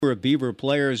of Beaver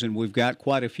players, and we've got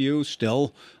quite a few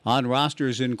still on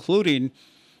rosters, including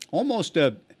almost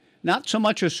not so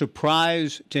much a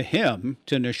surprise to him,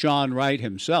 to Nashawn Wright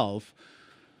himself,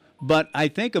 but I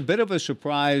think a bit of a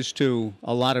surprise to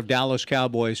a lot of Dallas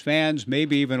Cowboys fans,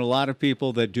 maybe even a lot of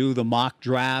people that do the mock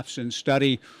drafts and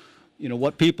study,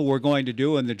 what people were going to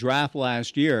do in the draft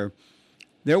last year.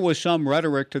 There was some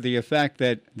rhetoric to the effect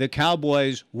that the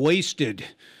Cowboys wasted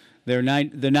the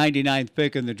 99th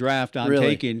pick in the draft on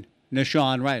taking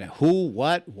Nashawn Wright. Who,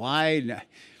 what, why?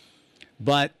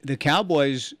 But the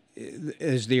Cowboys,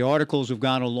 as the articles have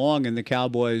gone along in the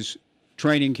Cowboys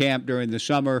training camp during the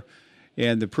summer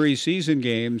and the preseason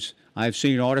games, I've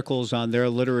seen articles on their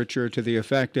literature to the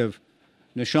effect of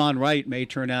Nashawn Wright may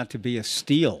turn out to be a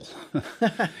steal.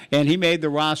 And he made the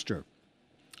roster.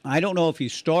 I don't know if he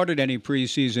started any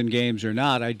preseason games or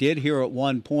not. I did hear at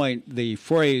one point the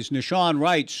phrase, Nashawn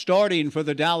Wright starting for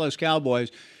the Dallas Cowboys.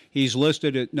 He's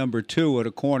listed at number 2 at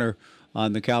a corner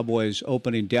on the Cowboys'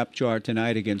 opening depth chart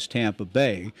tonight against Tampa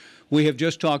Bay. We have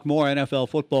just talked more NFL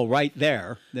football right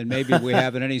there than maybe we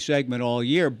have in any segment all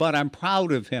year, but I'm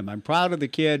proud of him. I'm proud of the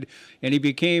kid, and he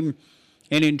became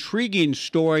an intriguing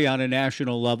story on a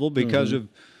national level because of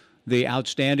the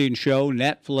outstanding show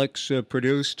Netflix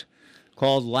produced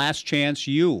called Last Chance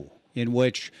U, in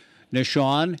which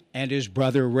Nashawn and his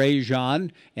brother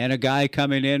Rajon and a guy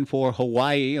coming in for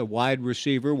Hawaii, a wide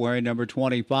receiver wearing number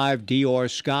 25, Dior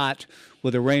Scott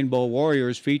with the Rainbow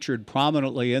Warriors, featured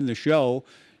prominently in the show.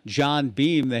 John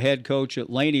Beam, the head coach at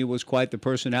Laney, was quite the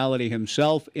personality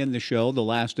himself in the show, the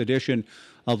last edition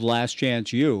of Last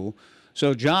Chance U.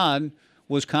 So John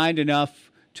was kind enough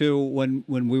to, when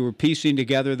we were piecing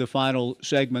together the final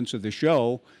segments of the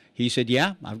show, he said,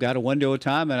 yeah, I've got a window of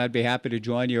time, and I'd be happy to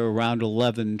join you around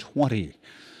 11:20.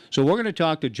 So we're going to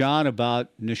talk to John about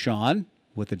Nashawn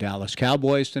with the Dallas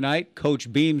Cowboys tonight,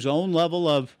 Coach Beam's own level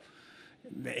of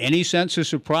any sense of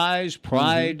surprise,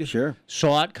 pride,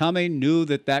 saw it coming, knew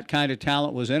that kind of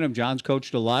talent was in him. John's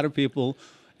coached a lot of people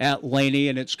at Laney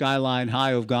and at Skyline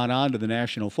High who've gone on to the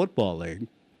National Football League.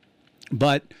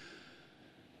 But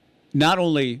not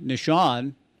only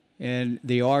Nashawn and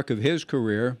the arc of his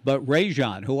career, but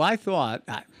Rajon, who I thought,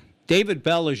 David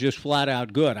Bell is just flat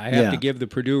out good. I have to give the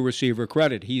Purdue receiver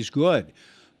credit. He's good.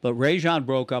 But Rajon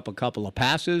broke up a couple of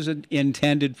passes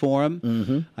intended for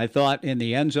him. I thought in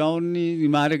the end zone he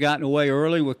might have gotten away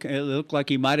early. It looked like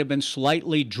he might have been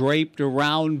slightly draped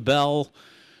around Bell,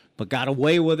 but got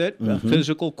away with it. A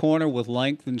physical corner with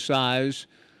length and size.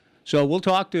 So we'll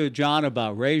talk to John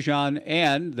about Rajon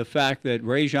and the fact that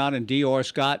Rajon and Dior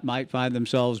Scott might find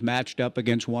themselves matched up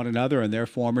against one another and their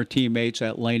former teammates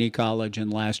at Laney College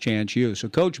and Last Chance U. So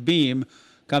Coach Beam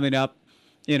coming up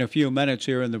in a few minutes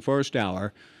here in the first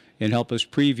hour and help us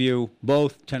preview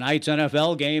both tonight's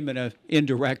NFL game in an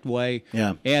indirect way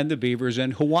and the Beavers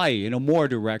in Hawaii in a more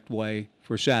direct way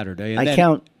for Saturday. And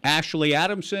then Ashley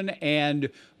Adamson and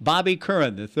Bobby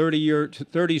Curran, the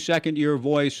 32nd-year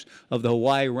voice of the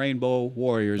Hawaii Rainbow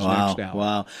Warriors next hour.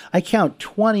 Wow. I count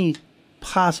 20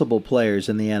 possible players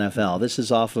in the NFL. This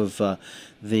is off of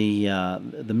the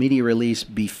media release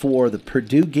before the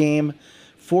Purdue game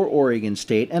for Oregon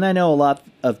State. And I know a lot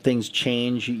of things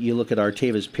change. You look at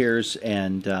Artavis Pierce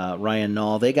and Ryan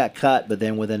Nall. They got cut, but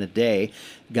then within a day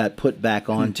got put back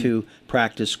onto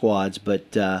practice squads.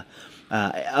 But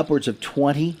upwards of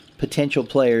 20 potential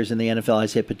players in the NFL. I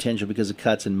say potential because of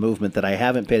cuts and movement that I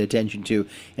haven't paid attention to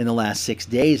in the last 6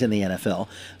 days in the NFL.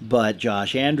 But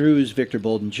Josh Andrews, Victor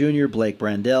Bolden Jr., Blake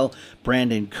Brandell,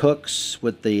 Brandon Cooks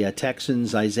with the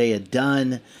Texans, Isaiah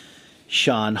Dunn,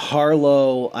 Sean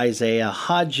Harlow, Isaiah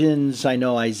Hodgins. I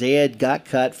know Isaiah got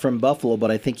cut from Buffalo,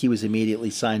 but I think he was immediately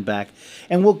signed back.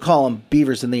 And we'll call them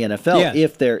Beavers in the NFL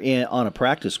if they're on a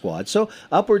practice squad. So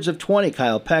upwards of 20.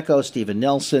 Kyle Pecco, Steven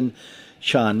Nelson,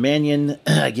 Sean Mannion,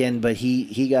 again, but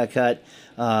he got cut.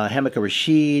 Hamika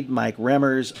Rashid, Mike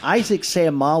Remmers. Isaac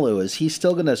Seumalo, is he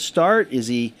still going to start? Is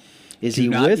he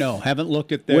haven't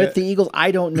looked at with the Eagles?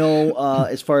 I don't know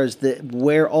as far as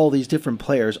where all these different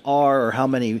players are or how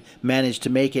many managed to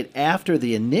make it after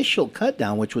the initial cut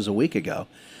down, which was a week ago,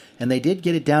 and they did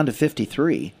get it down to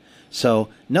 53. So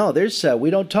no, there's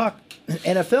we don't talk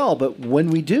NFL, but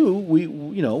when we do,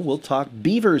 we'll talk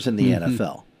Beavers in the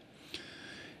NFL.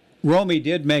 Romy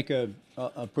did make a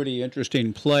pretty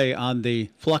interesting play on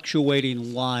the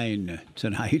fluctuating line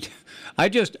tonight. I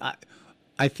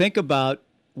think about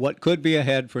what could be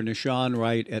ahead for Nashawn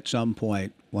Wright at some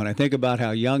point. When I think about how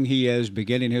young he is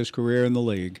beginning his career in the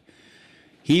league,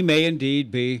 he may indeed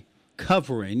be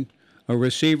covering a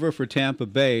receiver for Tampa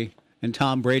Bay, and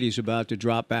Tom Brady's about to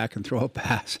drop back and throw a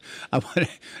pass.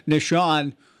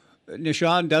 Nashawn,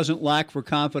 Nishan doesn't lack for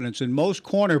confidence, and most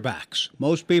cornerbacks,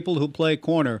 most people who play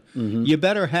corner, you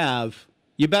better have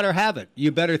it.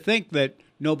 You better think that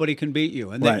nobody can beat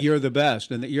you, and that you're the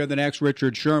best, and that you're the next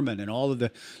Richard Sherman, and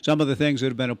some of the things that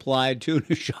have been applied to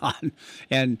Nishan,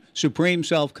 and supreme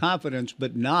self-confidence,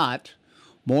 but not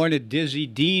more in a Dizzy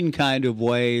Dean kind of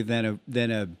way than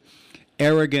a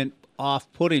arrogant,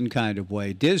 off-putting kind of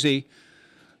way. Dizzy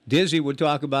would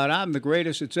talk about, I'm the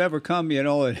greatest that's ever come,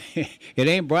 and it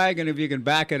ain't bragging if you can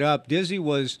back it up. Dizzy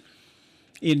was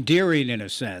endearing in a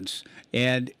sense.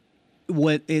 And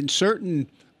in certain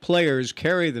players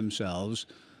carry themselves,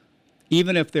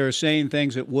 even if they're saying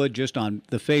things that would just on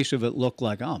the face of it look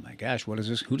like, oh my gosh, what is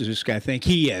this? Who does this guy think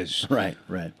he is? Right.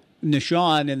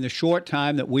 Nishan, in the short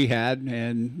time that we had,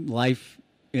 and life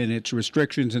in its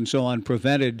restrictions and so on,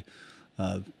 prevented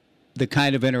the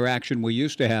kind of interaction we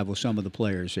used to have with some of the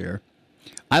players here.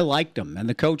 I liked him, and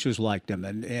the coaches liked him,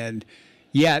 and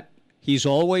yet he's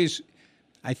always,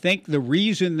 I think the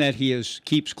reason that he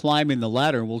keeps climbing the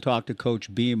ladder, and we'll talk to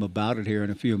Coach Beam about it here in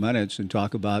a few minutes and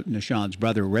talk about Nishan's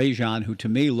brother, Rajan, who to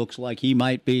me looks like he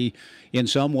might be in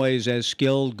some ways as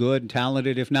skilled, good,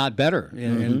 talented, if not better,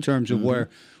 in terms of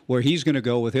where he's going to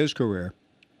go with his career.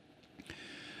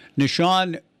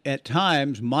 Nishan at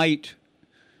times might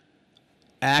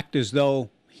act as though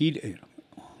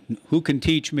who can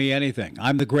teach me anything?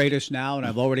 I'm the greatest now, and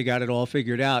I've already got it all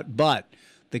figured out. But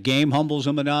the game humbles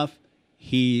him enough.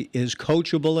 He is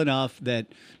coachable enough that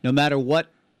no matter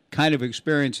what kind of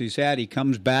experience he's had, he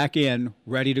comes back in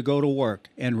ready to go to work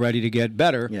and ready to get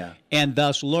better, and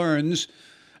thus learns.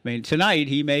 I mean, tonight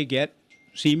he may get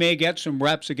some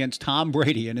reps against Tom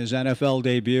Brady in his NFL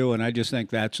debut, and I just think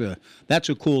that's a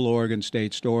cool Oregon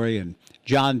State story. And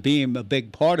John Beam, a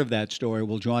big part of that story,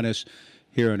 will join us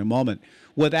here in a moment.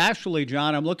 With Ashley,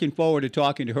 John, I'm looking forward to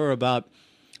talking to her about,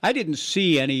 I didn't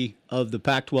see any of the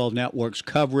Pac-12 Network's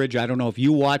coverage. I don't know if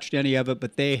you watched any of it,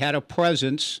 but they had a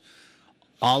presence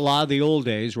a la the old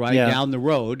days, right, down the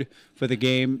road for the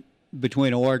game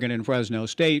between Oregon and Fresno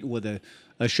State with a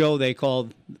show they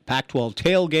called Pac-12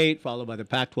 Tailgate, followed by the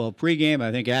Pac-12 pregame.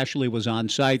 I think Ashley was on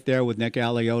site there with Nick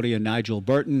Aliotti and Nigel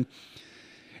Burton.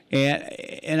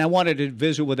 And I wanted to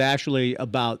visit with Ashley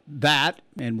about that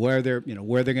and where they're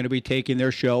going to be taking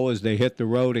their show as they hit the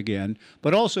road again,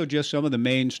 but also just some of the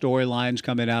main storylines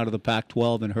coming out of the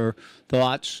Pac-12 and her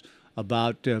thoughts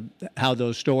about how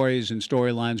those stories and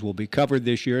storylines will be covered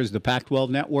this year as the Pac-12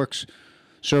 Networks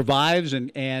survives and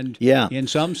in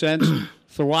some sense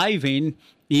thriving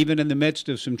even in the midst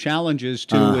of some challenges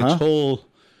to its whole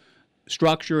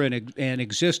structure and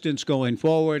existence going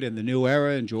forward in the new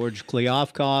era and George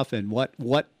Kliavkoff and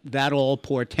what that all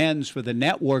portends for the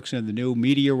networks and the new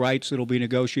media rights that will be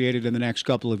negotiated in the next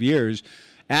couple of years.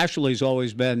 Ashley's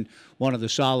always been one of the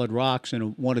solid rocks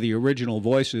and one of the original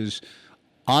voices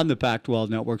on the Pac-12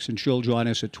 networks, and she'll join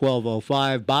us at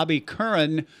 12:05. Bobby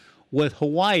Curran with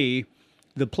Hawaii,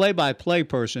 the play-by-play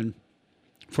person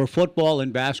for football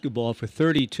and basketball for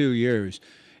 32 years.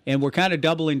 And we're kind of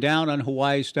doubling down on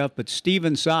Hawaii stuff, but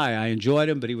Stephen Tsai, I enjoyed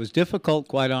him, but he was difficult,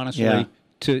 quite honestly,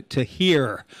 to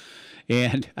hear.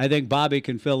 And I think Bobby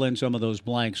can fill in some of those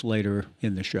blanks later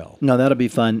in the show. No, that'll be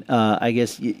fun. I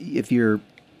guess if you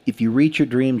reach your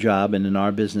dream job, and in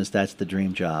our business that's the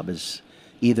dream job, is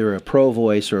either a pro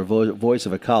voice or a voice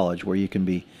of a college where you can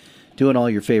be doing all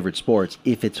your favorite sports.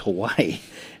 If it's Hawaii,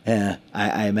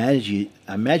 I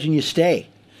imagine you stay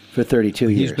for 32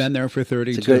 years. He's been there for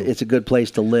 32. It's a good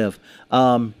place to live.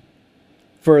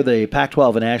 For the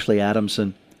Pac-12 and Ashley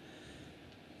Adamson,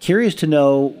 curious to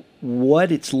know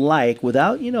what it's like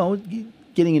without,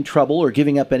 getting in trouble or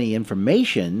giving up any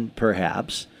information,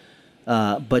 perhaps,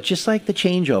 but just like the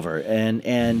changeover.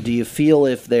 And do you feel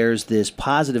if there's this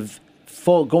positive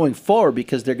going forward,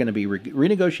 because they're going to be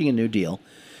renegotiating a new deal,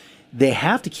 they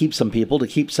have to keep some people to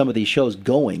keep some of these shows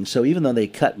going. So even though they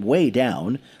cut way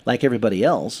down, like everybody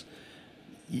else,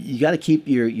 you got to keep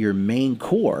your main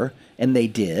core, and they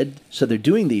did. So they're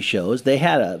doing these shows. They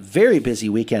had a very busy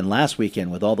weekend last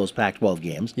weekend with all those Pac-12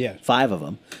 games, 5 of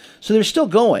them. So they're still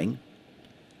going,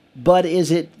 but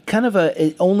is it kind of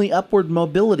a only upward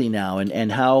mobility now,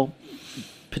 and how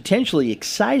potentially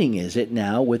exciting is it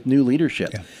now with new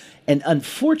leadership? Yeah. And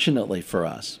unfortunately for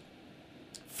us,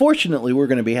 we're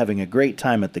going to be having a great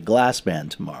time at the Glass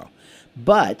Band tomorrow.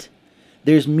 But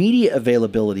there's media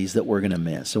availabilities that we're going to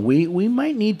miss. So we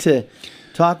might need to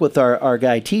talk with our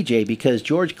guy TJ, because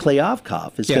George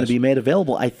Kliavkoff is going to be made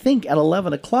available, I think, at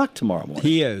 11 o'clock tomorrow morning.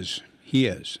 He is.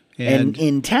 And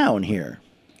in town here.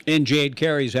 And Jade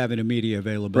Carey's having a media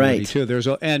availability,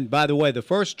 too. And by the way, the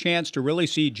first chance to really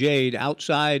see Jade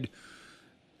outside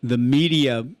the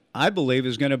media, I believe,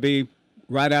 is going to be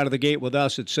right out of the gate with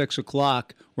us at 6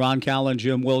 o'clock. Ron Callen,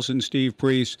 Jim Wilson, Steve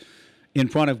Priest in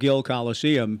front of Gill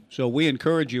Coliseum. So we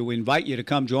encourage you, we invite you to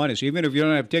come join us, even if you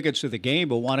don't have tickets to the game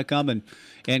but want to come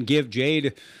and give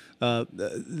Jade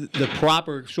the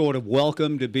proper sort of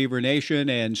welcome to Beaver Nation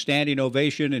and standing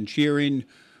ovation and cheering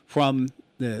from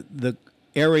the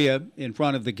area in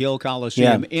front of the Gill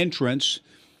Coliseum entrance.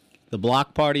 The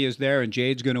block party is there, and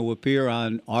Jade's going to appear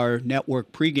on our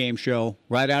network pregame show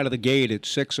right out of the gate at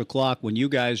 6 o'clock when you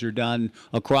guys are done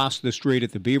across the street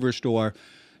at the Beaver store.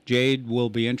 Jade will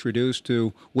be introduced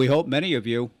to, we hope, many of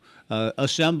you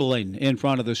assembling in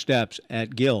front of the steps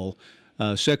at Gill.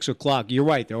 6 o'clock. You're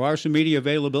right. There are some media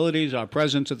availabilities. Our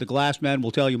presence at the Glassman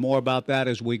will tell you more about that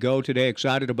as we go today.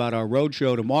 Excited about our road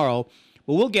show tomorrow.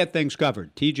 But we'll get things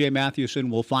covered. T.J. Mathewson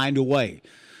will find a way.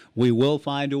 We will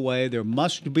find a way. There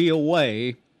must be a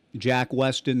way, Jack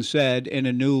Weston said in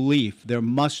A New Leaf. There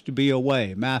must be a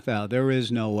way. Matthau, there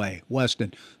is no way.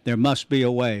 Weston, there must be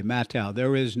a way. Matthau,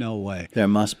 there is no way. There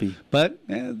must be. But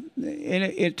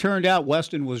it turned out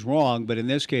Weston was wrong, but in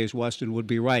this case, Weston would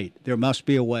be right. There must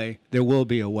be a way. There will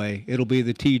be a way. It'll be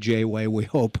the TJ way, we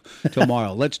hope,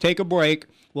 tomorrow. Let's take a break.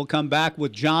 We'll come back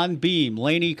with John Beam,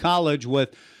 Laney College,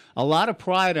 with a lot of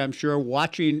pride, I'm sure,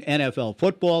 watching NFL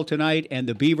football tonight and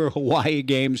the Beaver-Hawaii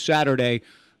game Saturday.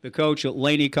 The coach at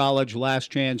Laney College,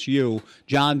 Last Chance U,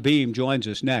 John Beam, joins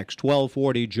us next,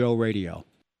 1240 Joe Radio.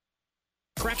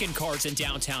 Kraken Cards in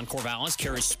downtown Corvallis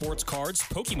carries sports cards,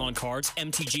 Pokemon cards,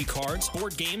 MTG cards,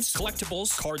 board games,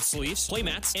 collectibles, card sleeves,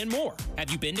 playmats, and more.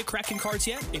 Have you been to Kraken Cards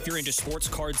yet? If you're into sports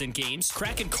cards and games,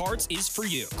 Kraken Cards is for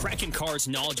you. Kraken Cards'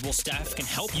 knowledgeable staff can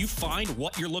help you find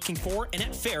what you're looking for and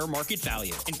at fair market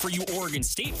value. And for you Oregon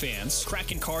State fans,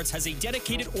 Kraken Cards has a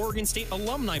dedicated Oregon State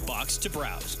alumni box to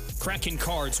browse. Kraken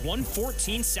Cards,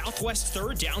 114 Southwest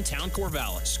 3rd, downtown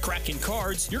Corvallis. Kraken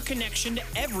Cards, your connection to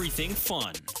everything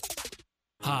fun.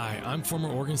 Hi, I'm former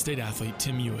Oregon State athlete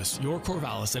Tim Ewis, your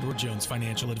Corvallis Edward Jones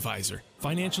financial advisor.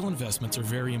 Financial investments are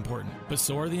very important, but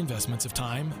so are the investments of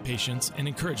time, patience, and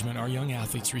encouragement our young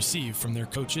athletes receive from their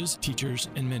coaches, teachers,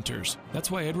 and mentors. That's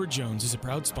why Edward Jones is a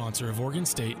proud sponsor of Oregon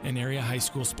State and area high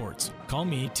school sports. Call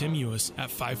me, Tim Ewis,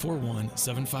 at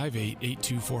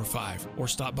 541-758-8245, or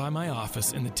stop by my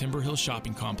office in the Timber Hill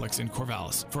Shopping Complex in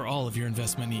Corvallis for all of your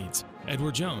investment needs.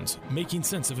 Edward Jones, making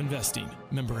sense of investing.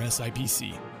 Member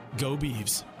SIPC. Go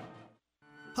Beavs.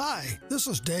 Hi, this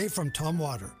is Dave from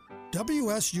Tumwater.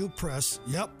 WSU Press,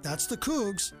 yep, that's the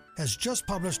Cougs, has just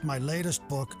published my latest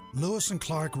book, Lewis and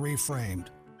Clark Reframed.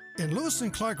 In Lewis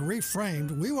and Clark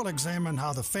Reframed, we will examine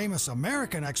how the famous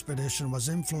American expedition was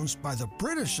influenced by the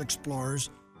British explorers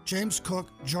James Cook,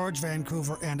 George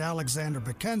Vancouver, and Alexander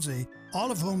Mackenzie,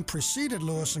 all of whom preceded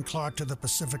Lewis and Clark to the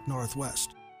Pacific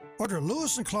Northwest. Order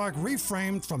Lewis and Clark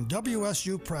Reframed from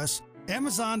WSU Press,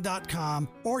 Amazon.com,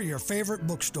 or your favorite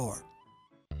bookstore.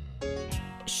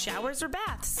 Showers or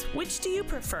baths? Which do you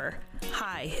prefer?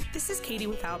 Hi, this is Katie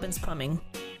with Albin's Plumbing.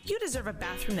 You deserve a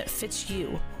bathroom that fits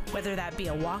you, whether that be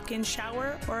a walk-in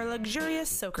shower or a luxurious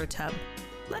soaker tub.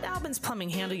 Let Albin's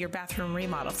Plumbing handle your bathroom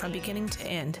remodel from beginning to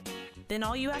end. Then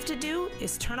all you have to do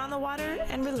is turn on the water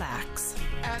and relax.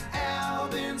 At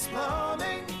Albin's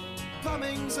Plumbing,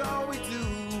 plumbing's all we do.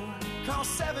 Call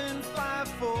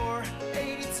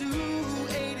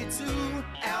 754-8282,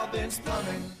 Albin's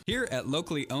Plumbing. Here at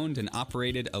locally owned and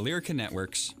operated Alirica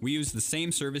Networks, we use the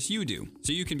same service you do,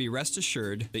 so you can be rest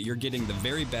assured that you're getting the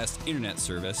very best internet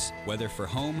service, whether for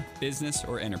home, business,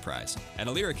 or enterprise. At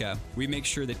Alirica, we make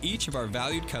sure that each of our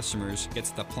valued customers gets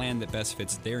the plan that best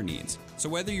fits their needs. So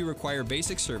whether you require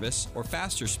basic service or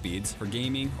faster speeds for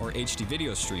gaming or HD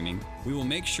video streaming, we will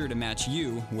make sure to match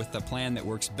you with the plan that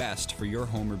works best for your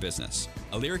home or business.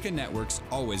 Alirica Networks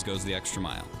always goes the extra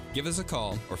mile. Give us a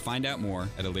call or find out more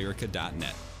at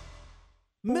alirica.net.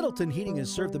 Middleton Heating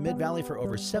has served the Mid-Valley for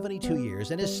over 72 years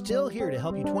and is still here to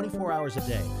help you 24 hours a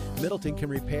day. Middleton can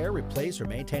repair, replace, or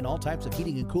maintain all types of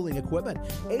heating and cooling equipment.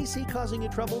 AC causing you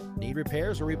trouble? Need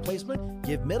repairs or replacement?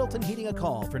 Give Middleton Heating a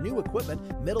call. For new equipment,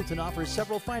 Middleton offers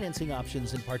several financing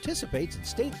options and participates in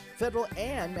state, federal,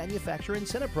 and manufacturer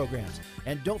incentive programs.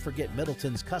 And don't forget,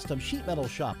 Middleton's custom sheet metal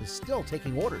shop is still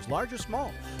taking orders, large or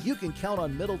small. You can count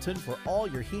on Middleton for all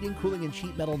your heating, cooling, and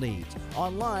sheet metal needs.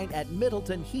 Online at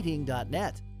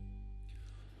middletonheating.net.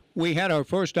 We had our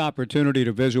first opportunity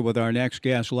to visit with our next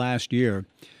guest last year,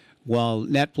 while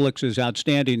Netflix's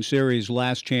outstanding series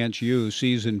Last Chance U,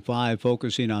 Season 5,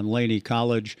 focusing on Laney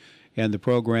College and the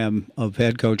program of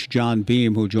head coach John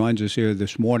Beam, who joins us here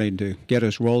this morning to get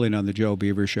us rolling on the Joe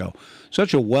Beaver Show.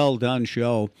 Such a well-done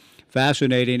show,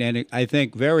 fascinating, and I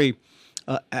think very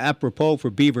apropos for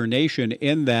Beaver Nation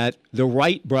in that the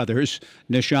Wright brothers,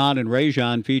 Nishan and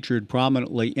Rajon, featured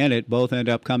prominently in it. Both end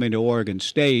up coming to Oregon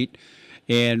State,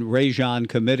 and Rajon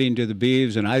committing to the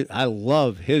Beavs. And I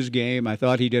love his game. I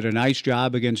thought he did a nice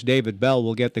job against David Bell.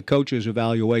 We'll get the coach's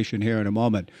evaluation here in a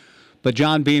moment. But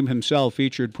John Beam himself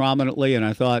featured prominently, and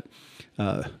I thought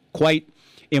quite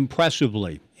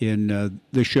impressively in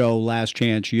the show Last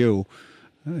Chance U.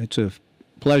 It's a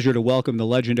pleasure to welcome the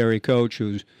legendary coach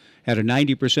who's had a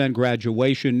 90%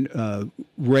 graduation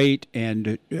rate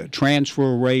and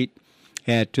transfer rate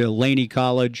at Laney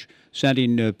College,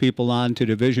 sending people on to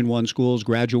Division I schools,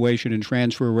 graduation and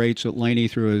transfer rates at Laney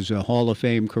through his Hall of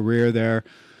Fame career there.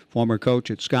 Former coach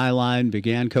at Skyline,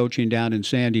 began coaching down in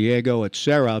San Diego at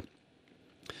Serra.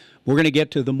 We're going to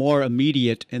get to the more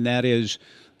immediate, and that is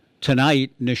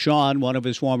tonight, Nishan, one of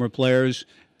his former players,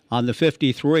 on the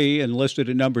 53 and listed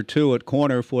at number 2 at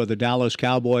corner for the Dallas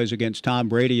Cowboys against Tom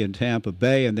Brady in Tampa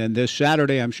Bay. And then this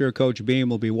Saturday, I'm sure Coach Beam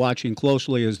will be watching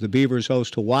closely as the Beavers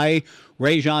host Hawaii.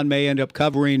 Rajon may end up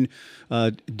covering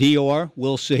Dior.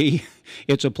 We'll see.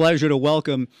 It's a pleasure to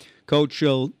welcome Coach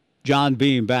John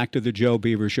Beam back to the Joe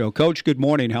Beaver Show. Coach, good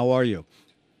morning. How are you?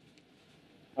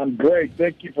 I'm great.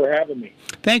 Thank you for having me.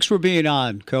 Thanks for being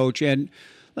on, Coach. And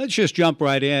let's just jump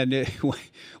right in.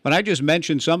 When I just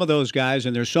mentioned some of those guys,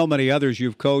 and there's so many others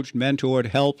you've coached, mentored,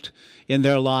 helped in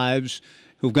their lives,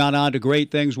 who've gone on to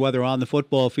great things, whether on the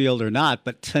football field or not.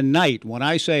 But tonight, when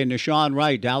I say Nishan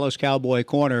Wright, Dallas Cowboy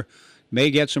corner,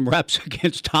 may get some reps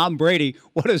against Tom Brady,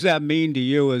 what does that mean to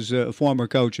you as a former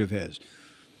coach of his?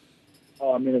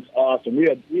 Oh, I mean, it's awesome.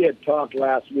 We had talked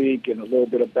last week and a little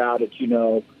bit about it,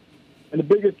 And the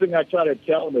biggest thing I try to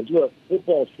tell him is, look,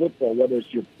 football is football, whether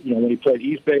it's when he played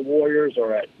East Bay Warriors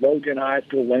or at Logan High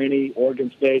School, Laney,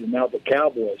 Oregon State, and now the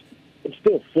Cowboys. It's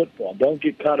still football. Don't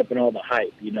get caught up in all the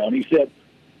hype, And he said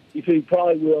he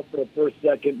probably will for the first,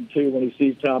 second, and two when he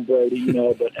sees Tom Brady,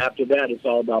 But after that, it's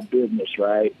all about business,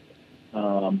 right?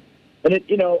 And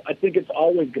I think it's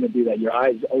always going to be that your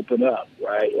eyes open up,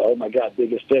 right? Oh my God,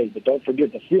 biggest stage. But don't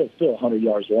forget the field's still 100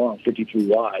 yards long, 53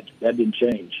 wide. That didn't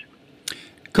change.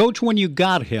 Coach, when you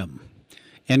got him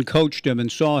and coached him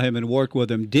and saw him and worked with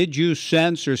him, did you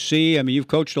sense or see, you've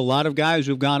coached a lot of guys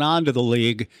who've gone on to the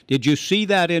league. Did you see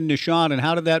that in Nishan, and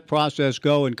how did that process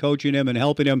go in coaching him and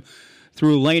helping him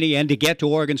through Laney and to get to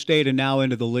Oregon State and now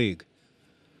into the league?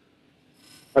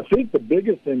 I think the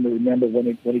biggest thing to remember when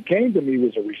he came to me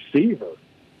was a receiver,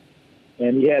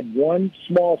 and he had one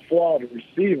small flaw as a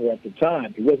receiver at the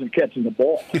time. He wasn't catching the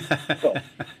ball.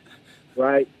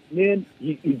 Right? And then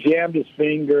he jammed his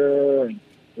finger, and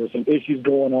there were some issues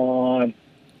going on,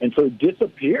 and so he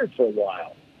disappeared for a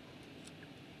while.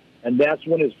 And that's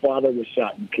when his father was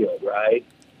shot and killed, right?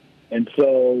 And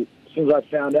so as soon as I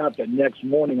found out, that next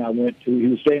morning he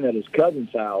was staying at his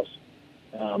cousin's house,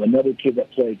 another kid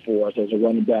that played for us as a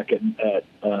running back at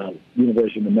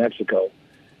University of New Mexico.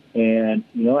 And,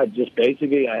 I just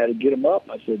basically, I had to get him up.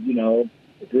 I said,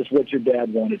 is this what your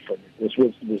dad wanted from you?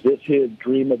 Was this his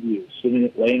dream of you,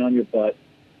 laying on your butt,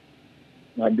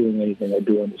 not doing anything or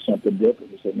doing something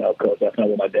different? He said, no, Coach, that's not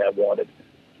what my dad wanted.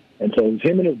 And so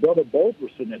him and his brother both were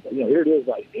sitting at, here it is,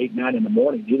 like 8, 9 in the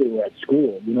morning. Neither were at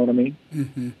school, you know what I mean?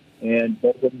 Mm-hmm. And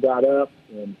both of them got up,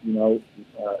 and,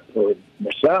 for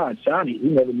Son, he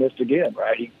never missed again,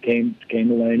 right? He came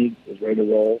to Laney, was ready to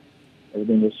roll.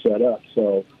 Everything was set up.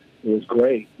 So it was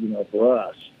great, for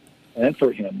us. And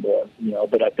for him more,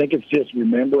 but I think it's just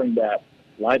remembering that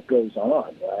life goes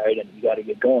on, right? And you got to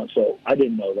get going. So I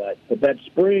didn't know that. But that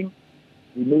spring,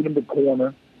 we moved him to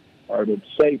corner, or to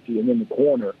safety, and then the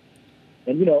corner.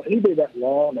 And, anybody that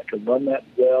long that could run that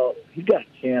well, he got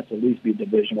a chance to at least be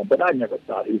divisional. But I never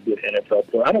thought he would be an NFL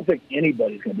player. I don't think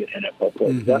anybody's going to be an NFL player.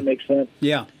 Mm-hmm. Does that make sense?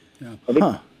 Yeah. I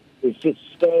think there's just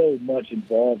so much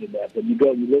involved in that. But you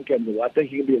look at him, I think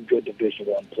he can be a good Division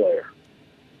I player.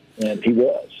 And he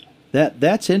was.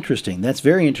 That's interesting. That's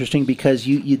very interesting, because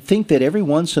you'd think that every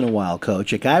once in a while,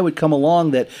 Coach, a guy would come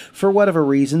along that, for whatever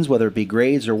reasons, whether it be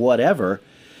grades or whatever,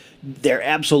 they're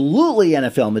absolutely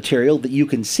NFL material, that you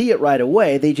can see it right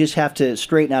away. They just have to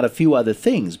straighten out a few other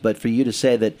things. But for you to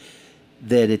say that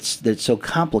it's so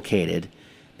complicated,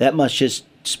 that must just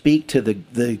speak to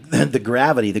the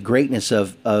gravity, the greatness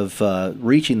of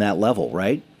reaching that level,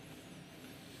 right?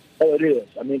 Oh, it is.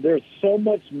 There's so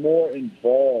much more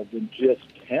involved than just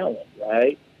talent,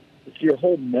 right? It's your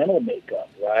whole mental makeup,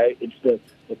 right? It's the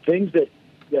things that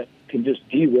can just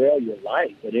derail your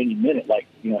life at any minute, like,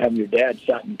 having your dad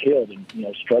shot and killed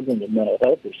and, struggling with mental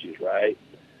health issues, right?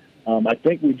 I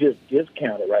think we just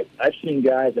discount it, right? I've seen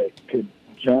guys that could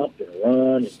jump and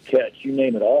run and catch, you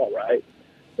name it all, right?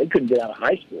 They couldn't get out of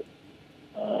high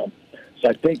school. So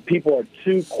I think people are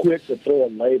too quick to throw a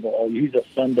label, oh, he's a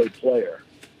Sunday player.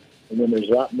 And then there's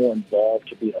a lot more involved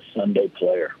to be a Sunday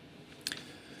player.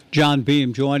 John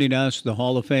Beam joining us, the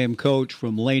Hall of Fame coach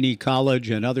from Laney College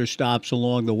and other stops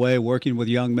along the way, working with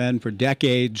young men for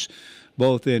decades,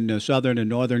 both in Southern and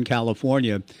Northern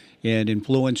California, and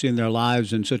influencing their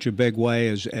lives in such a big way,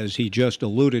 as he just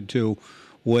alluded to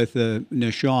with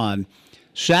Nishan.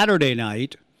 Saturday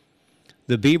night,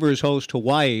 the Beavers host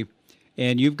Hawaii,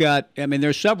 and you've got, I mean,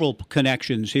 there's several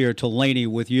connections here to Laney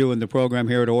with you and the program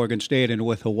here at Oregon State and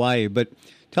with Hawaii, but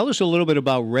tell us a little bit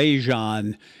about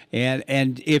Rajon,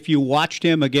 and if you watched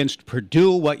him against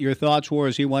Purdue, what your thoughts were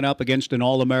as he went up against an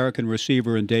All-American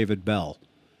receiver in David Bell.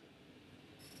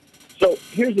 So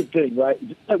here's the thing, right?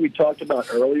 Just like we talked about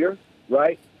earlier,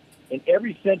 right? In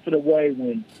every sense of the way,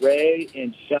 when Ray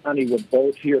and Shawnee were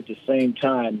both here at the same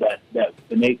time, that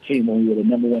the 18 when we were the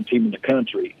number one team in the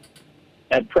country,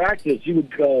 at practice you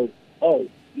would go, oh,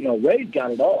 you know, Ray's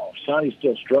got it all. Shawnee's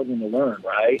still struggling to learn,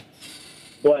 right?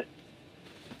 But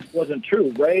wasn't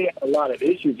true. Ray had a lot of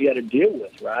issues he had to deal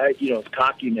with, right? You know,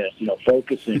 cockiness, you know,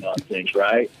 focusing on things,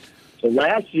 right? So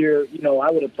last year, you know, I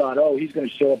would have thought, oh, he's going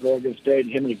to show up at Oregon State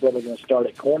and him and his brother are going to start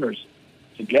at corners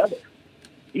together.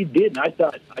 He didn't. I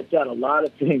thought a lot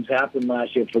of things happened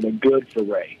last year for the good for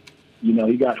Ray. You know,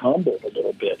 he got humbled a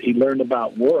little bit. He learned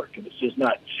about work, and it's just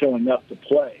not showing up to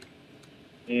play.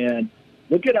 And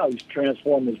look at how he's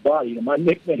transformed his body. You know, my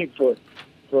nickname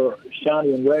for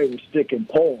Shawnee and Ray was Stick and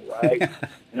Pole, right?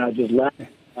 And I just laughed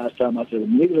last time. I said,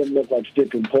 neither of them look like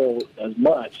Stick and Pole as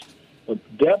much, but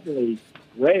definitely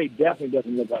Ray definitely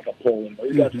doesn't look like a pole anymore.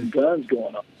 He's got some guns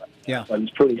going on. Yeah. But he's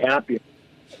pretty happy,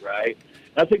 right?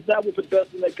 I think that was the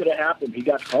best thing that could have happened. He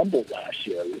got humbled last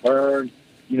year. He learned,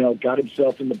 you know, got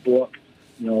himself in the book,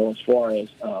 you know, as far as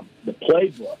the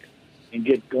playbook and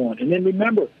get going. And then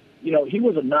remember, you know, he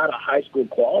was not a high school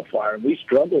qualifier, and we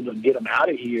struggled to get him out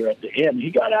of here at the end. He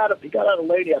got out of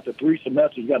Lady after 3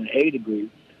 semesters, got an A degree,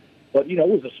 but you know,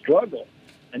 it was a struggle.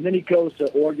 And then he goes to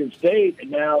Oregon State,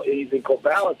 and now he's in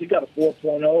Corvallis. He got a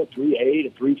 4.0, a 3.8,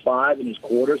 a 3.5 in his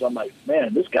quarters. I'm like,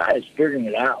 man, this guy is figuring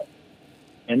it out.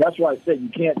 And that's why I said you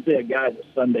can't say a guy's a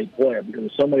Sunday player because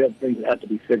there's so many other things that have to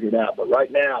be figured out. But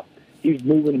right now, he's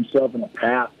moving himself in a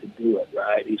path to do it,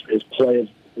 right? His play is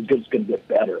just going to get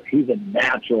better. He's a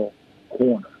natural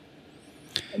corner.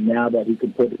 And now that he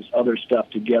can put his other stuff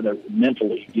together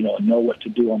mentally, you know, and know what to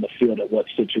do on the field at what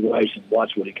situations,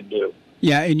 watch what he can do.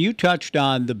 Yeah, and you touched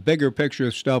on the bigger picture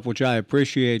stuff, which I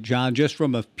appreciate, John, just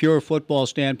from a pure football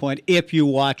standpoint. If you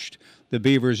watched the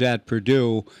Beavers at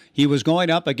Purdue, he was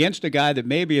going up against a guy that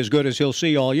may be as good as he'll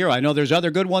see all year. I know there's other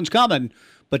good ones coming,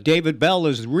 but David Bell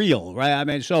is real, right? I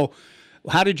mean, so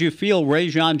how did you feel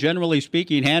Rajon, generally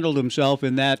speaking, handled himself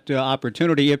in that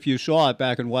opportunity if you saw it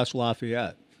back in West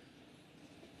Lafayette?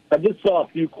 I just saw a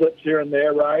few clips here and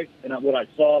there, right? And what I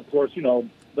saw, of course, you know,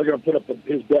 they're going to put up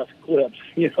his best clips.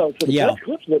 You know, so the best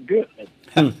clips look good.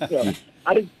 So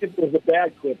I didn't think it was a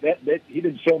bad clip. He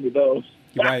didn't show me those.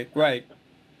 Right.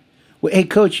 Well, hey,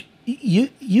 Coach,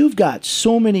 you've got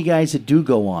so many guys that do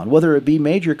go on, whether it be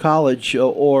major college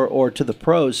or to the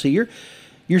pros. So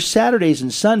your Saturdays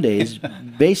and Sundays,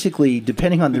 basically,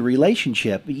 depending on the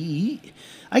relationship,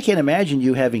 I can't imagine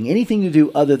you having anything to do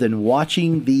other than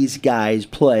watching these guys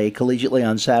play collegiately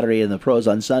on Saturday and the pros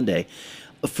on Sunday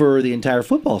for the entire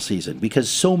football season, because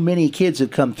so many kids have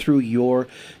come through your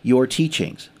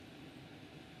teachings.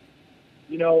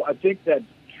 You know, I think that's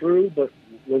true, but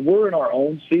when we're in our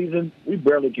own season, we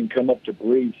barely can come up to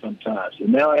breathe sometimes. And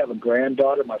now I have a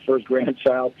granddaughter, my first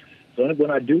grandchild, so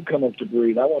when I do come up to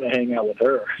breathe, I want to hang out with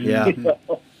her. Yeah. You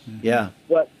know? Yeah.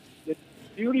 But the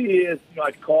beauty is, you know,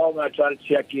 I call and I try to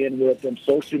check in with them.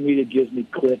 Social media gives me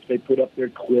clips. They put up their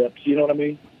clips. You know what I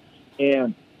mean?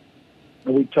 And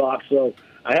we talk. So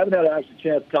I haven't had actually a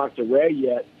chance to talk to Ray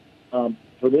yet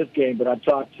for this game, but I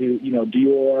talked to, you know,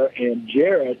 Dior and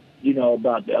Jared, you know,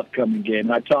 about the upcoming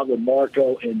game. And I talked with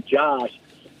Marco and Josh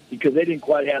because they didn't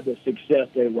quite have the success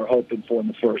they were hoping for in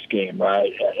the first game,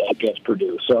 right, against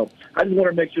Purdue. So I just want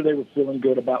to make sure they were feeling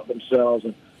good about themselves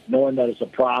and knowing that it's a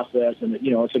process and that,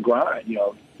 you know, it's a grind. You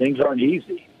know, things aren't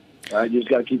easy, right? You just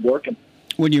got to keep working.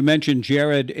 When you mentioned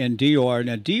Jared and Dior,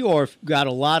 now Dior got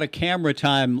a lot of camera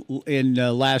time in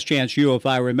Last Chance U, if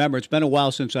I remember. It's been a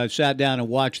while since I've sat down and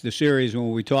watched the series.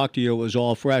 When we talked to you, it was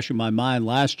all fresh in my mind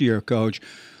last year, Coach.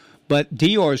 But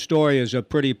Dior's story is a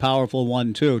pretty powerful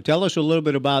one, too. Tell us a little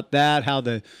bit about that, how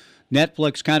the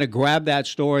Netflix kind of grabbed that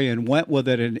story and went with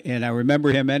it. And I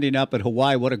remember him ending up at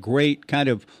Hawaii. What a great kind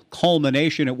of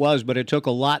culmination it was, but it took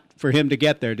a lot for him to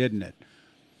get there, didn't it?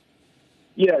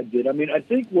 Yeah, it did. I mean, I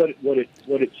think what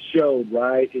it showed,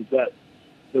 right, is that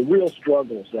the real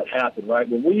struggles that happen, right?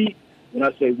 When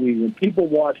I say when people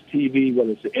watch TV,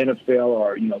 whether it's the NFL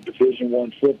or, Division I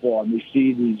football, and we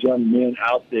see these young men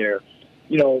out there,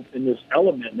 in this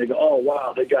element, and they go, oh,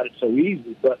 wow, they got it so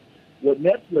easy. But what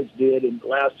Netflix did in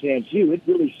Last Chance U, it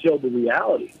really showed the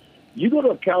reality. You go to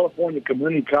a California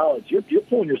community college, you're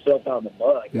pulling yourself out of the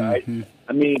mud, right? Mm-hmm.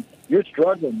 I mean, you're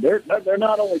struggling. They're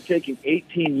not only taking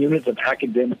 18 units of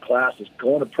academic classes,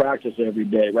 going to practice every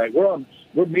day, right?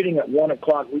 We're meeting at 1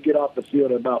 o'clock. We get off the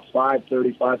field at about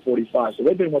 5:30, 5:45. So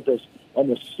they've been with us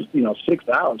almost 6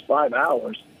 hours, 5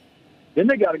 hours. Then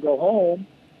they got to go home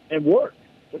and work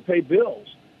to pay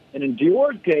bills. And in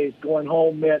Dior's case, going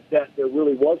home meant that there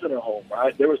really wasn't a home,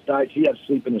 right? There was nights he had to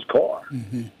sleep in his car.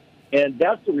 Mm-hmm. And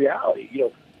that's the reality.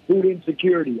 Food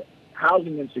insecurity,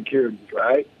 housing insecurities,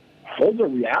 right? Those are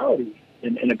reality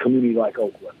in a community like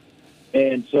Oakland.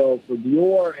 And so for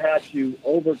Dior had to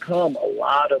overcome a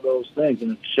lot of those things,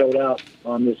 and it showed out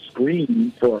on this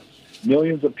screen for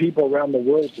millions of people around the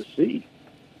world to see.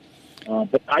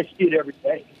 But I see it every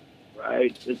day,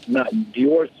 right? It's not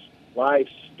Dior's life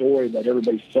story that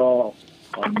everybody saw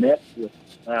on Netflix,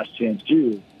 Last Chance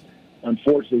U.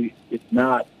 Unfortunately, it's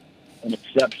not an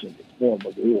exception. It's more of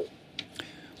a rule.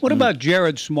 What about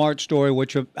Jared Smart's story,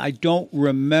 which I don't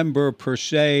remember per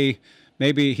se?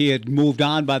 Maybe he had moved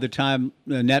on by the time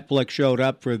Netflix showed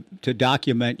up to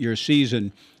document your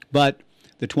season, but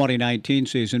the 2019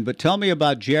 season. But tell me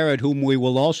about Jared, whom we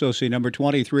will also see, number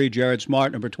 23, Jared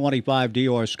Smart, number 25,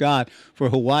 Dior Scott, for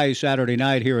Hawaii Saturday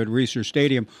night here at Reser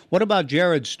Stadium. What about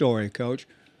Jared's story, Coach?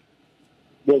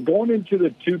 Well, going into the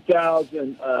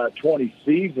 2020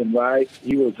 season, right,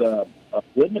 he was a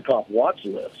Blitnikoff watch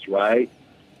list, right?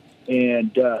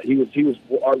 And he was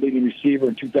our leading receiver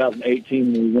in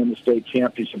 2018 when we won the state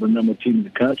championship, the number 1 team in the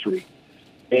country.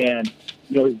 And,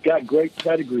 he's got great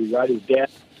pedigree, right? His dad,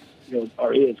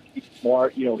 Keith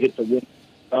Smart, hit the win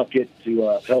bucket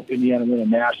to help Indiana win a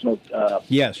national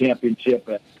championship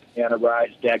at Indiana, right?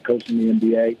 His dad coached in the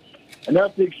NBA. And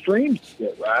that's the extreme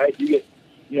shit, right? You get,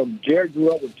 Jared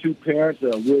grew up with two parents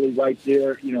that are really right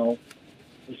there,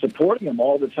 supporting him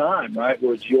all the time, right?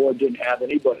 Whereas Dior didn't have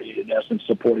anybody, in essence,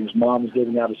 supporting. His mom was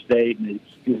living out of state, and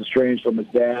he was estranged from his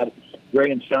dad.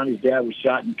 Ray and Sonny's dad was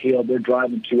shot and killed. They're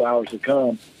driving 2 hours to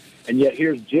come. And yet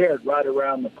here's Jared right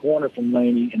around the corner from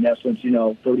Laney, in essence,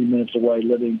 30 minutes away,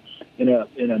 living in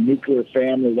a nuclear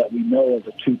family that we know as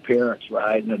 2 parents,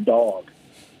 right, and a dog.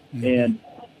 Mm-hmm. And,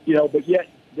 but yet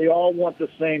they all want the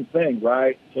same thing,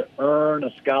 right, to earn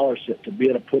a scholarship, to be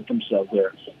able to put themselves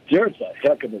there. Jared's a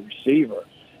heck of a receiver.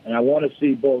 And I want to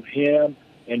see both him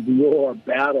and Dior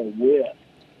battle with,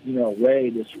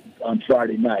 Ray on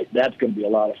Friday night. That's going to be a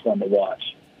lot of fun to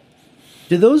watch.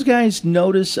 Do those guys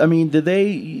notice, do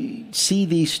they see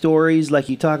these stories like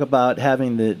you talk about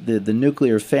having the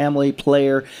nuclear family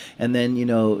player and then,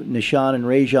 Nishan and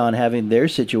Rajon having their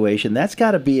situation? That's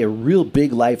got to be a real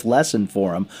big life lesson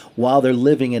for them while they're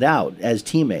living it out as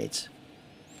teammates.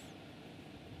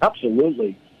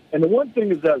 Absolutely. And the one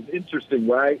thing is that's interesting,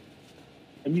 right?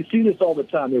 And you see this all the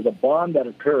time. There's a bond that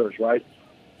occurs, right?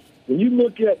 When you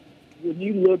look at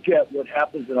what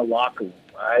happens in a locker room,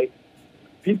 right?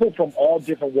 People from all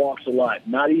different walks of life,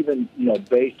 not even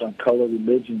based on color,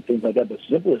 religion, things like that, but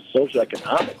simply as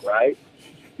socioeconomic, right?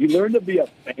 You learn to be a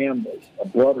family, a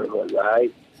brotherhood,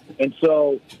 right? And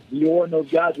so Dior and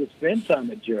those guys would spend time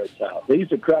at Jared's house. They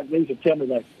used to tell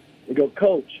me they go,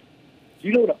 Coach, do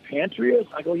you know what a pantry is?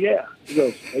 I go, yeah.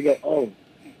 They go, oh.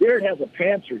 Jared has a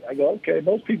pantry. I go, okay,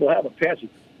 most people have a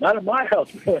pantry. Not in my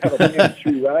house, we don't have a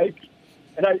pantry, right?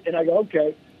 And I go,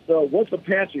 okay, so what's a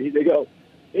pantry? They go,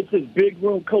 it's this big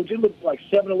room, Coach. It looks like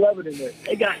 7-Eleven in there.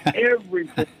 They got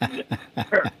everything in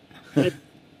there.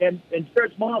 And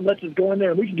Jared's mom lets us go in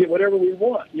there and we can get whatever we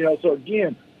want. So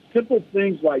again, simple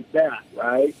things like that,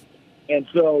 right? And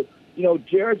so,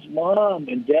 Jared's mom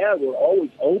and dad were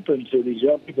always open to these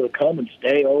young people to come and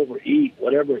stay over, eat,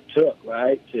 whatever it took,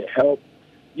 right, to help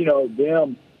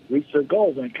them reach their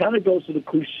goals. And it kind of goes to the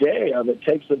cliche of it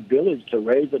takes a village to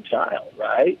raise a child,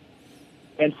 right?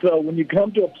 And so when you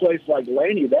come to a place like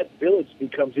Laney, that village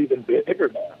becomes even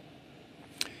bigger now.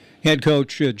 Head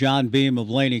coach John Beam of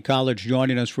Laney College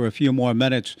joining us for a few more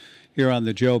minutes here on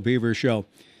the Joe Beaver Show.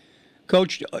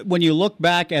 Coach, when you look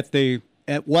back at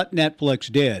what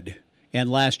Netflix did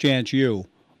and Last Chance U,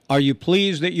 are you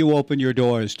pleased that you opened your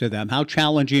doors to them? How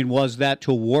challenging was that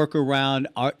to work around?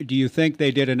 Do you think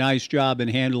they did a nice job in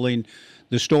handling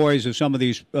the stories of some of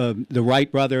these, the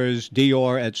Wright brothers,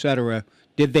 Dior, et cetera?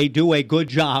 Did they do a good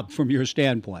job from your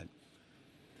standpoint?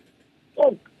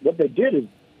 Well, what they did is,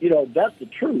 that's the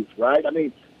truth, right?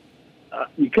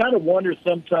 you kind of wonder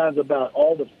sometimes about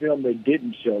all the film they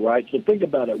didn't show, right? So think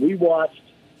about it. We watched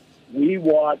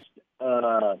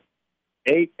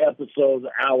 8 episodes,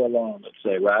 an hour long, let's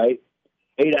say, right?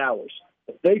 8 hours.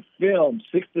 If they filmed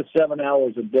 6 to 7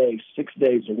 hours a day, 6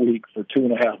 days a week for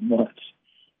 2.5 months,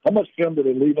 how much film did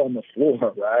they leave on the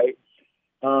floor, right?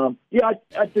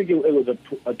 I think it was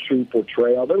a true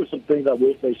portrayal. There were some things I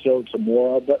wish they showed some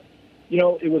more of, but,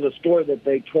 it was a story that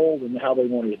they told and how they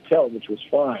wanted to tell, which was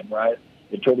fine, right?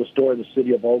 They told the story of the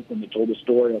city of Oakland. They told the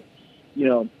story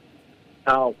of,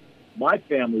 how my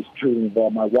family's truly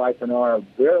involved. My wife and I are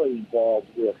very involved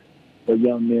with the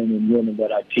young men and women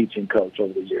that I teach and coach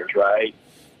over the years, right?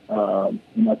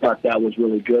 And I thought that was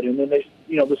really good. And then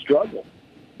the struggle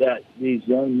that these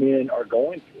young men are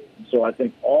going through. And so I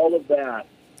think all of that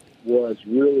was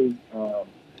really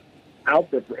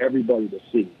out there for everybody to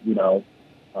see,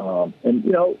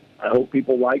 I hope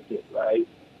people liked it, right?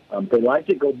 If they liked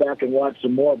it, go back and watch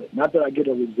some more of it. Not that I get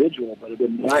a residual, but it'd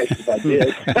been nice if I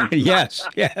did. Yes.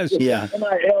 Yeah.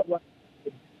 NIL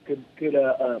could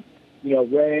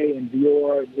Ray and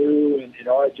Beaver, Lou, and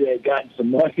RJ gotten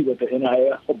some money with the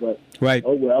NIL, but right.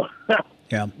 Oh well.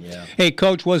 Yeah. Hey,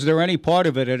 Coach, was there any part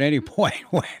of it at any point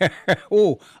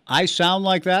where, I sound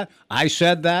like that? I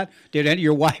said that? Did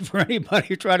your wife or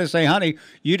anybody try to say, honey,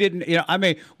 you didn't,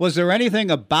 was there anything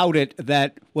about it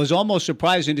that was almost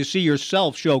surprising to see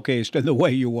yourself showcased in the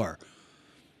way you were?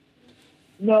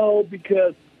 No,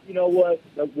 because you know what?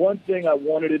 The one thing I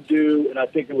wanted to do, and I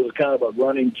think it was kind of a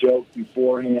running joke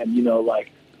beforehand,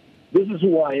 this is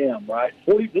who I am, right?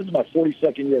 This is my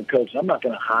 42nd year of coaching. I'm not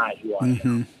going to hide who I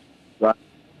am. Right.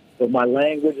 But my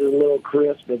language is a little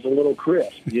crisp. It's a little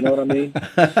crisp. You know what I mean?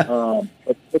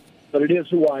 But it is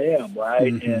who I am,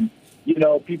 right? And,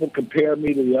 people compare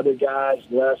me to the other guys,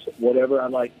 Les, whatever.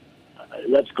 I'm like,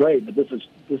 that's great, but this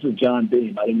is John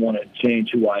Beam. I didn't want to change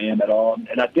who I am at all.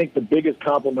 And I think the biggest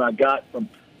compliment I got from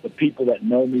the people that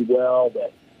know me well,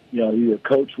 that, either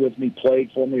coached with me,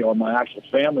 played for me, or my actual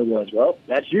family was, well,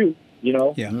 that's you,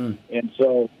 Yeah. And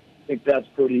so I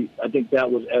think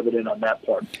that was evident on that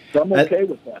part. So I'm okay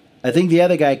with that. I think the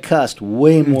other guy cussed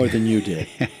way more than you did.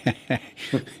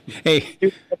 Hey,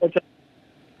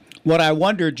 what I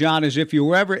wonder, John, is if you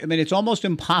were ever, it's almost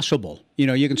impossible.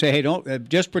 You can say, hey, don't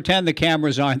just pretend the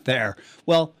cameras aren't there.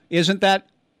 Well, isn't that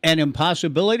an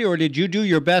impossibility, or did you do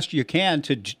your best you can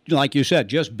to, like you said,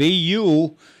 just be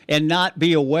you and not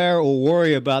be aware or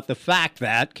worry about the fact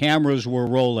that cameras were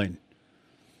rolling?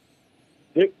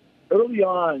 Early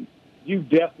on, you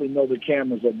definitely know the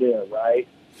cameras are there, right?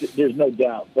 There's no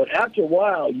doubt. But after a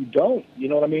while, you don't. You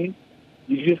know what I mean?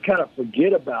 You just kind of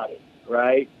forget about it,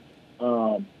 right?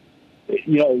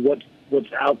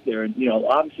 What's out there. And,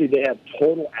 obviously they have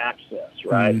total access,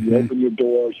 right? You open your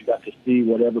doors, you got to see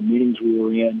whatever meetings we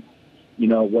were in,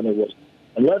 when it was,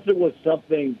 unless it was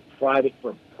something private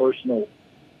for personal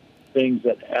things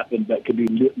that happened that could be,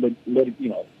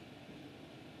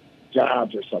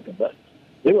 jobs or something. But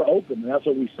they were open, and that's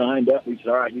what we signed up. We said,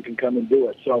 all right, you can come and do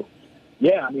it. So,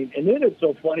 yeah, and then it's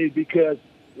so funny because,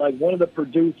 like, one of the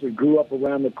producers grew up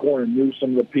around the corner, knew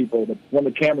some of the people. One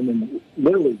of the cameramen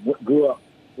literally grew up,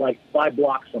 like, 5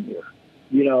 blocks from here,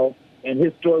 and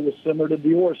his story was similar to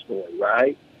Beaver's story,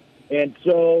 right? And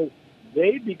so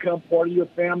they become part of your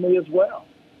family as well.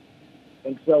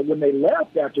 And so when they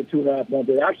left after 2.5 months,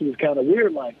 it actually was kind of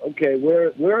weird, like, okay,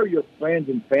 where are your friends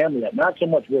and family at? Not so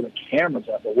much where the cameras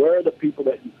at, but where are the people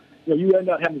that, you end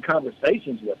up having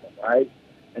conversations with them, right?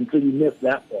 Until you miss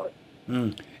that part.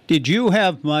 Did you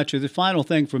have much, the final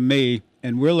thing from me,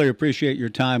 and really appreciate your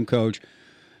time, Coach,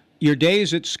 your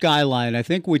days at Skyline, I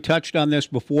think we touched on this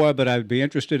before, but I'd be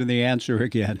interested in the answer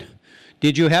again.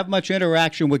 Did you have much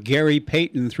interaction with Gary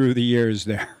Payton through the years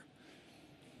there?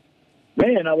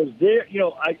 Man, I was there.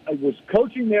 I was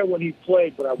coaching there when he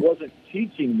played, but I wasn't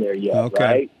teaching there yet,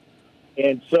 right?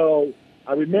 And so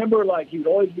I remember, like, he would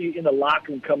always be in the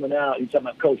locker room coming out. He'd say,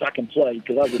 Coach, I can play,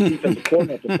 because I was a defensive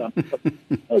coordinator at the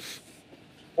time.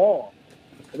 Tall.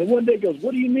 And then one day he goes,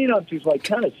 what do you mean I'm too small? I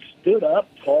kind of stood up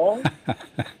tall.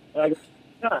 And I go,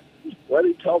 God, he's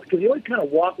really tall, because he always kind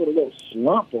of walked with a little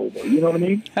slump over, you know what I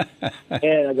mean?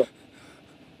 And I go,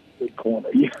 good corner.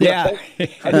 Yeah.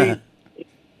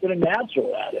 Been a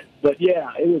natural at it. But,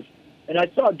 yeah, it was. And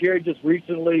I saw Gary just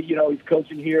recently, he's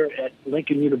coaching here at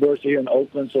Lincoln University here in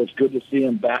Oakland, so it's good to see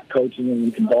him back coaching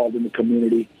and involved in the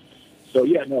community. So,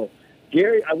 yeah, no.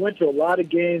 Gary, I went to a lot of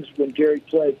games when Gary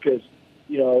played because,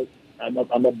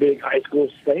 I'm a big high school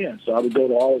fan, so I would go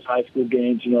to all his high school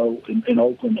games, in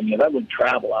Oakland. I wouldn't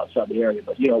travel outside the area,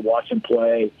 but, watch him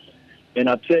play. And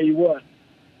I'll tell you what,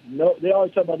 they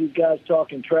always talk about these guys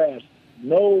talking trash.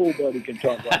 Nobody can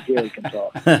talk like Gary can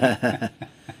talk.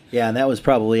 Yeah, and that was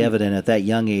probably evident at that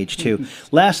young age, too.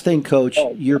 Last thing, Coach,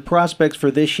 your prospects for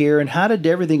this year, and how did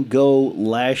everything go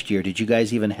last year? Did you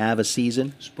guys even have a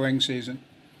season? Spring season?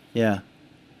 Yeah.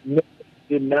 No,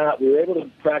 did not. We were able to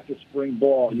practice spring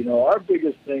ball. You know, our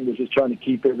biggest thing was just trying to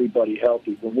keep everybody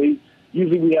healthy.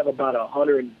 Usually we have about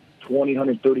 120,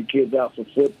 130 kids out for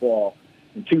football.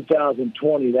 In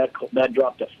 2020, that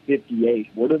dropped to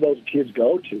 58. Where did those kids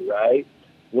go to, right?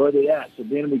 Where are they at? So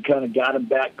then we kind of got them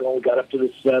back going. We got up to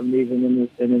the 70s, and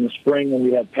in the spring when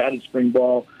we had padded spring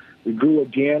ball, we grew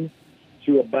again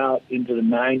to about into the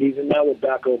 90s, and now we're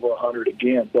back over 100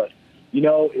 again. But, you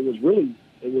know, it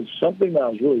was something that I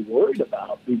was really worried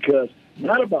about, because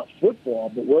not about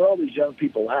football, but where all these young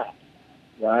people at,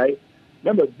 right?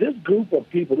 Remember, this group of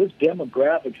people, this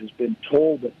demographic has been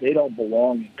told that they don't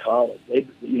belong in college.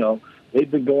 They've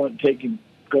been going to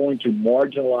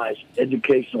marginalized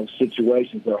educational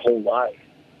situations their whole life.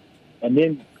 And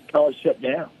then college shut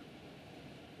down,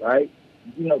 right?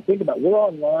 You know, think about it. We're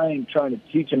online trying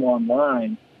to teach them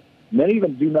online. Many of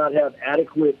them do not have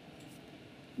adequate,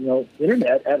 you know,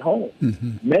 internet at home.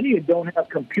 Mm-hmm. Many don't have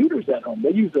computers at home.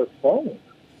 They use their phone.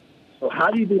 So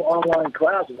how do you do online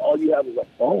classes? All you have is a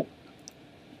phone.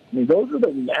 I mean, those are the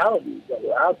realities that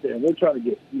are out there, and we're trying to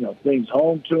get, you know, things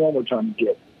home to them. We're trying to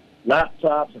get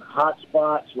laptops and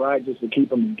hotspots, right, just to keep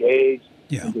them engaged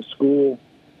into school.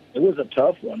 It was a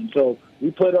tough one. And so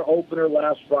we played our opener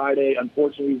last Friday.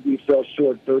 Unfortunately, we fell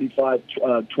short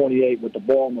 35-28 with the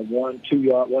ball on the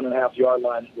 1.5 yard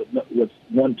line with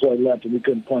one play left, and we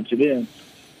couldn't punch it in.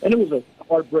 And it was a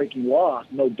heartbreaking loss,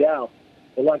 no doubt.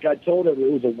 But like I told everyone,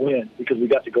 it was a win because we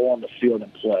got to go on the field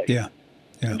and play. Yeah.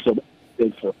 And so that's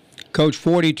big for us. Coach,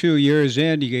 42 years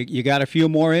in, you got a few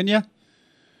more in you?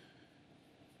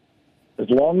 As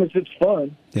long as it's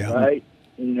fun, right?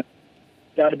 You know,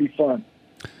 it's got to be fun.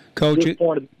 Coach, at this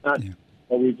point, it's not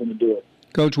no reason to do it.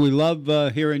 Coach, we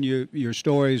love hearing your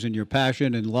stories and your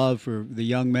passion and love for the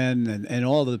young men and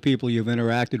all the people you've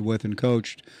interacted with and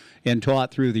coached and taught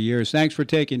through the years. Thanks for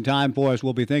taking time for us.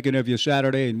 We'll be thinking of you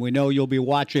Saturday, and we know you'll be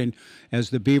watching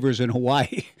as the Beavers in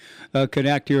Hawaii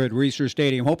connect here at Reser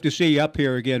Stadium. Hope to see you up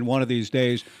here again one of these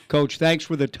days. Coach, thanks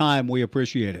for the time. We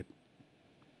appreciate it.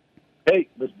 Hey,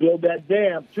 let's build that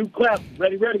dam. 2 claps.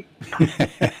 Ready.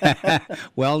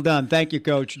 Well done. Thank you,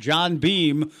 Coach. John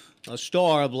Beam, a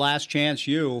star of Last Chance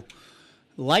U.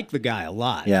 Like the guy a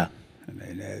lot. Yeah. I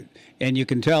mean, and you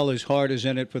can tell his heart is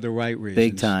in it for the right reasons.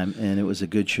 Big time, and it was a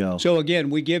good show. So, again,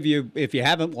 we give you, if you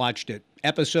haven't watched it,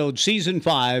 Season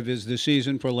 5 is the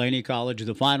season for Laney College,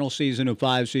 the final season of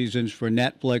 5 seasons for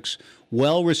Netflix.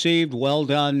 Well received, well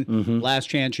done, Last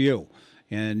Chance U.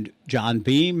 And John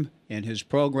Beam and his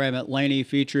program at Laney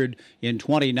featured in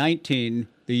 2019,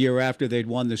 the year after they'd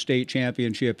won the state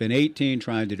championship in 18,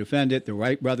 trying to defend it. The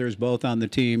Wright brothers both on the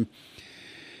team.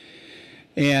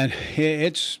 And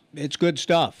it's good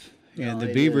stuff. And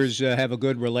the Beavers have a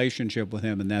good relationship with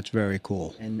him, and that's very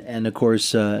cool. And of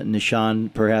course,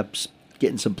 Nishan perhaps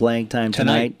getting some playing time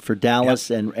tonight for Dallas.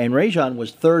 Yep. And Rajon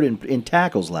was third in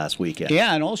tackles last weekend.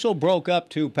 Yeah, and also broke up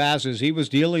 2 passes. He was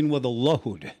dealing with a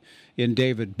load in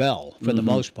David Bell for the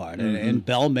most part. And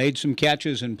Bell made some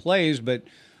catches and plays, but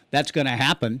that's going to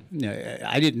happen.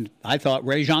 I thought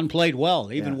Rajon played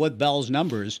well, even with Bell's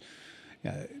numbers.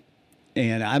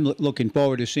 And I'm looking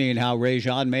forward to seeing how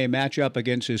Rajon may match up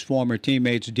against his former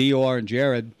teammates Dior and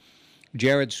Jared.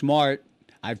 Jared Smart,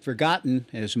 I've forgotten,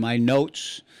 as my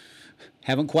notes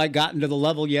haven't quite gotten to the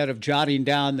level yet of jotting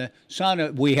down the son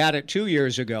of, we had it 2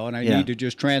 years ago, and I need to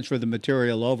just transfer the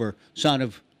material over, son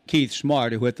of Keith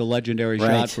Smart, who hit the legendary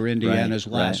shot for Indiana's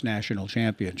last national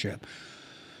championship.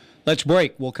 Let's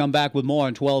break. We'll come back with more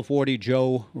on 1240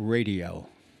 Joe Radio.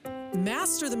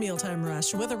 Master the mealtime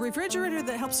rush with a refrigerator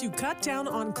that helps you cut down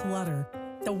on clutter.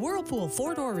 The Whirlpool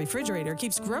 4-door refrigerator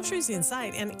keeps groceries in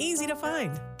sight and easy to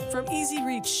find. From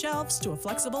easy-reach shelves to a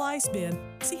flexible ice bin,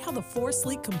 see how the 4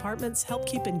 sleek compartments help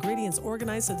keep ingredients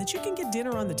organized so that you can get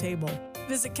dinner on the table.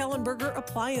 Visit Kellenberger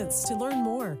Appliance to learn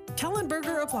more.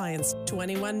 Kellenberger Appliance,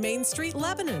 21 Main Street,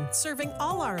 Lebanon, serving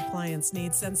all our appliance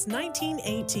needs since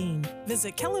 1918.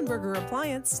 Visit Kellenberger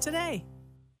Appliance today.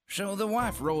 So the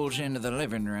wife rolls into the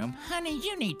living room. Honey,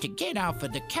 you need to get off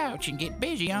of the couch and get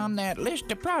busy on that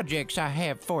list of projects I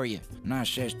have for you. And I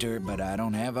says to her, but I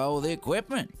don't have all the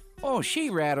equipment. Oh, she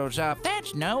rattles off,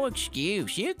 that's no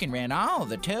excuse. You can rent all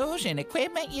the tools and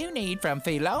equipment you need from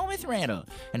Philomath Rental.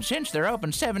 And since they're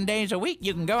open 7 days a week,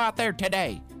 you can go out there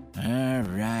today. All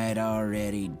right,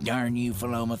 already. Darn you,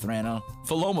 Philomath Rental.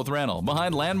 Philomath Rental,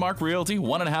 behind Landmark Realty,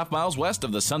 1.5 miles west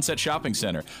of the Sunset Shopping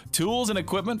Center. Tools and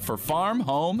equipment for farm,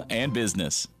 home, and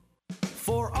business.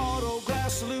 For autographs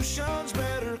solutions,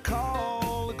 better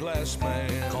call the Glass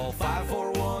Man. Call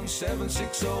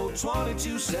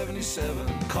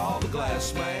 541-760-2277. Call the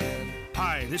Glass Man.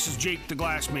 Hi, this is Jake the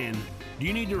Glass Man. Do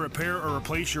you need to repair or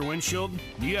replace your windshield?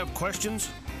 Do you have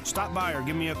questions? Stop by or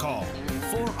give me a call.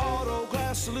 For auto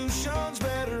glass solutions,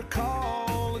 better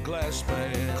call the Glass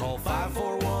Man. Call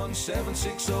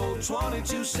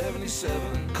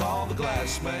 541-760-2277. Call the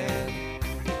Glass Man.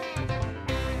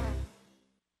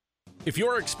 If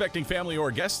you're expecting family or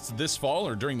guests this fall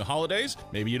or during the holidays,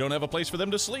 maybe you don't have a place for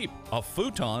them to sleep. A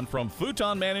futon from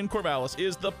Futon Man in Corvallis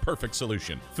is the perfect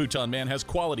solution. Futon Man has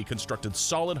quality constructed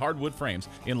solid hardwood frames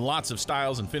in lots of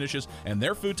styles and finishes, and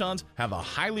their futons have a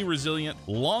highly resilient,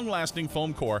 long-lasting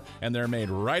foam core, and they're made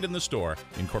right in the store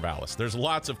in Corvallis. There's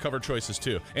lots of cover choices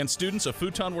too, and students, a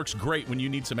futon works great when you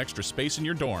need some extra space in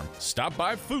your dorm. Stop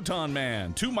by Futon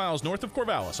Man, 2 miles north of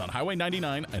Corvallis on Highway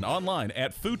 99 and online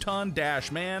at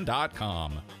futon-man.com.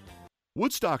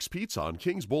 Woodstock's Pizza on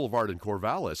Kings Boulevard in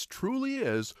Corvallis truly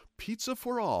is pizza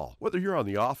for all. Whether you're on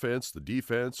the offense, the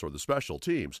defense, or the special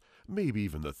teams, maybe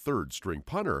even the third string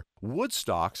punter,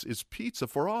 Woodstock's is pizza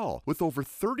for all. With over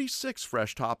 36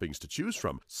 fresh toppings to choose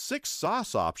from, 6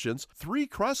 sauce options, 3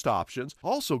 crust options,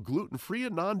 also gluten-free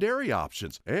and non-dairy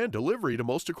options, and delivery to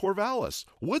most of Corvallis.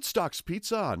 Woodstock's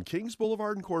Pizza on Kings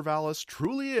Boulevard in Corvallis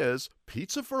truly is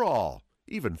pizza for all,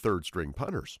 even third string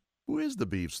punters. Who is the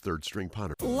Beavs' third-string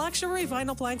punter? Luxury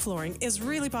vinyl plank flooring is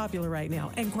really popular right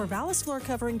now, and Corvallis Floor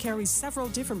Covering carries several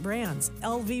different brands.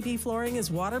 LVP flooring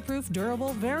is waterproof,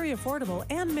 durable, very affordable,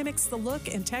 and mimics the look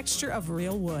and texture of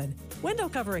real wood. Window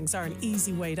coverings are an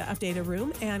easy way to update a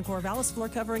room, and Corvallis Floor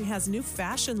Covering has new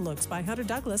fashion looks by Hunter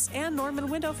Douglas and Norman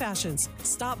Window Fashions.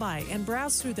 Stop by and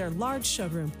browse through their large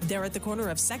showroom. They're at the corner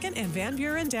of 2nd and Van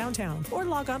Buren downtown, or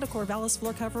log on to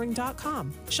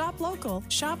CorvallisFloorCovering.com. Shop local,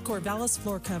 shop Corvallis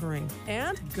Floor Covering.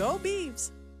 And go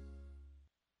Beavs!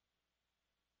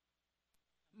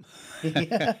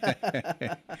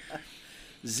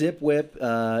 Zip Whip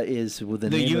is with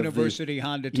the name University of the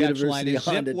Honda text line. Is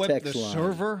Zip Honda Whip text the line.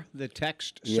 server, the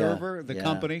text server, the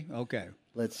company? Okay.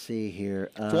 Let's see here.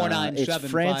 497-5356.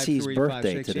 It's Francie's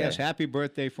birthday today. Yes, happy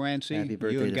birthday, Francie. Happy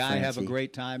birthday you and to Guy have a Francie.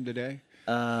 great time today.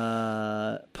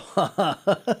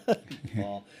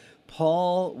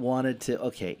 Paul wanted to.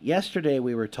 Okay, yesterday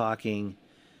we were talking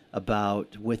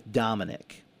with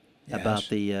Dominic about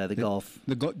the golf.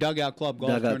 The Dugout Club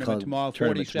golf tournament tomorrow,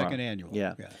 42nd annual.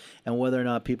 Yeah, and whether or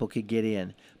not people could get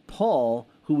in. Paul,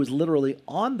 who was literally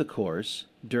on the course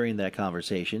during that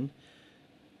conversation,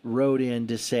 wrote in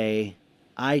to say,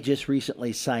 I just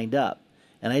recently signed up.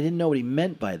 And I didn't know what he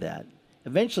meant by that.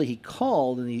 Eventually he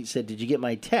called and he said, did you get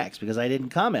my text? Because I didn't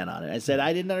comment on it. I said,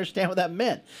 I didn't understand what that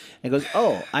meant. And he goes,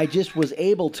 oh, I just was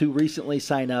able to recently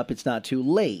sign up. It's not too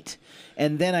late.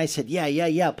 And then I said,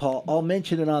 yeah, Paul, I'll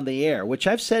mention it on the air, which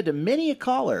I've said to many a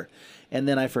caller. And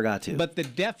then I forgot to. But the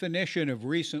definition of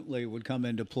recently would come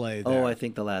into play there. Oh, I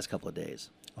think the last couple of days.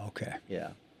 Okay. Yeah.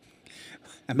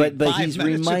 I mean, but he's 5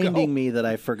 minutes reminding ago. me that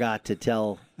I forgot to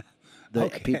tell the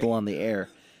people on the air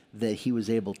that he was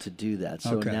able to do that.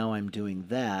 So now I'm doing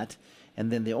that.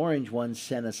 And then the orange one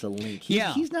sent us a link.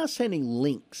 He's now sending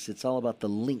links. It's all about the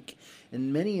link.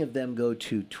 And many of them go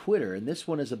to Twitter. And this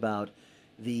one is about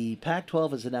the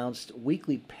Pac-12 has announced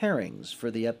weekly pairings for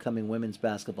the upcoming women's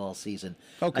basketball season.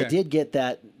 Okay. I did get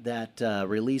that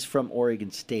release from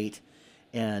Oregon State.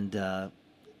 And,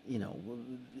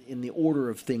 in the order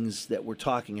of things that we're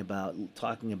talking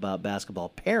about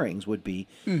basketball pairings would be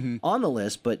on the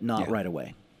list, but not right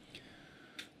away.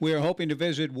 We are hoping to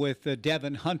visit with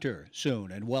Devin Hunter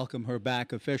soon and welcome her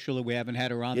back officially. We haven't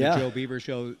had her on the Joe Beaver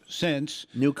Show since.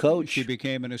 New coach. She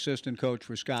became an assistant coach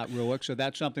for Scott Ruick, so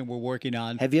that's something we're working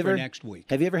on for next week.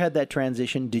 Have you ever had that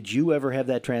transition? Did you ever have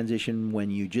that transition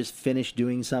when you just finished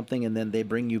doing something and then they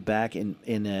bring you back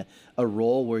in a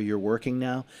role where you're working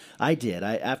now? I did.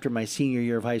 After my senior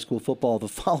year of high school football, the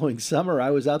following summer, I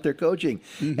was out there coaching.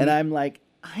 And I'm like,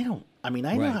 I know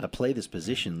how to play this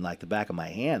position like the back of my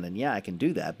hand, and I can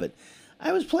do that, but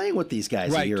I was playing with these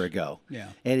guys a year ago. Yeah.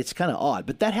 And it's kind of odd,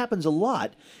 but that happens a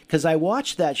lot because I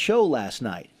watched that show last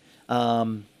night.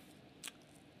 Don't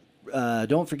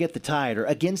Forget the Tide or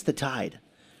Against the Tide.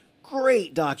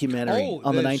 Great documentary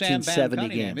on the 1970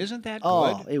 game. Isn't that good?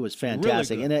 Oh, it was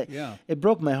fantastic. Really good. And it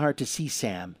broke my heart to see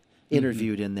Sam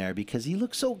interviewed in there because he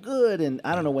looked so good. And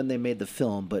I don't know when they made the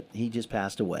film, but he just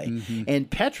passed away. And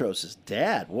Petros'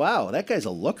 dad, wow, that guy's a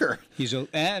looker. He's a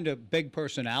big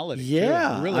personality.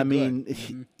 Yeah, too. Really I good.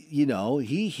 mean,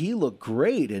 he looked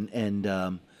great, and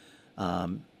I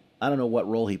don't know what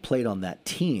role he played on that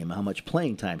team, how much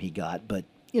playing time he got, but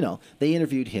they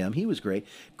interviewed him. He was great.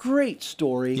 Great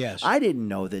story. Yes. I didn't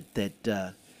know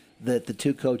that that the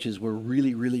two coaches were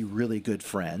really, really, really good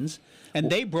friends. And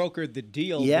they brokered the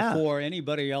deal before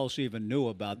anybody else even knew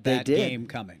about that game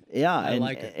coming. Yeah, I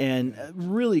like it. And a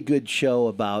really good show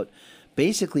about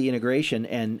basically integration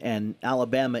and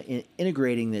Alabama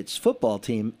integrating its football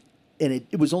team. And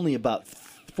it was only about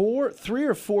 3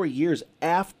 or 4 years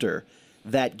after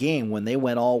that game when they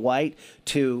went all white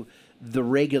to the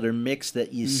regular mix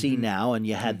that you see now and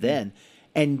you had then.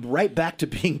 And right back to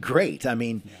being great. I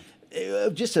mean,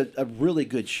 just a really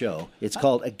good show. It's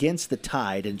called Against the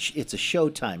Tide, and it's a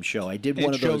Showtime show. I did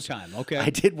one of those. Showtime, okay. I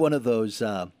did one of those.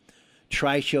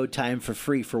 Try Showtime for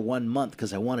free for 1 month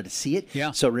because I wanted to see it.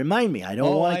 Yeah. So remind me. I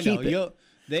don't want to keep it.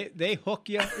 They hook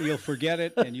you, you'll forget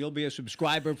it, and you'll be a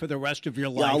subscriber for the rest of your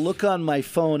life. Yeah, I'll look on my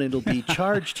phone, and it'll be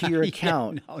charged to your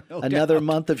account. Another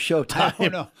month of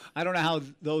Showtime. I don't know how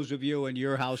those of you in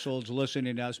your households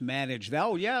listening to us manage that.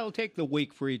 Oh, yeah, I'll take the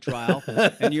week free trial,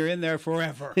 and you're in there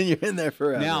forever. And you're in there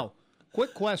forever. Now,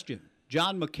 quick question.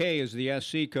 John McKay is the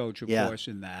SC coach, of course,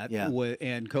 in that,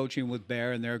 and coaching with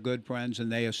Bear, and they're good friends, and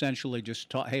they essentially just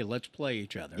taught, hey, let's play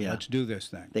each other. Yeah. Let's do this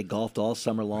thing. They golfed all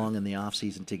summer long in the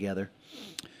offseason together.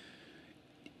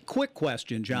 Quick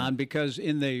question, John, because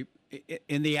in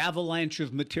the avalanche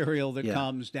of material that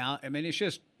comes down, I mean, it's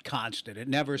just constant. It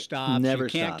never stops. You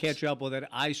can't catch up with it.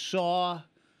 I saw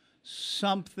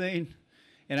something,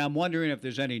 and I'm wondering if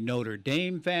there's any Notre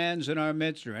Dame fans in our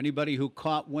midst or anybody who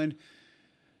caught wind.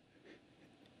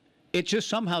 It just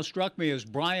somehow struck me as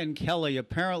Brian Kelly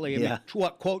apparently,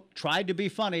 quote, tried to be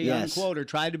funny, unquote, or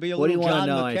tried to be a little John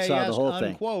McKay, I saw the whole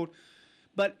unquote. Thing.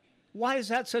 But why is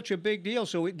that such a big deal?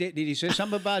 So did he say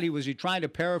something about was he trying to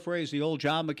paraphrase the old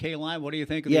John McKay line? What do you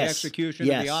think of the execution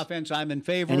of the offense? I'm in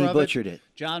favor of it. And he butchered it.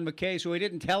 John McKay, so he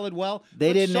didn't tell it well.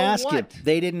 They didn't ask him.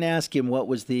 They didn't ask him what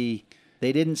was the...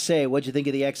 They didn't say, what'd you think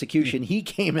of the execution? He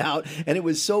came out, and it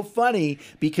was so funny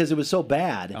because it was so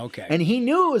bad. Okay. And he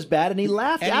knew it was bad, and he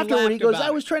laughed afterward. He goes, I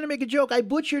was it. trying to make a joke. I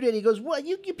butchered it. He goes, what?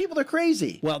 You people are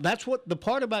crazy. Well, that's what the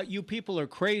part about you people are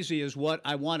crazy is what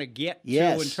I want to get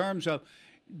to in terms of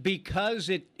because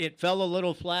it fell a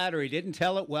little flat or he didn't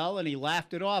tell it well and he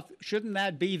laughed it off. Shouldn't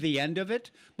that be the end of it?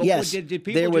 But yes. Did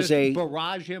people just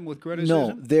barrage him with criticism?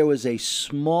 No, there was a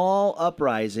small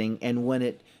uprising, and when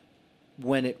it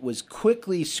was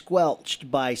quickly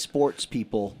squelched by sports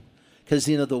people, because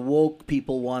the woke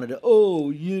people wanted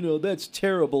to, that's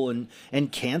terrible and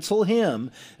cancel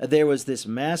him. There was this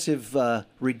massive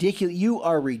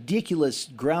ridiculous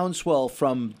groundswell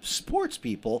from sports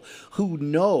people who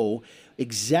know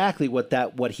exactly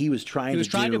what he was trying to do. He was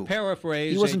trying to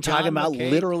paraphrase. He wasn't talking about McKay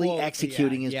literally quote.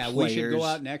 executing his players. Yeah, we should go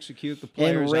out and execute the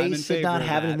players. And race did not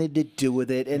have anything to do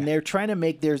with it. And they're trying to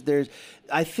make there's.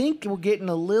 I think we're getting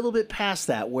a little bit past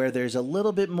that, where there's a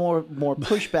little bit more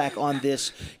pushback on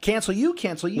this. Cancel you.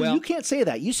 Well, you can't say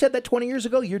that. You said that 20 years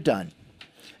ago. You're done.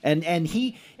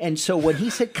 And so when he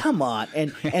said, "Come on,"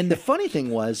 and the funny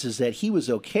thing is that he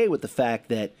was okay with the fact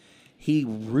that he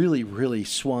really, really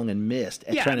swung and missed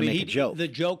at trying to make a joke. The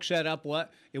joke set up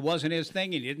it wasn't his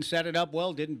thing. He didn't set it up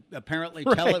well. Didn't apparently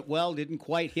tell it well. Didn't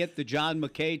quite hit the John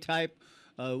McKay type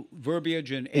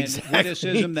verbiage and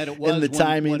witticism that it was. And the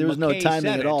timing, there was no McKay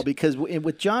timing at all, because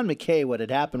with John McKay, what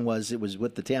had happened was it was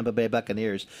with the Tampa Bay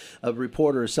Buccaneers. A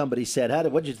reporter or somebody said,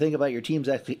 "What did you think about your team's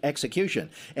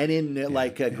execution?" And in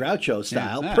Groucho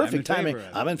style, perfect timing.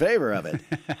 I'm in favor of it.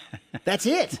 That's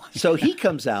it. So he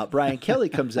comes out. Brian Kelly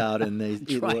comes out, and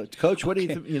Coach, what do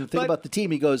you think about the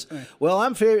team? He goes, "Well,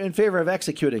 I'm in favor of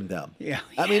executing them." Yeah.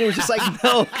 I mean, it was just like,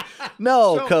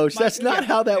 no, Coach, that's not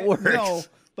how that works. No,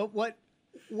 but what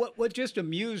just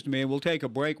amused me, and we'll take a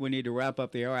break, we need to wrap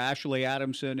up the hour, Ashley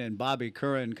Adamson and Bobby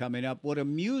Curran coming up. What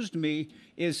amused me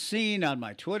is seeing on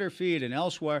my Twitter feed and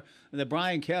elsewhere that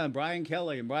Brian Kelly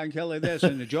this,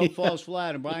 and the joke falls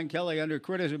flat, and Brian Kelly under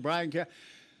criticism,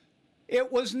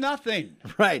 It was nothing.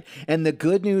 Right. And the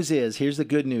good news is, here's the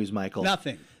good news, Michael.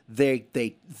 Nothing. They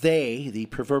the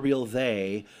proverbial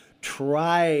they,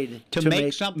 tried to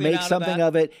make something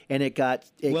of it, and it got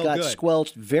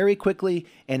squelched very quickly,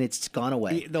 and it's gone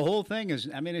away. The whole thing is,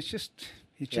 I mean, it's just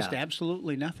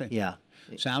absolutely nothing. Yeah.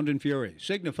 Sound and fury,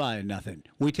 signifying nothing.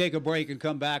 We take a break and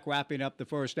come back, wrapping up the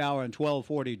first hour on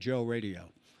 1240 Joe Radio.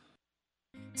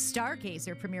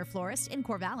 Stargazer Premier Florist in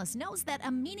Corvallis knows that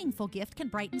a meaningful gift can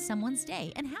brighten someone's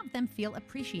day and have them feel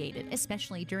appreciated,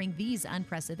 especially during these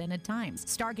unprecedented times.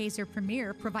 Stargazer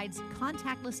Premier provides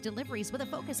contactless deliveries with a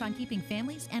focus on keeping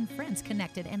families and friends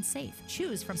connected and safe.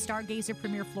 Choose from Stargazer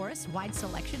Premier Florist's wide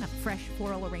selection of fresh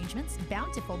floral arrangements,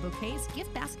 bountiful bouquets,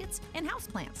 gift baskets, and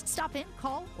houseplants. Stop in,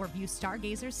 call, or view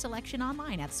Stargazer's selection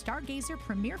online at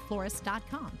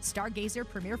stargazerpremierflorist.com. Stargazer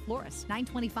Premier Florist,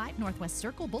 925 Northwest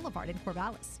Circle Boulevard in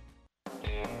Corvallis.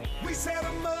 We set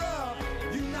 'em up,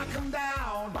 you knock 'em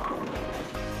down.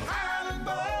 Highland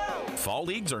Bowl. Fall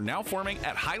leagues are now forming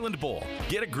at Highland Bowl.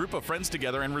 Get a group of friends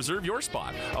together and reserve your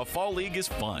spot. A fall league is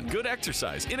fun, good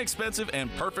exercise, inexpensive, and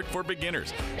perfect for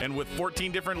beginners. And with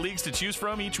 14 different leagues to choose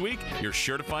from each week, you're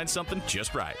sure to find something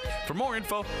just right. For more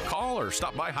info, call or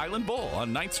stop by Highland Bowl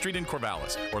on 9th Street in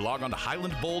Corvallis or log on to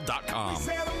highlandbowl.com. We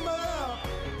set 'em up,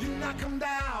 you knock 'em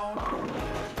down.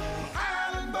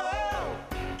 Highland Bowl.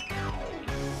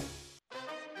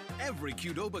 Every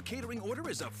Qdoba catering order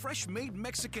is a fresh-made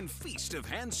Mexican feast of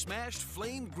hand-smashed,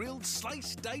 flame-grilled,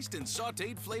 sliced, diced, and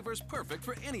sautéed flavors perfect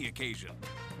for any occasion.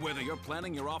 Whether you're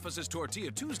planning your office's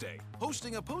Tortilla Tuesday,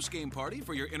 hosting a post-game party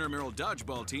for your intramural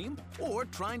dodgeball team, or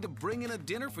trying to bring in a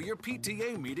dinner for your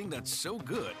PTA meeting that's so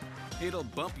good, it'll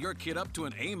bump your kid up to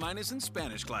an A- in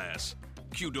Spanish class.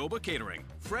 Qdoba Catering.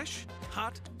 Fresh,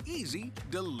 hot, easy,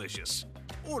 delicious.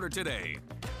 Order today.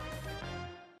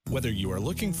 Whether you are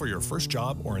looking for your first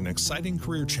job or an exciting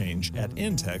career change, at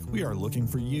Intech, we are looking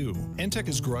for you. Intech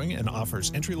is growing and offers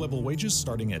entry-level wages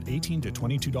starting at $18 to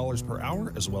 $22 per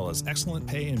hour, as well as excellent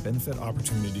pay and benefit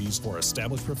opportunities for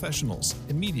established professionals,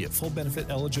 immediate full benefit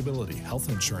eligibility, health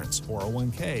insurance,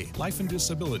 401k, life and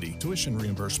disability, tuition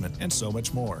reimbursement, and so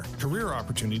much more. Career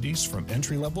opportunities from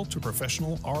entry-level to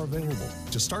professional are available.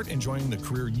 To start enjoying the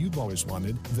career you've always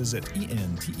wanted, visit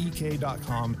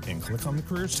entek.com and click on the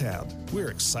Careers tab. We're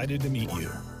excited to meet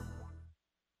you.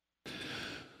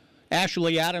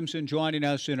 Ashley Adamson joining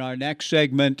us in our next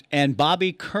segment, and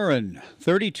Bobby Curran,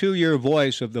 32-year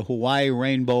voice of the Hawaii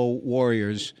Rainbow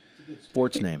Warriors.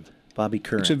 Sports name, Bobby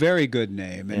Curran. It's a very good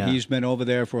name, and he's been over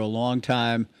there for a long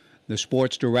time, the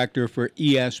sports director for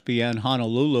ESPN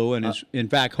Honolulu, and is, in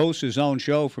fact, hosts his own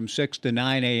show from 6 to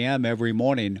 9 a.m. every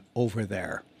morning over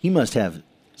there. He must have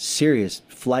serious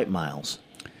flight miles.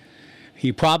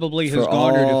 He probably has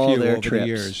garnered a few over trips. the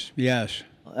years. Yes.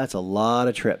 That's a lot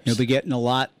of trips. He'll be getting a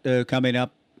lot coming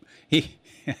up.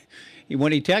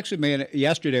 When he texted me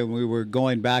yesterday when we were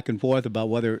going back and forth about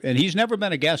whether, and he's never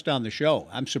been a guest on the show.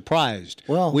 I'm surprised.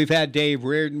 Well, we've had Dave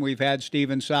Reardon, we've had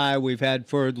Stephen Sy, we've had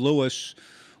Ferd Lewis,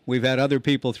 we've had other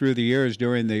people through the years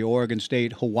during the Oregon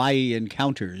State Hawaii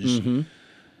encounters. Mm-hmm.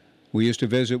 We used to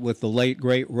visit with the late,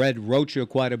 great Red Rocha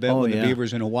quite a bit when the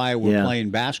Beavers in Hawaii were playing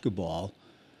basketball.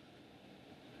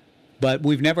 But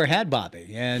we've never had Bobby.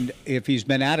 And if he's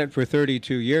been at it for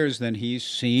 32 years, then he's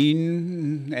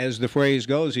seen, as the phrase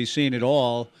goes, he's seen it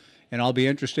all. And I'll be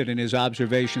interested in his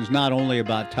observations not only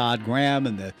about Todd Graham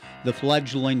and the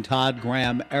fledgling Todd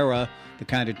Graham era, the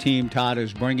kind of team Todd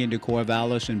is bringing to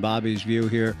Corvallis and Bobby's view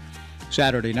here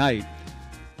Saturday night.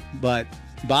 But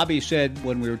Bobby said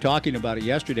when we were talking about it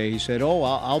yesterday, he said,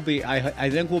 I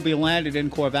think we'll be landed in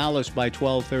Corvallis by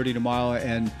 12:30 tomorrow.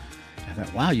 And I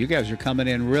thought, wow, you guys are coming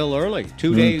in real early,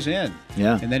 2 days in.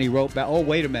 Yeah. And then he wrote back,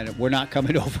 wait a minute, we're not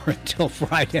coming over until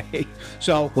Friday.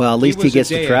 So, well, at least he gets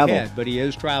to travel. Ahead, but he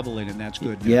is traveling, and that's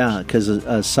good news. Yeah,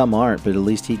 because some aren't, but at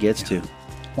least he gets to.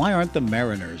 Why aren't the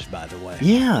Mariners, by the way?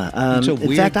 Yeah.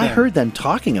 In fact, I heard them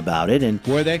talking about it. And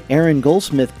were they? Aaron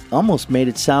Goldsmith almost made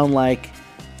it sound like,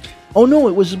 oh, no,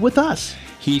 it was with us.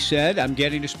 He said, I'm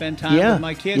getting to spend time with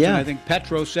my kids. And I think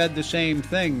Petro said the same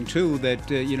thing, too, that,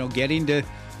 getting to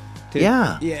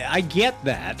yeah, I get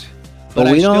that,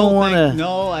 but we I don't still want to. think,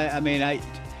 no, I mean,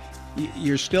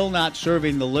 you're still not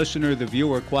serving the listener, the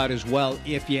viewer, quite as well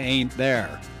if you ain't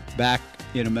there. Back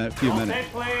in a few minutes.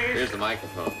 Here's the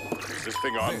microphone. Is this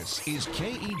thing on? This is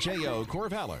KEJO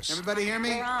Corvallis. Everybody hear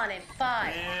me? We're on in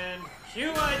 5. And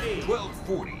QID.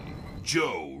 1240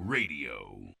 Joe Radio.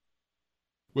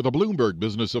 With a Bloomberg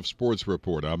Business of Sports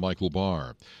report, I'm Michael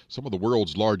Barr. Some of the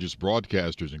world's largest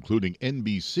broadcasters, including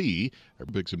NBC, are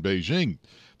Olympics in Beijing.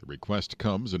 The request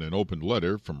comes in an open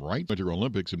letter from Winter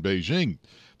Olympics in Beijing.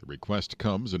 The request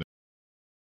comes in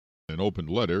an open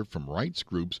letter from rights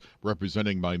groups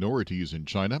representing minorities in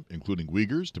China, including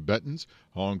Uyghurs, Tibetans,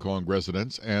 Hong Kong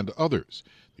residents, and others.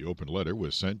 The open letter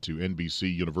was sent to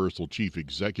NBC Universal Chief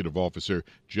Executive Officer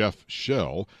Jeff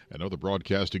Shell and other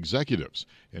broadcast executives.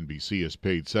 NBC has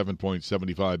paid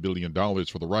 $7.75 billion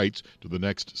for the rights to the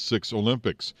next 6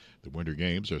 Olympics. The Winter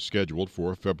Games are scheduled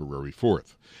for February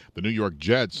 4th. The New York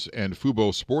Jets and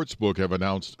Fubo Sportsbook have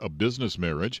announced a business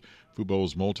marriage.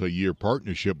 Fubo's multi-year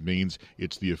partnership means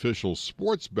it's the official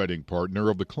sports betting partner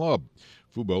of the club.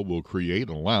 Fubo will create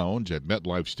a lounge at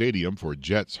MetLife Stadium for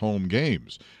Jets home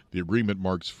games. The agreement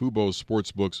marks Fubo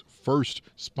Sportsbook's first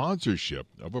sponsorship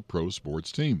of a pro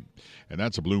sports team. And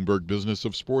that's a Bloomberg Business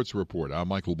of Sports report. I'm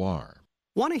Michael Barr.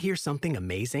 Want to hear something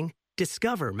amazing?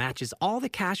 Discover matches all the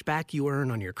cash back you earn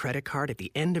on your credit card at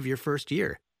the end of your first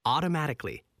year,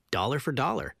 automatically, dollar for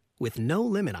dollar, with no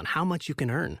limit on how much you can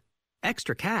earn.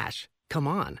 Extra cash? Come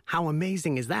on, how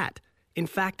amazing is that? In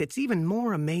fact, it's even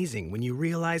more amazing when you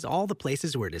realize all the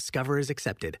places where Discover is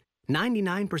accepted.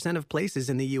 99% of places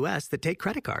in the U.S. that take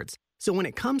credit cards. So when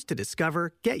it comes to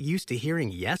Discover, get used to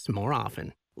hearing yes more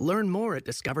often. Learn more at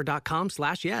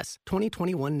discover.com/yes.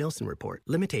 2021 Nielsen Report.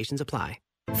 Limitations apply.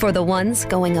 For the ones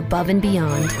going above and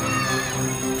beyond.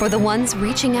 For the ones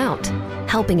reaching out,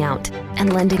 helping out,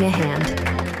 and lending a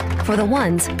hand. For the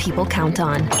ones people count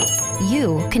on.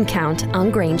 You can count on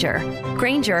Grainger.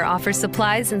 Grainger offers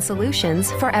supplies and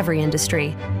solutions for every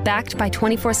industry. Backed by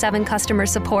 24/7 customer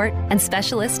support and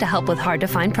specialists to help with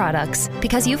hard-to-find products.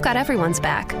 Because you've got everyone's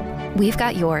back. We've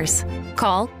got yours.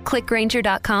 Call, click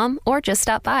Grainger.com, or just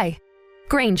stop by.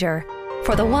 Grainger,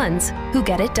 for the ones who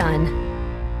get it done.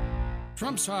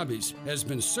 Trump's Hobbies has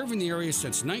been serving the area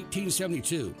since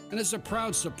 1972 and is a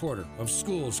proud supporter of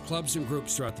schools, clubs, and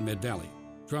groups throughout the Mid-Valley.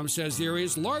 Trump's has the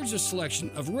area's largest selection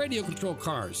of radio-controlled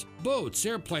cars, boats,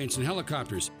 airplanes, and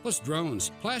helicopters, plus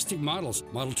drones, plastic models,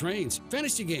 model trains,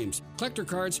 fantasy games, collector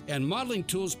cards, and modeling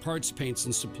tools, parts, paints,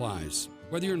 and supplies.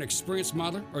 Whether you're an experienced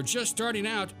modeler or just starting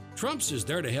out, Trump's is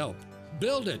there to help.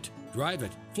 Build it, drive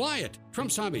it, fly it.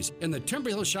 Trump's Hobbies in the Timber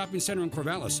Hill Shopping Center in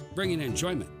Corvallis, bringing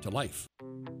enjoyment to life.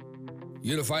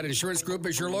 Unified Insurance Group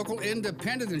is your local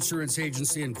independent insurance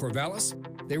agency in Corvallis.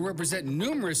 They represent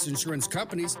numerous insurance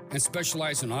companies and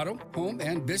specialize in auto, home,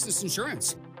 and business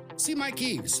insurance. See Mike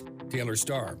Eves, Taylor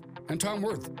Starr, and Tom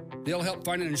Worth. They'll help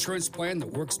find an insurance plan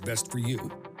that works best for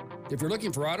you. If you're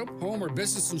looking for auto, home, or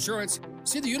business insurance,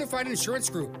 see the Unified Insurance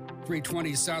Group,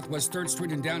 320 Southwest 3rd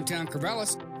Street in downtown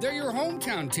Corvallis. They're your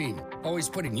hometown team, always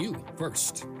putting you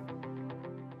first.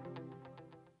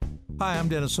 Hi, I'm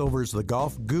Dennis Silvers, the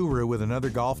golf guru, with another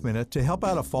Golf Minute to help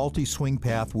out a faulty swing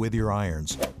path with your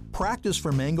irons. Practice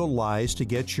for mangled lies to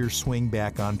get your swing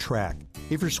back on track.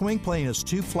 If your swing plane is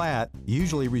too flat,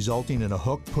 usually resulting in a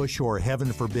hook, push, or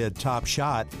heaven forbid top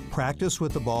shot, practice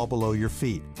with the ball below your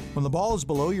feet. When the ball is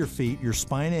below your feet, your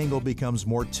spine angle becomes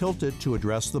more tilted to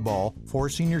address the ball,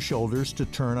 forcing your shoulders to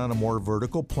turn on a more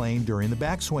vertical plane during the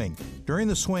backswing. During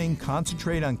the swing,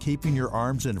 concentrate on keeping your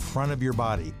arms in front of your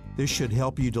body. This should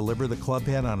help you deliver the club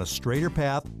head on a straighter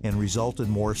path and result in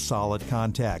more solid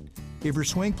contact. If your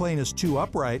swing plane is too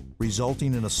upright,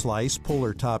 resulting in a slice, pull,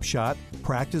 or top shot,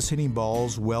 practice hitting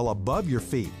balls well above your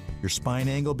feet. Your spine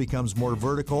angle becomes more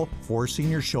vertical, forcing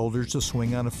your shoulders to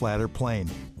swing on a flatter plane.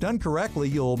 Done correctly,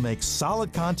 you'll make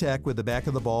solid contact with the back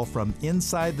of the ball from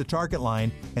inside the target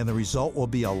line, and the result will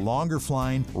be a longer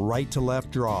flying right to left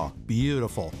draw.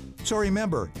 Beautiful. So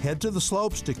remember, head to the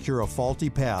slopes to cure a faulty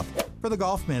path. For the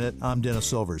Golf Minute, I'm Dennis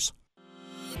Silvers.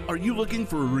 Are you looking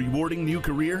for a rewarding new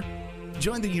career?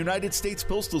 Join the United States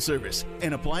Postal Service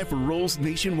and apply for roles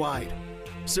nationwide.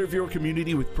 Serve your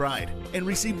community with pride and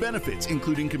receive benefits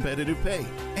including competitive pay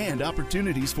and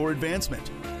opportunities for advancement.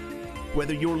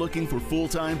 Whether you're looking for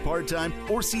full-time, part-time,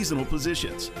 or seasonal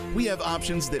positions, we have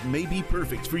options that may be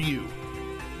perfect for you.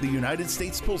 The United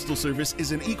States Postal Service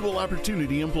is an equal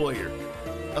opportunity employer.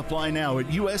 Apply now at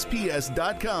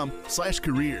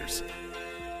USPS.com/careers.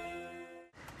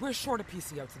 We're short a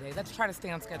PCO today. Let's try to stay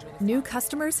on schedule. New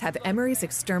customers have Emery's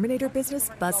exterminator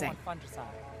business buzzing.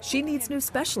 She needs new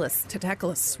specialists to tackle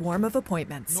a swarm of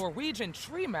appointments. Norwegian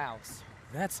tree mouse.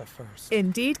 That's a first.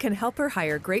 Indeed can help her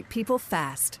hire great people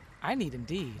fast. I need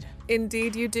Indeed.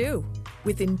 Indeed you do.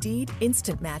 With Indeed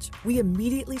Instant Match, we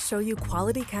immediately show you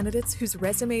quality candidates whose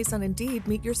resumes on Indeed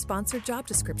meet your sponsored job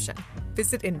description.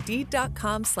 Visit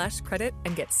Indeed.com/credit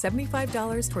and get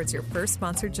 $75 towards your first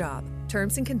sponsored job.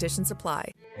 Terms and conditions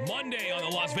apply. Monday on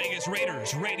the Las Vegas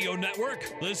Raiders Radio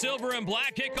Network, the Silver and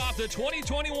Black kick off the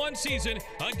 2021 season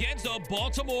against the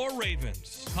Baltimore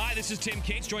Ravens. Hi, this is Tim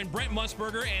Cates. Join Brent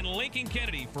Musburger and Lincoln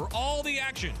Kennedy for all the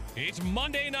action. It's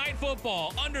Monday Night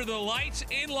Football under the lights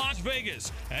in Las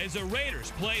Vegas as the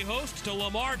Raiders play host to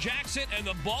Lamar Jackson and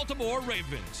the Baltimore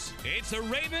Ravens. It's the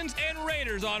Ravens and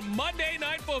Raiders on Monday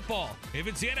Night Football. If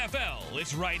it's the NFL,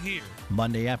 it's right here.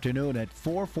 Monday afternoon at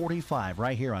 4:45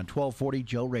 right here on 1240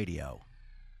 Joe Radio.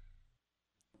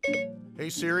 Hey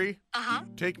Siri.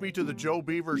 Take me to the Joe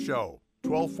Beaver Show,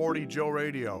 1240 Joe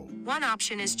Radio. One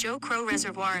option is Joe Crow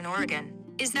Reservoir in Oregon.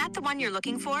 Is that the one you're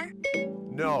looking for?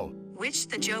 No. Which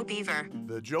the Joe Beaver?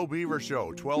 The Joe Beaver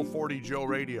Show, 1240 Joe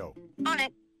Radio. On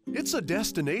it. It's a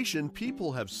destination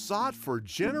people have sought for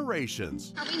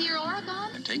generations. Are we near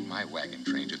Oregon? And take my wagon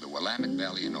train to the Willamette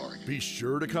Valley in Oregon. Be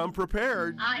sure to come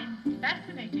prepared. I'm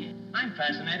fascinated. I'm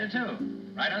fascinated too.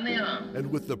 Right on the arm.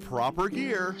 And with the proper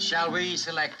gear. Shall we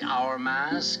select our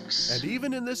masks? And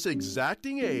even in this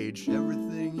exacting age,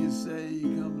 everything you say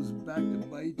comes back to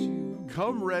bite you.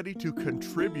 Come ready to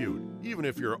contribute, even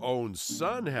if your own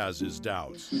son has his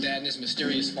doubts. Dad and his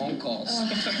mysterious phone calls.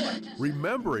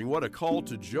 Remembering what a call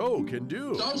to Joe can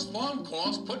do. Those phone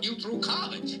calls put you through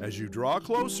college. As you draw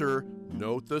closer,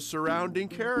 note the surrounding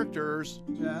characters.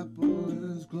 Chapel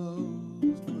is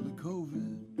closed for the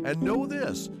COVID. And know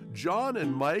this, John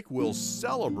and Mike will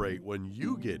celebrate when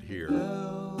you get here.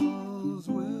 Bells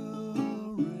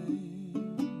will ring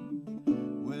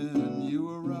when you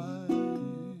arrive.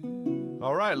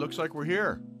 All right, looks like we're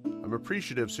here. I'm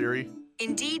appreciative, Siri.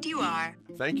 Indeed you are.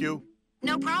 Thank you.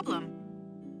 No problem.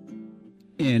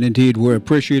 And indeed, we're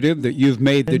appreciative that you've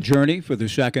made the journey for the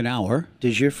second hour.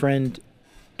 Does your friend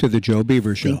to the Joe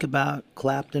Beaver Show think about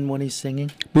Clapton when he's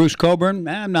singing? Bruce Coburn?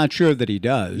 I'm not sure that he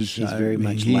does. He's very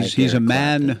much he's like a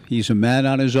man. Clapton. He's a man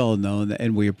on his own, though,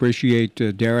 and we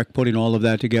appreciate Derek putting all of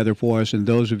that together for us. And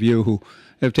those of you who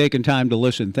have taken time to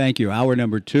listen, thank you. Hour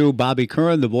number 2, Bobby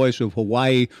Curran, the voice of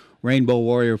Hawaii Rainbow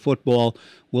Warrior football,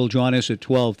 will join us at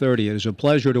 12:30. It is a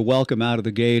pleasure to welcome out of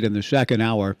the gate in the second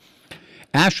hour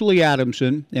Ashley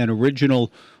Adamson, an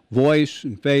original voice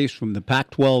and face from the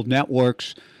Pac-12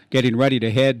 networks, getting ready to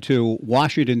head to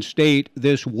Washington State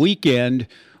this weekend,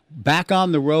 back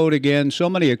on the road again. So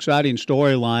many exciting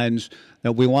storylines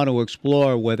that we want to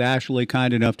explore with Ashley,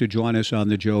 kind enough to join us on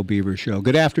the Joe Beaver Show.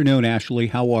 Good afternoon, Ashley.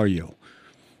 How are you?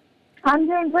 I'm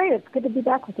doing great. It's good to be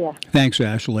back with you. Thanks,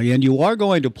 Ashley. And you are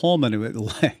going to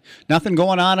Pullman. Nothing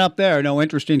going on up there. No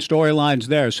interesting storylines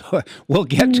there. So we'll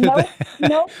get to that.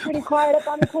 Nope, pretty quiet up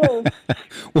on the crew.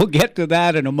 We'll get to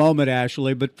that in a moment,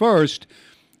 Ashley. But first,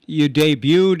 you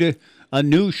debuted a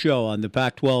new show on the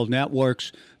Pac-12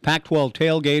 networks, Pac-12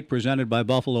 Tailgate, presented by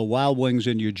Buffalo Wild Wings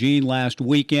in Eugene last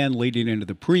weekend, leading into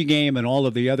the pregame and all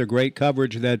of the other great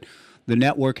coverage that the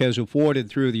network has afforded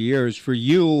through the years. For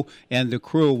you and the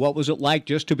crew, what was it like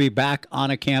just to be back on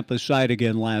a campus site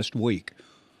again last week?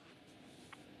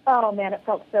 Oh, man, it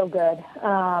felt so good.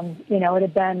 It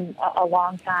had been a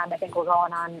long time. I think we're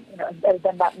going on, it had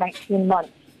been about 19 months.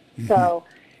 Mm-hmm. So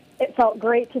it felt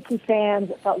great to see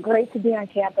fans. It felt great to be on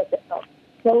campus. It felt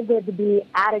so good to be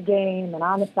at a game and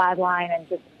on the sideline and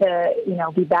just to,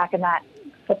 be back in that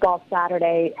football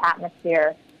Saturday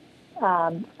atmosphere.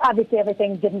 Obviously,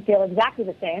 everything didn't feel exactly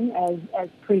the same as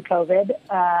pre-COVID,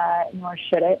 nor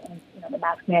should it. And, the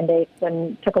mask mandates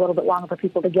and took a little bit longer for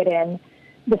people to get in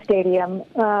the stadium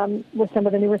with some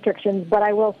of the new restrictions. But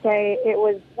I will say it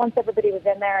was, once everybody was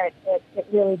in there, it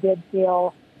really did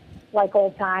feel like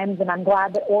old times. And I'm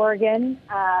glad that Oregon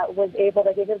was able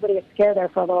to give everybody a scare there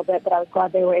for a little bit, but I was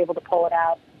glad they were able to pull it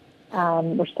out.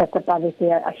 Which sets up, obviously,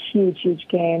 a huge, huge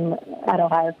game at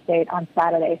Ohio State on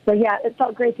Saturday. So, yeah, it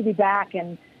felt great to be back.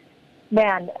 And,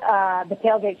 man, the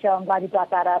Tailgate Show, I'm glad you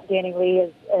brought that up. Danny Lee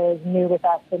is new with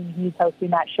us, and he's hosting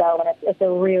that show. And it's a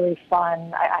really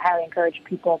fun, I highly encourage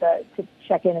people to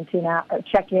check in and tune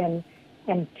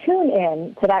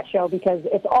in to that show, because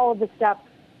it's all of the stuff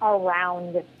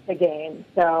around the game.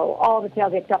 So all the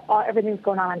Tailgate stuff, everything's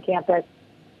going on campus.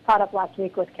 Caught up last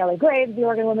week with Kelly Graves, the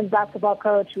Oregon women's basketball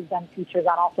coach, who's done features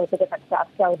on all sorts of different stuff.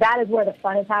 So that is where the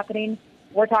fun is happening.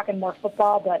 We're talking more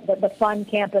football, but the fun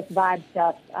campus vibe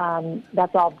stuff,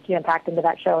 that's all jam-packed into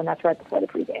that show, and that's right before the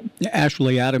pregame.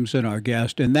 Ashley Adamson, our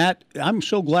guest. And that, I'm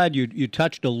so glad you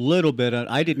touched a little bit on.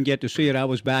 I didn't get to see it. I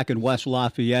was back in West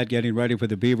Lafayette getting ready for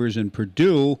the Beavers in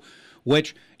Purdue,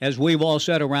 which, as we've all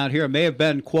said around here, may have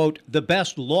been, quote, the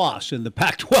best loss in the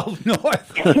Pac-12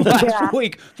 North last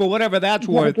week, for whatever that's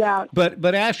worth.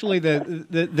 But Ashley,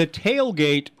 the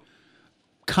tailgate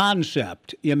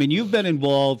concept, I mean, you've been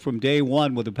involved from day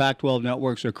one with the Pac-12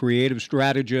 networks, a creative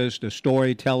strategist, a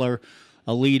storyteller,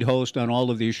 a lead host on all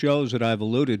of these shows that I've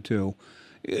alluded to.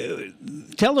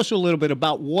 Tell us a little bit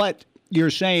about what you're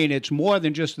saying. It's more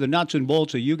than just the nuts and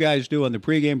bolts that you guys do on the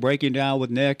pregame, breaking down with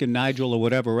Nick and Nigel or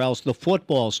whatever else, the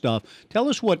football stuff. Tell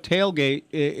us what Tailgate,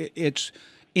 its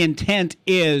intent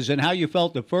is, and how you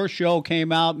felt the first show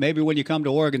came out, maybe when you come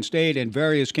to Oregon State and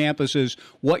various campuses,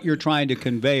 what you're trying to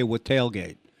convey with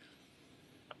Tailgate.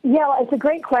 Yeah, well, it's a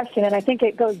great question, and I think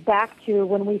it goes back to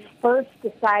when we first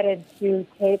decided to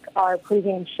take our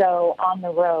pregame show on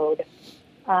the road,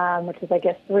 which was, I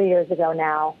guess, 3 years ago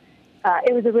now.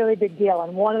 It was a really big deal,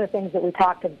 and one of the things that we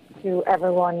talked to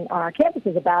everyone on our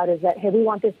campuses about is that, hey, we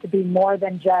want this to be more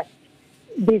than just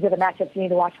these are the matchups you need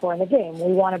to watch for in the game.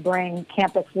 We want to bring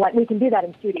campus life. We can do that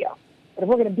in studio, but if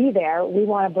we're going to be there, we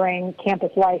want to bring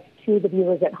campus life to the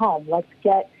viewers at home. Let's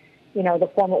get,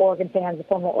 the former Oregon fans, the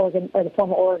former Oregon,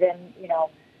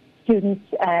 students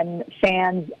and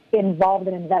fans involved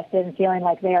and invested and feeling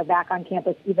like they are back on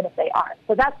campus even if they aren't.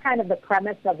 So that's kind of the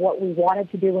premise of what we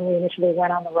wanted to do when we initially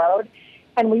went on the road.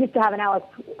 And we used to have an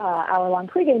hour-long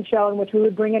pregame show in which we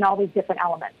would bring in all these different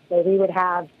elements. So we would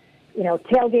have,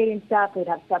 tailgating stuff. We'd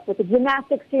have stuff with the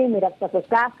gymnastics team. We'd have stuff with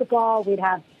basketball. We'd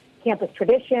have campus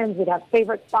traditions. We'd have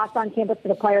favorite spots on campus for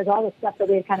the players, all the stuff that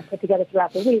we had kind of put together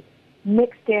throughout the week,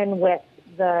 mixed in with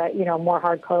the, more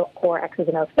hardcore X's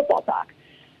and O's football talk.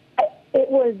 It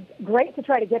was great to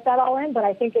try to get that all in, but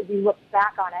I think as you look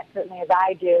back on it, certainly as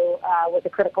I do with a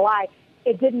critical eye,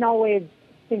 it didn't always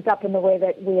sync up in the way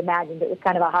that we imagined. It was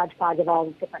kind of a hodgepodge of all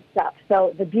this different stuff.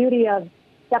 So the beauty of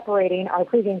separating our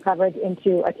pregame coverage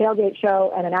into a tailgate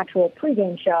show and an actual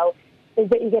pregame show is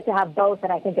that you get to have both,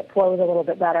 and I think it flows a little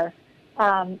bit better.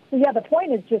 The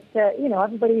point is just to,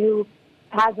 everybody who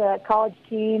has a college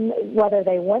team, whether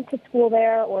they went to school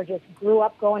there or just grew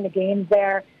up going to games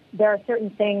there are certain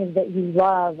things that you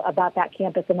love about that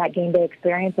campus and that game day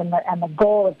experience, and the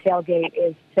goal of Tailgate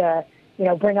is to,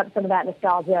 bring up some of that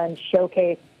nostalgia and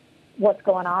showcase what's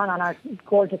going on our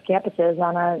gorgeous campuses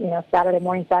on a Saturday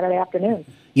morning, Saturday afternoon.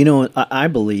 I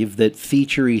believe that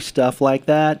featurey stuff like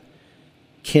that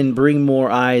can bring more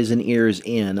eyes and ears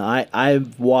in.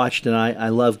 I've watched, and I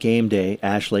love Game Day,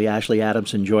 Ashley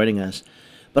Adamson joining us.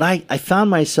 But I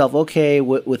found myself,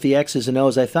 with the X's and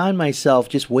O's, I found myself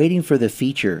just waiting for the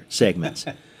feature segments.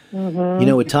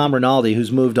 Mm-hmm. With Tom Rinaldi,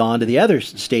 who's moved on to the other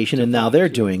station, and now they're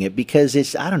doing it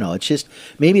because I don't know, it's just,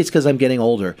 maybe it's because I'm getting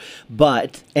older,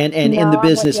 but, and in the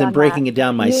business and breaking it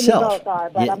down myself. You both are,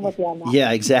 but I'm with you on that.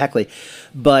 Yeah, exactly.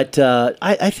 But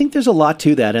I think there's a lot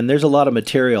to that, and there's a lot of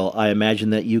material, I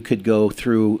imagine, that you could go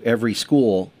through every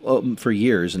school for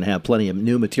years and have plenty of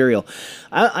new material.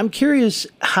 I'm curious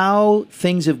how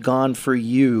things have gone for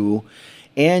you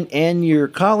and your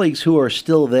colleagues who are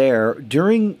still there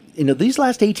during, these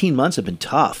last 18 months have been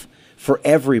tough for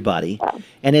everybody.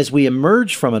 And as we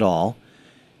emerge from it all,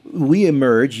 you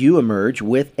emerge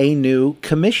with a new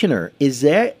commissioner.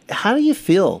 How do you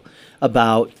feel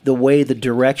about the way the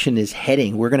direction is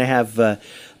heading? We're going to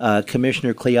have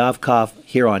Commissioner Kliavkoff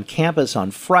here on campus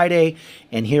on Friday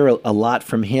and hear a lot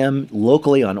from him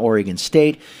locally on Oregon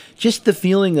State. Just the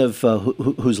feeling of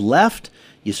who's left.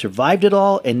 You survived it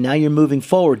all, and now you're moving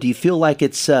forward. Do you feel like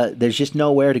it's there's just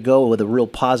nowhere to go with a real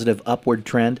positive upward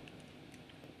trend?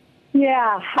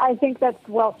 Yeah, I think that's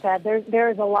well said.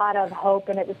 There's a lot of hope,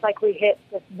 and it's like we hit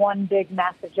this one big,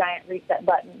 massive, giant reset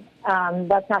button.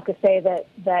 That's not to say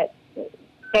that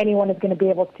anyone is going to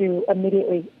be able to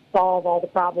immediately solve all the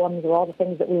problems or all the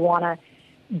things that we want to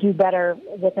do better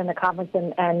within the conference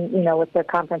and with the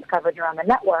conference coverage around the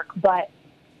network. But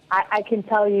I can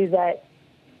tell you that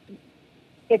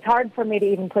it's hard for me to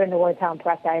even put into words how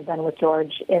impressed I have been with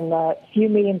George in the few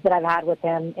meetings that I've had with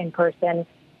him in person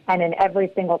and in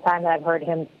every single time that I've heard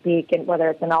him speak, and whether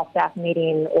it's an all-staff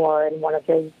meeting or in one of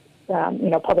his,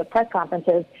 public press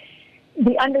conferences,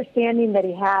 the understanding that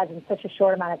he has in such a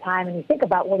short amount of time. And you think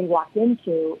about what he walked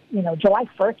into, July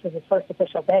 1st was his first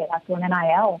official day. That's when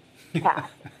NIL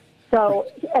passed. So,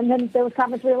 and then there was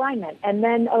conference realignment. And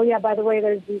then, by the way,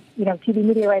 there's these, TV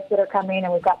media rights that are coming,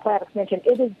 and we've got playoff expansion.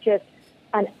 It is just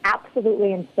an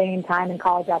absolutely insane time in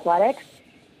college athletics.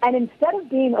 And instead of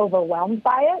being overwhelmed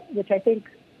by it, which I think,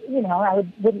 I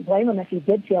wouldn't blame him if he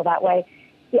did feel that way.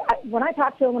 When I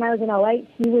talked to him when I was in LA,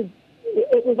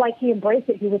 it was like he embraced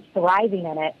it. He was thriving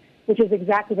in it, which is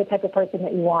exactly the type of person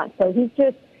that you want. So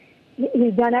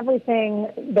he's done everything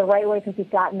the right way since he's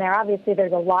gotten there. Obviously,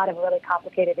 there's a lot of really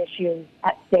complicated issues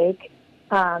at stake,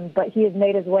 but he has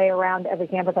made his way around every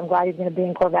campus. I'm glad he's going to be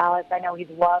in Corvallis. I know he's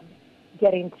loved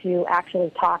getting to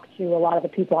actually talk to a lot of the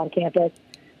people on campus.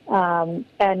 I'll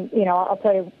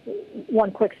tell you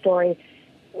one quick story.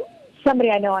 Somebody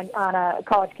I know on a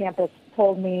college campus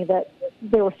told me that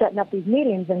they were setting up these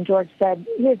meetings, and George said,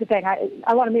 here's the thing,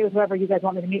 I want to meet with whoever you guys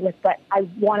want me to meet with, but I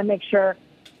want to make sure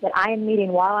that I am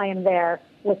meeting while I am there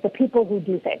with the people who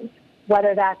do things,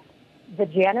 whether that's the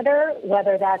janitor,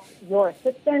 whether that's your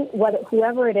assistant,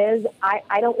 whoever it is.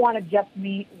 I don't want to just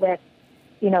meet with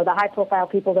the high-profile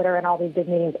people that are in all these big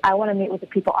meetings. I want to meet with the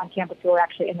people on campus who are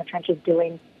actually in the trenches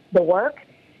doing the work.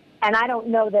 And I don't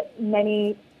know that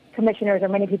many commissioners or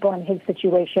many people in his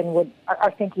situation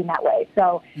are thinking that way.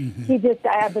 So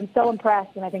I've been so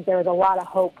impressed, and I think there is a lot of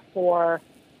hope for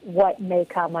what may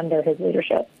come under his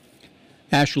leadership.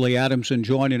 Ashley Adamson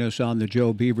joining us on the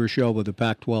Joe Beaver Show with the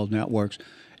Pac-12 Networks.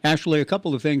 Ashley, a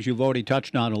couple of things you've already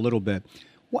touched on a little bit.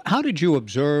 How did you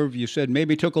observe? You said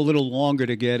maybe it took a little longer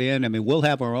to get in. I mean, we'll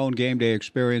have our own game day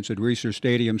experience at Reser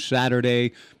Stadium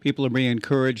Saturday. People are being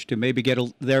encouraged to maybe get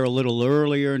there a little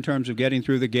earlier in terms of getting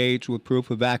through the gates with proof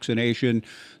of vaccination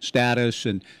status.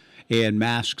 And and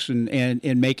masks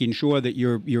and making sure that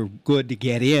you're good to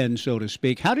get in, so to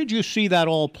speak. How did you see that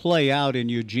all play out in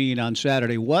Eugene on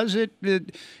Saturday?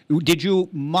 Did you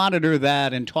monitor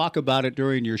that and talk about it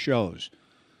during your shows?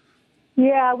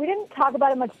 Yeah, we didn't talk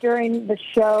about it much during the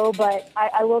show, but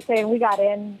I will say, and we got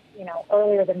in,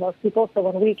 earlier than most people. So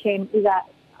when we came,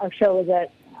 our show was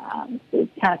at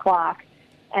 10 o'clock,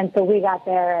 and so we got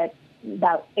there at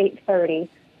about 8:30.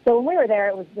 So when we were there,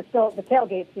 it was the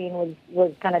tailgate scene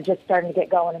was kind of just starting to get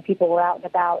going, and people were out and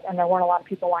about, and there weren't a lot of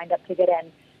people lined up to get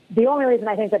in. The only reason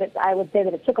I think that I would say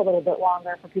that it took a little bit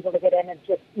longer for people to get in is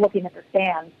just looking at the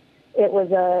stands. It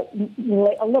was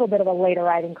a little bit of a later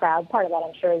arriving crowd. Part of that,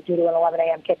 I'm sure, is due to an 11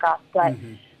 a.m. kickoff. But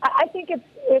I think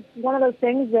it's one of those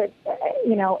things that,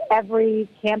 every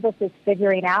campus is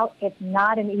figuring out. It's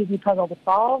not an easy puzzle to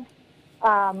solve.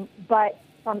 But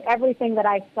from everything that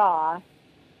I saw,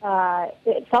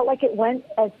 it felt like it went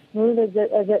as smooth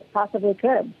as it possibly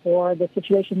could for the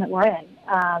situation that we're in.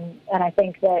 And I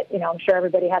think that, I'm sure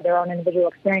everybody had their own individual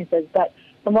experiences. But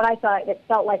from what I saw, it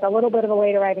felt like a little bit of a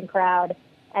late arriving crowd.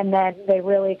 And then they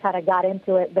really kind of got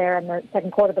into it there in the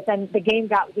second quarter. But then the game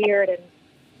got weird, and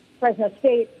Fresno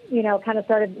State, kind of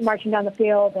started marching down the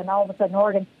field, and all of a sudden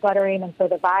Oregon sputtering, and so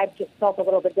the vibe just felt a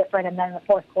little bit different. And then in the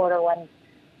fourth quarter, when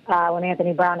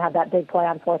Anthony Brown had that big play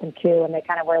on 4th and 2, and they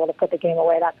kind of were able to put the game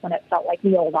away, that's when it felt like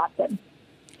the old Austin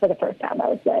for the first time, I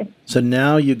would say. So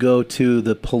now you go to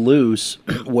the Palouse,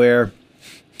 where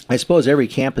I suppose every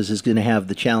campus is going to have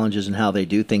the challenges and how they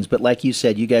do things. But like you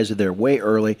said, you guys are there way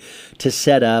early to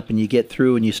set up, and you get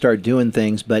through and you start doing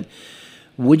things. But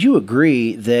would you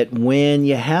agree that when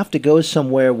you have to go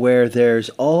somewhere where there's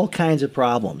all kinds of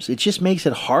problems, it just makes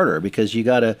it harder because you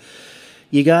gotta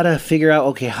figure out,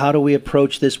 okay, how do we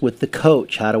approach this with the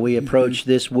coach? How do we approach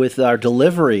this with our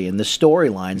delivery and the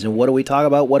storylines? And what do we talk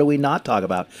about? What do we not talk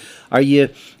about?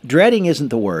 Dreading isn't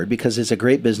the word, because it's a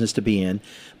great business to be in,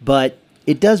 but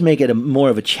it does make it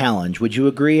more of a challenge. Would you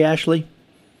agree, Ashley?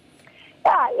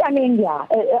 Yeah.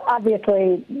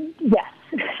 Obviously, yes.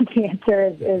 The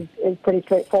answer is pretty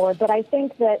straightforward. But I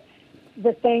think that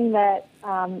the thing that,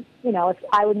 if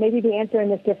I would maybe be answering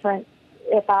this different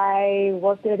if I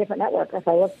worked at a different network, if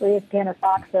I worked for ESPN or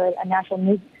Fox or a national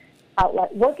news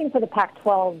outlet. Working for the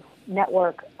Pac-12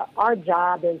 network, our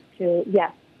job is to,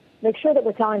 make sure that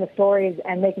we're telling the stories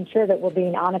and making sure that we're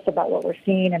being honest about what we're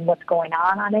seeing and what's going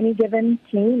on any given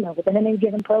team or within any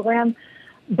given program.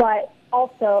 But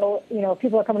also, if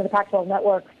people are coming to the Pac-12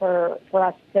 network for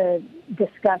us to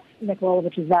discuss Nick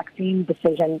Rolovich's vaccine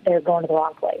decision, they're going to the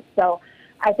wrong place. So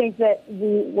I think that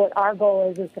what our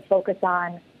goal is to focus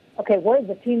on, okay, what does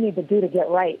the team need to do to get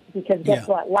right? Because guess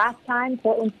what? Last time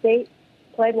Portland State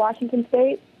played Washington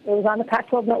State, it was on the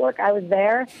Pac-12 network. I was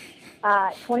there,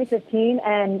 2015,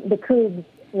 and the Cougs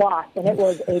lost, and it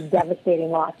was a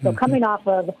devastating loss. So coming off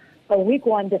of a week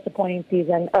one disappointing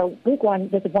season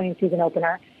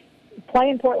opener,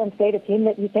 playing Portland State, a team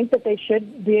that you think that they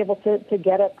should be able to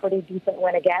get a pretty decent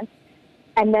win against,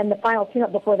 and then the final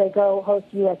tune-up before they go host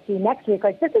USC next week,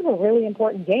 this is a really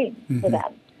important game for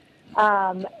them.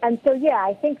 And so,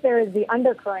 I think there is the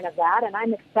undercurrent of that, and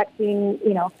I'm expecting,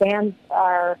 fans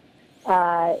are,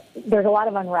 there's a lot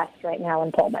of unrest right now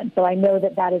in Pullman. So I know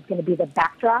that is going to be the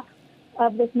backdrop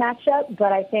of this matchup,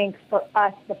 but I think for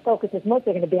us, the focus is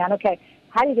mostly going to be on, okay,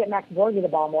 how do you get Max Borghi the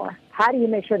ball more? How do you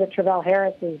make sure that Travell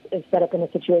Harris is set up in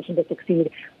a situation to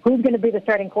succeed? Who's going to be the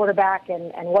starting quarterback?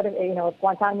 And what,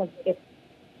 if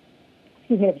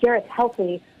Jarrett's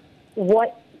healthy,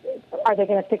 what are they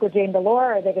going to stick with Jane Delore,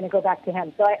 or are they going to go back to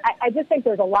him? So I just think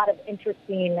there's a lot of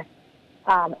interesting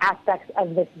aspects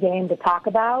of this game to talk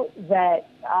about that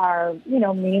are,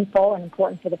 meaningful and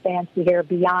important for the fans to hear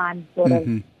beyond sort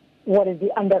of what is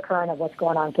the undercurrent of what's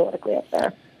going on politically up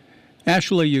there.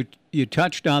 Ashley, you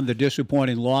touched on the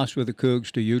disappointing loss with the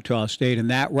Cougs to Utah State,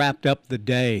 and that wrapped up the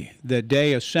day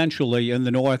essentially in the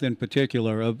North in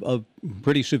particular of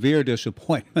pretty severe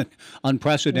disappointment,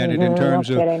 unprecedented in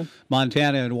terms of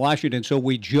Montana and Washington. So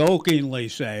we jokingly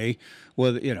say,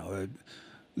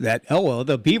 that,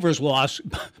 the Beavers loss,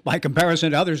 by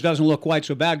comparison to others, doesn't look quite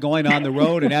so bad going on the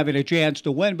road and having a chance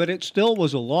to win, but it still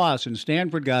was a loss, and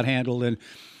Stanford got handled. And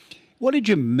what did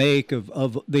you make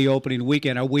of the opening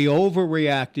weekend? Are we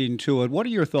overreacting to it? What are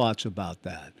your thoughts about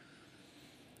that?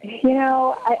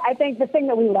 I think the thing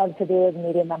that we love to do as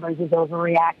media members is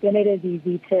overreact, and it is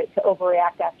easy to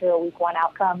overreact after a week one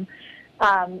outcome.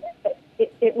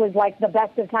 It was like the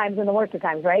best of times and the worst of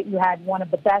times, right? You had one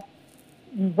of the best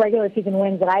regular season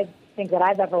wins that I think that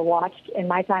I've ever watched in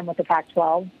my time with the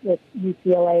Pac-12, with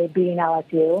UCLA beating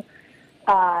LSU,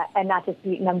 and not just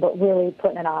beating them, but really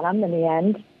putting it on them in the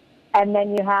end. And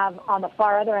then you have, on the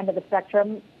far other end of the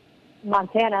spectrum,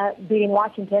 Montana beating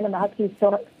Washington and the Huskies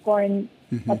still not scoring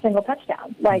a single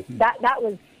touchdown. Like that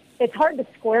was. It's hard to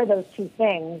square those two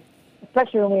things,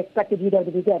 especially when we expected UW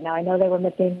to be good. Now I know they were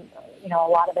missing, a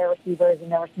lot of their receivers,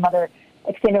 and there were some other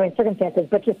extenuating circumstances,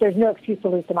 but just there's no excuse to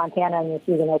lose to Montana in the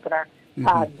season opener,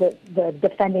 the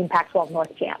defending Pac-12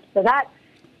 North champs. So that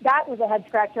was a head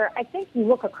scratcher. I think you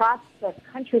look across the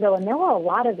country though, and there were a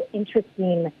lot of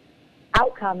interesting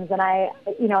outcomes. And I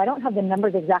don't have the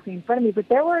numbers exactly in front of me, but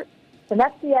there were some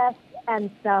FCS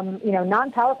and some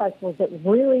non-Power 5 schools that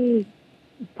really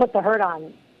put the hurt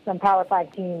on some Power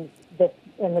 5 teams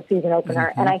in the season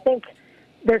opener. And I think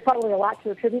there's probably a lot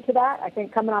to attribute to that. I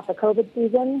think coming off the COVID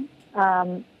season,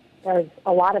 there's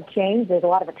a lot of change. There's a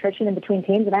lot of attrition in between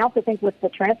teams. And I also think with the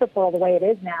transfer portal the way it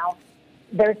is now,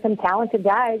 there's some talented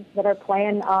guys that are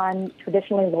playing on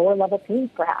traditionally lower-level teams,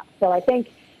 perhaps. So I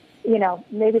think,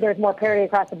 maybe there's more parity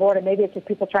across the board, and maybe it's just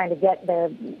people trying to get their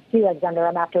sea legs under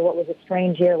them after what was a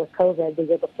strange year with COVID the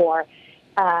year before.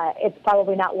 It's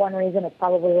probably not one reason. It's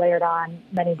probably layered on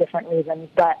many different reasons.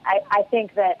 But I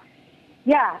think that,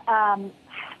 I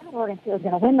don't know Oregon State was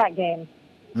going to win that game,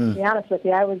 to be honest with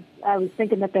you. I was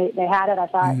thinking that they had it. I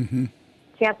thought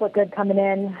chance looked good coming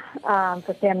in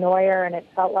for Sam Neuer, and it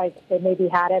felt like they maybe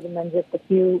had it, and then just a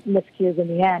few miscues in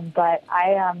the end. But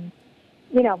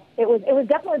it was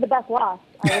definitely the best loss.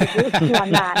 I would agree with you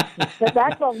on that. The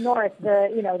Pac-12 North,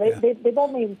 they've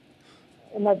only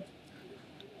in the,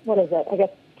 what is it? I guess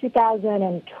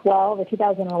 2012 or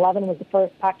 2011 was the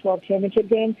first Pac-12 championship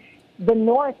game. The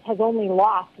North has only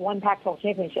lost one Pac-12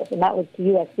 championship, and that was to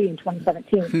USC in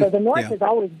 2017. So the North has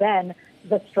always been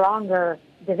the stronger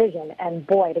division. And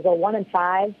boy, to go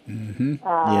 1-5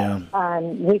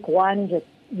 on week one,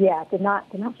 did not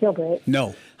feel great.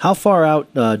 No. How far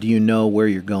out do you know where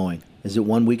you're going? Is it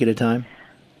 1 week at a time?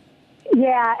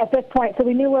 Yeah, at this point. So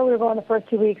we knew where we were going the first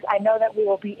 2 weeks. I know that we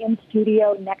will be in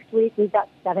studio next week. We've got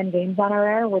 7 games on our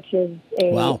air, which is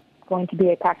going to be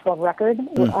a Pac-12 record.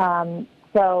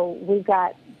 So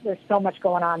there's so much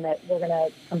going on that we're going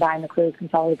to combine the crews,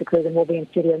 consolidate the crews, and we'll be in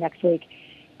studio next week.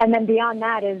 And then beyond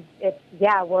that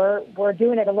we're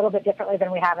doing it a little bit differently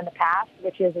than we have in the past,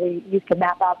 which is we used to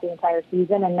map out the entire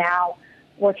season, and now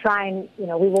we're trying, we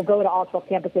will go to all 12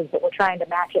 campuses, but we're trying to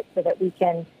match it so that we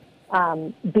can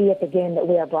be at the game that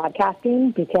we are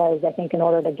broadcasting, because I think in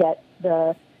order to get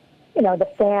the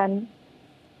fan,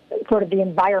 sort of the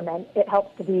environment, it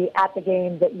helps to be at the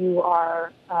game that you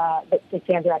are, that the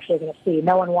fans are actually going to see.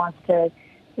 No one wants to,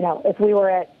 if we were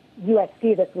at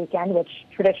USC this weekend, which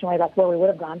traditionally that's where we would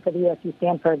have gone for the USC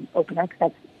Stanford opener, because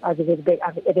that's arguably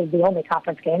it is the only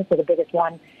conference game, so the biggest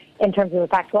one in terms of the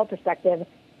Pac-12 perspective.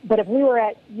 But if we were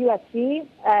at USC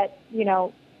at,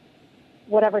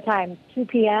 whatever time, 2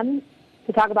 p.m.,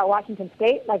 to talk about Washington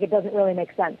State, it doesn't really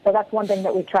make sense. So that's one thing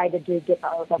that we tried to do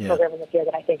differently with our programming this year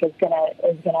that I think is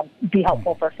gonna be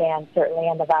helpful for fans, certainly,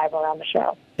 and the vibe around the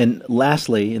show. And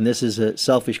lastly, and this is a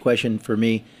selfish question for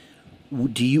me,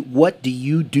 what do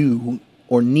you do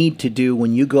or need to do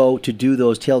when you go to do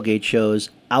those tailgate shows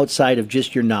outside of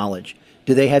just your knowledge?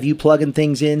 Do they have you plugging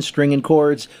things in, stringing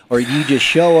chords, or do you just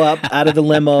show up out of the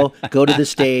limo, go to the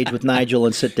stage with Nigel,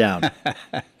 and sit down?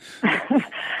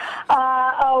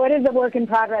 It is a work in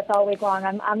progress all week long.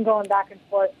 I'm going back and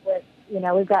forth with,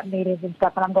 we've got meetings and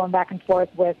stuff, and I'm going back and forth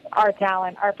with our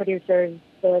talent, our producers,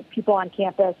 the people on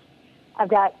campus. I've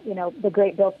got, the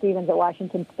great Bill Stevens at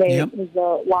Washington State, who's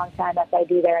a longtime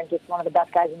SID there and just one of the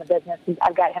best guys in the business.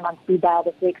 I've got him on speed dial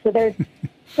this week. So there's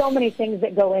so many things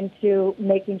that go into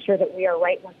making sure that we are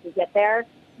right once we get there.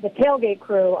 The tailgate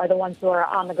crew are the ones who are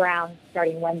on the ground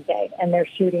starting Wednesday, and they're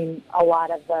shooting a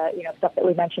lot of the, stuff that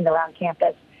we mentioned around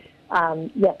campus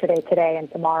yesterday, today, and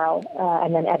tomorrow,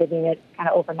 and then editing it kind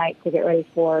of overnight to get ready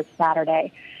for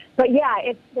Saturday. But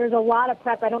there's a lot of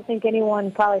prep. I don't think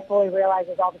anyone probably fully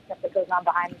realizes all the stuff that goes on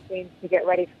behind the scenes to get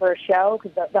ready for a show,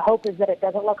 because the hope is that it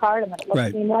doesn't look hard and that it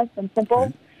looks seamless and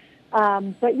simple.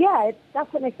 But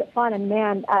that's what makes it fun. And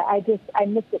man, I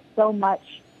missed it so much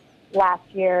last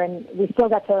year, and we still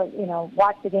got to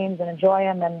watch the games and enjoy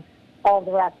them and all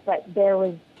the rest. But there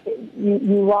was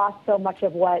you lost so much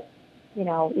of what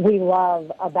we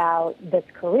love about this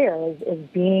career is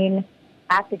being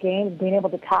at the games, being able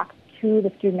to talk to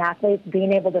the student athletes,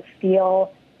 being able to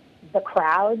feel the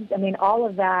crowds. I mean, all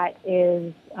of that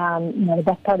is the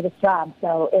best part of this job.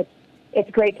 So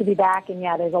it's great to be back, and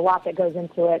there's a lot that goes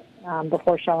into it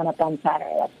before showing up on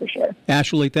Saturday, that's for sure.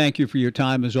 Ashley, thank you for your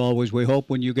time as always. We hope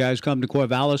when you guys come to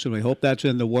Corvallis, and we hope that's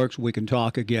in the works, we can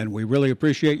talk again. We really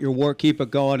appreciate your work. Keep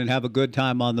it going and have a good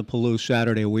time on the Palouse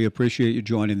Saturday. We appreciate you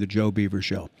joining the Joe Beaver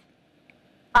Show.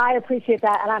 I appreciate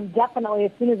that, and I'm definitely,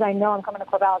 as soon as I know I'm coming to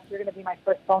Corvallis, you're going to be my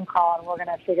first phone call, and we're going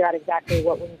to figure out exactly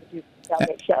what we need to do for the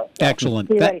tailgate show. So Excellent.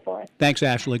 Be ready for it. Thanks,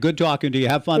 Ashley. Good talking to you.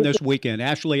 Have fun this weekend.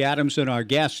 Ashley Adamson, our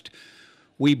guest.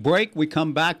 We break. We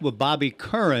come back with Bobby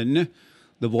Curran,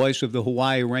 the voice of the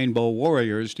Hawaii Rainbow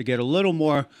Warriors, to get a little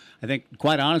more, I think,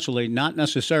 quite honestly, not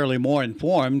necessarily more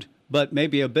informed, but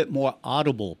maybe a bit more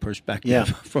audible perspective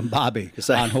from Bobby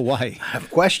on Hawaii. I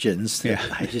have questions that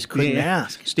I just couldn't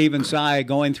ask. Stephen Tsai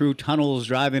going through tunnels,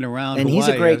 driving around And Hawaii.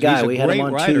 he's a great guy. We had him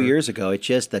on writer. 2 years ago. It's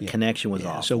just the connection was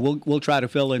off. So we'll try to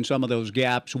fill in some of those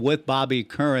gaps with Bobby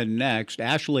Curran next.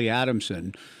 Ashley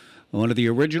Adamson, one of the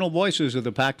original voices of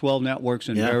the Pac-12 networks,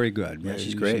 and very good. Yeah,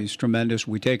 she's great. She's tremendous.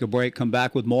 We take a break, come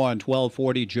back with more on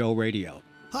 1240 Joe Radio.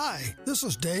 Hi, this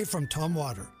is Dave from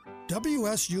Tumwater.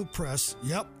 WSU Press,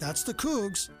 yep, that's the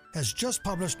Cougs, has just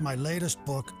published my latest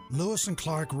book, Lewis and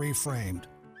Clark Reframed.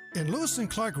 In Lewis and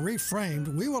Clark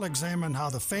Reframed, we will examine how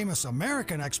the famous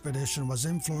American expedition was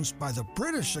influenced by the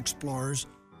British explorers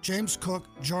James Cook,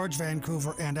 George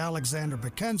Vancouver, and Alexander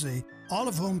Mackenzie, all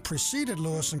of whom preceded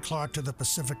Lewis and Clark to the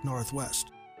Pacific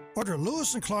Northwest. Order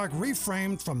Lewis and Clark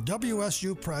Reframed from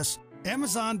WSU Press,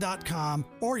 Amazon.com,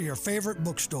 or your favorite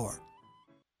bookstore.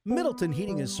 Middleton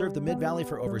Heating has served the Mid-Valley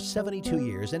for over 72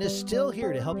 years and is still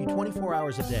here to help you 24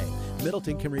 hours a day.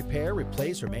 Middleton can repair,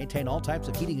 replace, or maintain all types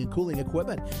of heating and cooling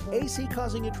equipment. AC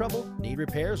causing you trouble? Need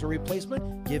repairs or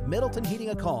replacement? Give Middleton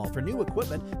Heating a call. For new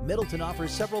equipment, Middleton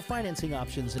offers several financing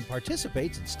options and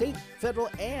participates in state, federal,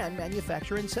 and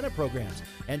manufacturer incentive programs.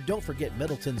 And don't forget,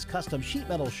 Middleton's custom sheet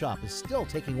metal shop is still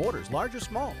taking orders, large or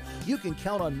small. You can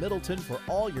count on Middleton for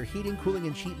all your heating, cooling,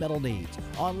 and sheet metal needs.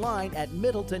 Online at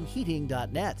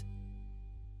middletonheating.net.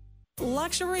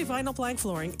 Luxury vinyl plank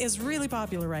flooring is really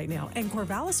popular right now, and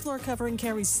Corvallis Floor Covering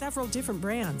carries several different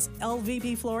brands.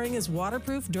 LVP flooring is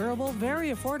waterproof, durable,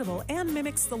 very affordable, and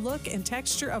mimics the look and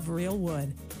texture of real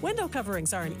wood. Window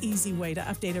coverings are an easy way to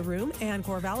update a room, and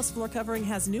Corvallis Floor Covering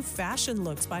has new fashion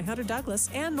looks by Hunter Douglas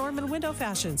and Norman Window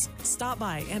Fashions. Stop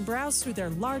by and browse through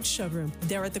their large showroom.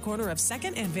 They're at the corner of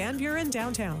 2nd and Van Buren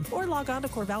downtown, or log on to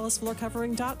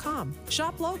CorvallisFloorCovering.com.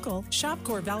 Shop local, shop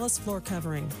Corvallis Floor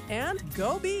Covering, and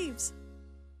go Beavs!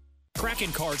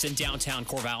 Kraken Cards in downtown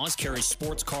Corvallis carries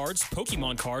sports cards,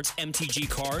 Pokemon cards, MTG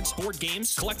cards, board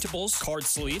games, collectibles, card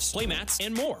sleeves, playmats,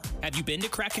 and more. Have you been to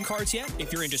Kraken Cards yet?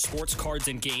 If you're into sports cards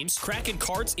and games, Kraken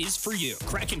Cards is for you.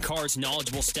 Kraken Cards'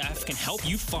 knowledgeable staff can help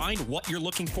you find what you're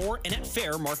looking for and at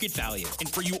fair market value. And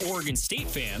for you Oregon State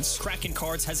fans, Kraken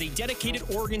Cards has a dedicated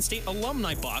Oregon State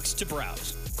alumni box to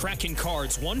browse. Kraken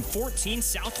Cards, 114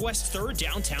 Southwest 3rd,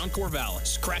 downtown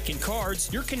Corvallis. Kraken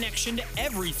Cards, your connection to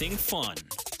everything fun.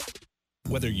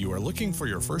 Whether you are looking for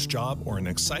your first job or an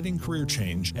exciting career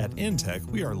change, at Intech,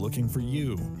 we are looking for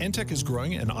you. Intech is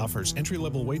growing and offers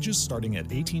entry-level wages starting at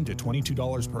 $18 to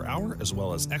 $22 per hour, as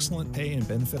well as excellent pay and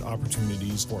benefit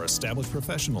opportunities for established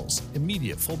professionals,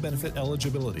 immediate full benefit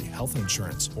eligibility, health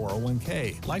insurance,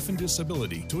 401k, life and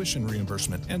disability, tuition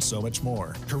reimbursement, and so much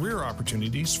more. Career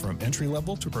opportunities from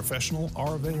entry-level to professional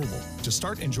are available. To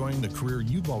start enjoying the career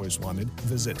you've always wanted,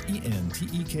 visit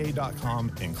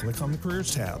entek.com and click on the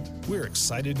Careers tab. We're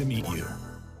excited to meet you.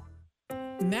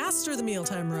 Master the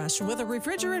mealtime rush with a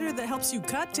refrigerator that helps you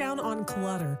cut down on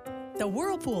clutter. The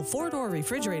Whirlpool 4-door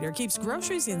refrigerator keeps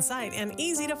groceries in sight and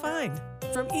easy to find.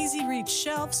 From easy-reach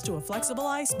shelves to a flexible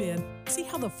ice bin, see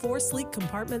how the 4 sleek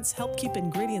compartments help keep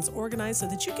ingredients organized so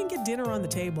that you can get dinner on the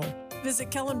table.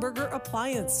 Visit Kellenberger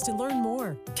Appliance to learn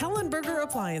more. Kellenberger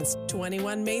Appliance,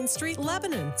 21 Main Street,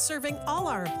 Lebanon, serving all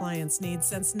our appliance needs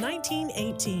since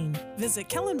 1918. Visit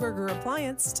Kellenberger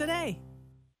Appliance today.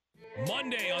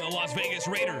 Monday on the Las Vegas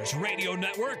Raiders Radio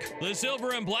Network, the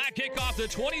Silver and Black kick off the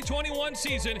 2021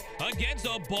 season against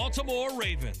the Baltimore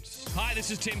Ravens. Hi,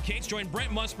 this is Tim Cates. Join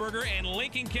Brent Musburger and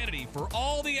Lincoln Kennedy for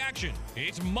all the action.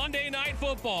 It's Monday Night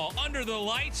Football under the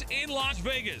lights in Las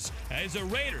Vegas as the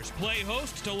Raiders play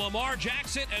host to Lamar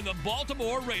Jackson and the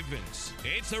Baltimore Ravens.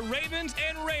 It's the Ravens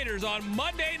and Raiders on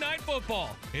Monday Night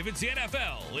Football. If it's the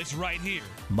NFL, it's right here.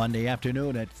 Monday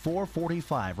afternoon at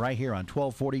 4:45 right here on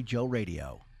 1240 Joe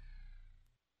Radio.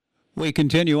 We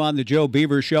continue on the Joe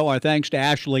Beaver Show. Our thanks to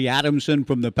Ashley Adamson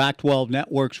from the Pac-12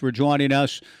 Networks for joining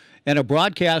us, and a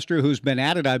broadcaster who's been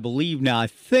at it, I believe now, I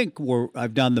think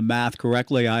I've done the math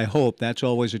correctly, I hope. That's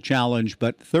always a challenge,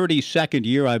 but 32nd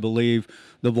year, I believe,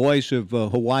 the voice of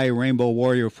Hawaii Rainbow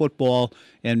Warrior football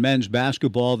and men's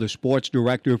basketball, the sports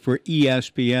director for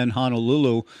ESPN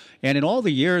Honolulu. And in all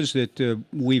the years that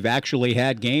we've actually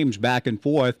had games back and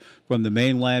forth from the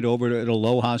mainland over to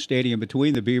Aloha Stadium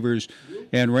between the Beavers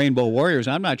and Rainbow Warriors,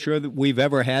 I'm not sure that we've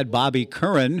ever had Bobby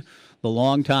Curran, the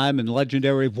longtime and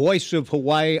legendary voice of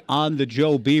Hawaii on the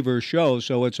Joe Beaver Show.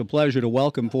 So it's a pleasure to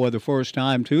welcome for the first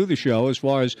time to the show, as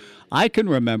far as I can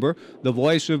remember, the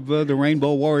voice of the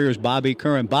Rainbow Warriors, Bobby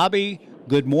Curran. Bobby,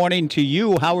 good morning to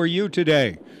you. How are you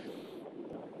today?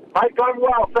 Mike, I'm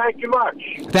well. Thank you much.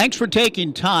 Thanks for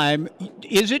taking time.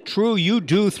 Is it true you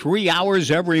do 3 hours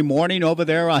every morning over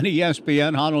there on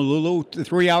ESPN Honolulu, the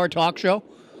 3-hour talk show?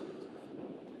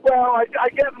 Well, I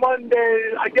get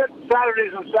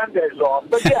Saturdays and Sundays off,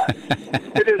 but yes,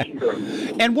 it is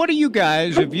true. And what do you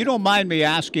guys, if you don't mind me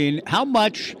asking, how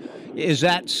much is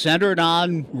that centered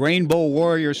on Rainbow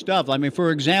Warrior stuff? I mean,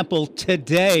 for example,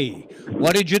 today,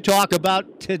 what did you talk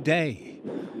about today?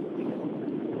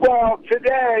 Well,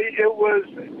 today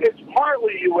it's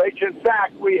partly UH. In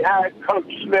fact, we had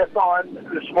Coach Smith on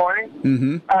this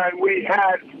morning, and we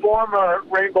had former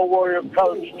Rainbow Warrior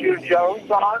coach June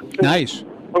Jones on. Nice.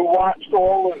 Who watched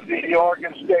all of the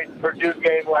Oregon State-Purdue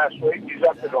game last week. He's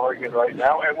up in Oregon right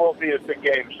now, and will be at the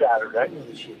game Saturday.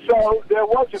 So there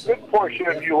was a good portion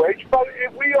of UH, but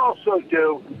we also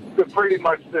do pretty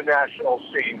much the national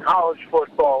scene, college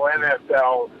football,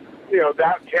 NFL. You know,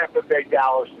 that Tampa Bay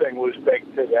Dallas thing was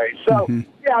big today. So,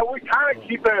 yeah, we kind of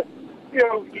keep it,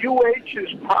 UH is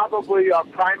probably our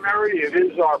primary. It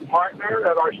is our partner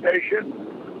at our station.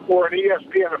 Or an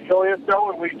ESPN affiliate, though,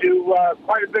 and we do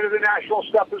quite a bit of the national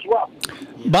stuff as well.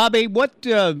 Bobby, what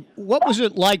was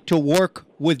it like to work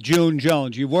with June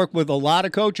Jones? You've worked with a lot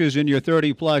of coaches in your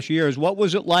 30-plus years. What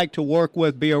was it like to work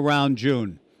with, be around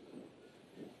June?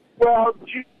 Well,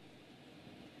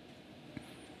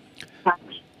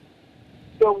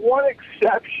 the one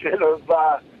exception of,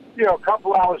 a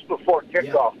couple hours before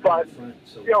kickoff, but,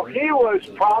 he was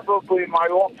probably my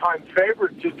all-time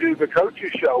favorite to do the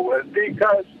coaches show with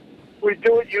because we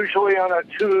do it usually on a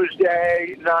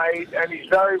Tuesday night, and he's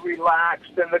very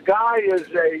relaxed. And the guy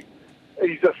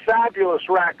he's a fabulous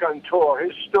raconteur.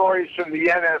 His stories from the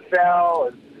NFL,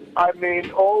 and I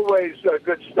mean, always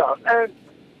good stuff. And,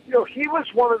 he was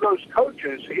one of those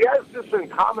coaches. He has this in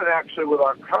common, actually, with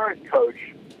our current coach,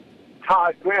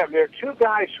 Todd Graham. They're two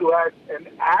guys who had an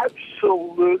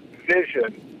absolute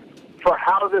vision for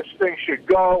how this thing should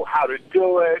go, how to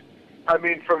do it. I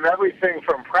mean, from everything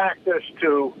from practice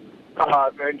to,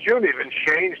 and June even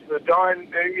changed the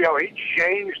he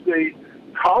changed the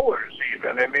colors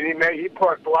even. I mean, he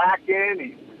put black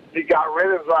in. He got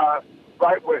rid of,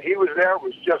 right when he was there, it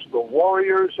was just the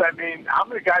Warriors. I mean, how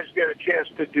many guys get a chance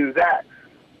to do that?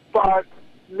 But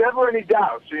never any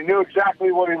doubts. He knew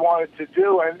exactly what he wanted to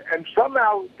do, and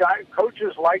somehow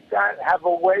coaches like that have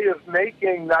a way of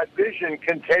making that vision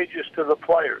contagious to the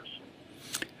players.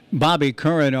 Bobby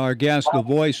Curran, our guest, the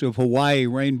voice of Hawaii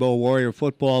Rainbow Warrior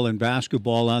football and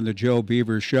basketball on the Joe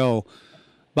Beaver Show.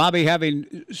 Bobby,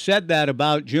 having said that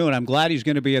about June, I'm glad he's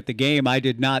going to be at the game. I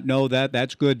did not know that.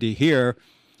 That's good to hear.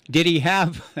 Did he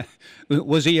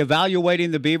was he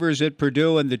evaluating the Beavers at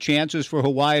Purdue and the chances for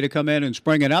Hawaii to come in and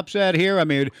spring an upset here? I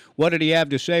mean, what did he have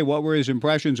to say? What were his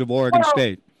impressions of Oregon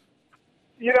State?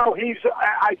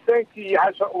 I think he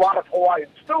has a lot of Hawaii.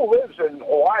 Still lives in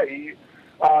Hawaii,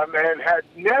 and had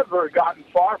never gotten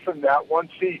far from that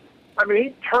once he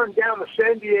turned down the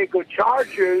San Diego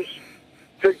Chargers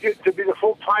to be the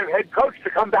full-time head coach to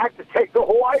come back to take the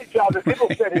Hawaii job. And people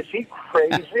said, is he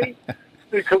crazy?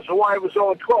 Because Hawaii was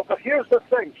 0-12. But here's the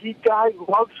thing. Guy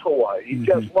loves Hawaii. He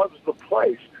just loves the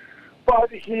place.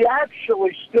 But he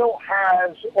actually still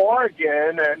has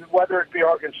Oregon, and whether it be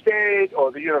Oregon State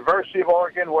or the University of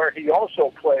Oregon, where he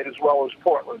also played, as well as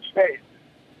Portland State,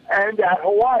 and at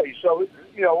Hawaii. So,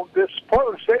 this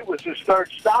Portland State was his third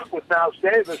stop with Miles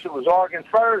Davis. It was Oregon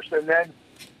first, and then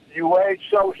UH.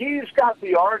 So he's got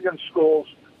the Oregon schools,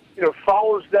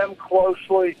 follows them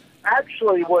closely,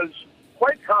 actually was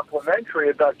quite complimentary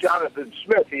about Jonathan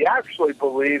Smith. He actually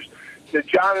believes that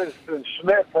Jonathan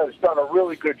Smith has done a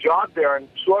really good job there and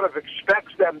sort of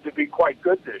expects them to be quite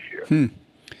good this year.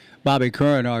 Bobby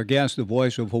Curran, our guest, the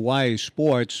voice of Hawaii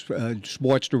sports,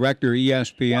 sports director,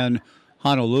 ESPN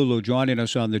Honolulu, joining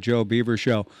us on the Joe Beaver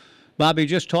Show. Bobby,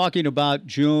 just talking about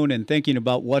June and thinking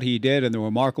about what he did and the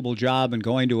remarkable job in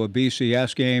going to a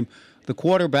BCS game, the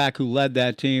quarterback who led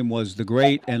that team was the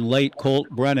great and late Colt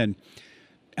Brennan.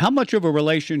 How much of a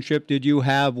relationship did you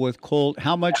have with Colt?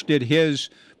 How much did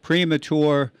his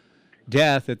premature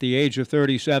death at the age of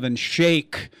 37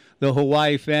 shake the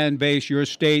Hawaii fan base, your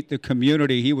state, the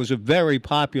community? He was a very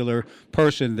popular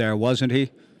person there, wasn't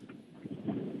he?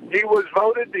 He was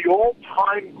voted the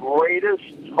all-time greatest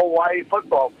Hawaii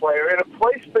football player in a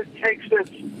place that takes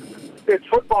its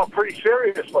football pretty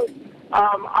seriously.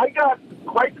 I got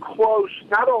quite close,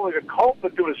 not only to Colt,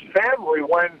 but to his family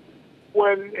when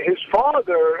when his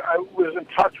father was in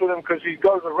touch with him because he'd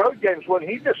go to the road games, when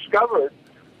he discovered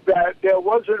that there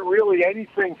wasn't really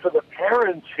anything for the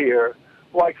parents here,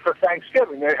 like for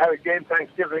Thanksgiving. They had a game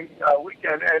Thanksgiving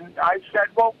weekend, and I said,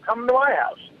 well, come to my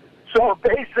house. So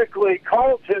basically,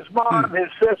 Colt, his mom, his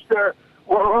sister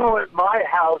were all at my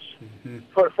house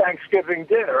for Thanksgiving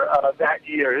dinner that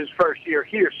year, his first year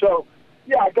here. So,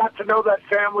 yeah, I got to know that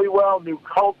family well, knew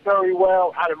Colt very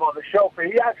well, had him on the show.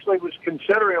 He actually was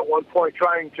considering at one point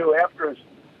trying to, after his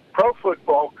pro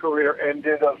football career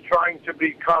ended, of trying to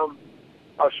become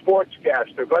a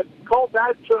sportscaster. But Colt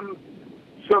had some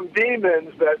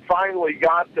demons that finally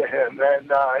got to him,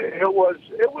 and it was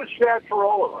sad for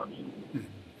all of us.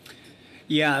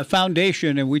 Yeah, a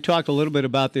foundation, and we talked a little bit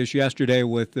about this yesterday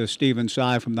with Stephen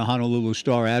Tsai from the Honolulu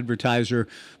Star-Advertiser,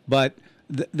 but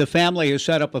the family has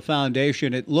set up a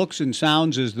foundation. It looks and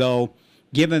sounds as though,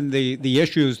 given the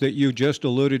issues that you just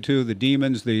alluded to, the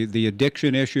demons, the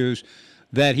addiction issues,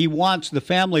 that the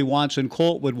family wants, and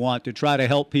Colt would want to try to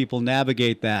help people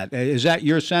navigate that. Is that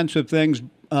your sense of things,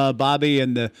 Bobby,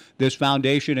 and this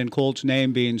foundation in Colt's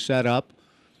name being set up?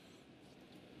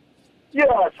 Yes,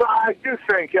 I do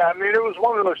think. I mean, it was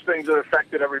one of those things that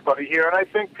affected everybody here, and I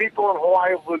think people in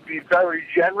Hawaii would be very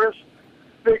generous.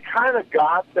 They kind of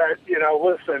got that,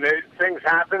 listen, things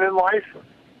happen in life,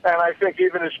 and I think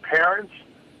even his parents,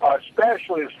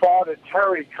 especially his father,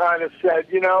 Terry, kind of said,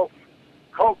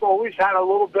 Colt always had a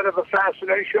little bit of a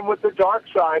fascination with the dark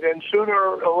side, and sooner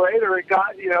or later it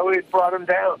brought him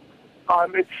down.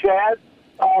 It's sad.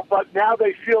 But now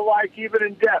they feel like even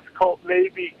in death, Colt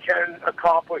maybe can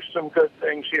accomplish some good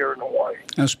things here in Hawaii.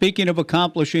 Now, speaking of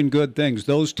accomplishing good things,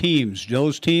 those teams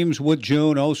with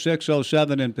June, 06,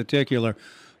 07 in particular,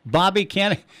 Bobby,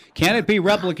 can it be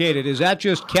replicated? Is that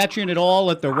just catching it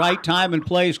all at the right time and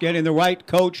place, getting the right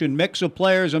coach and mix of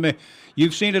players? I mean,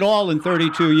 you've seen it all in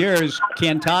 32 years.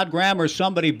 Can Todd Graham or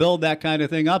somebody build that kind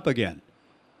of thing up again?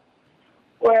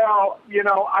 Well,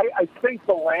 I think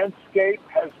the landscape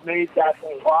has made that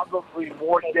probably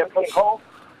more difficult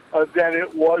than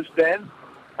it was then.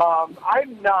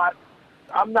 I'm not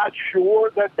sure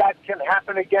that can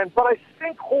happen again, but I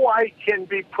think Hawaii can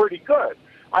be pretty good.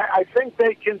 I think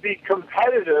they can be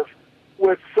competitive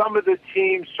with some of the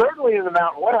teams, certainly in the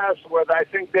Mountain West, where I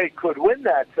think they could win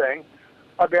that thing.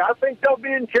 I mean, I think they'll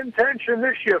be in contention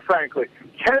this year, frankly.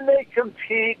 Can they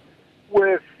compete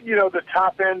with, the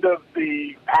top end of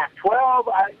the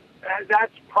Pac-12?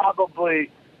 That's probably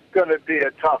going to be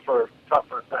a tougher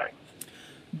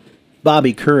thing.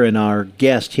 Bobby Curran, our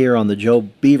guest here on the Joe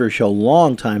Beaver Show,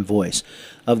 longtime voice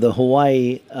of the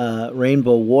Hawaii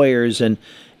Rainbow Warriors, and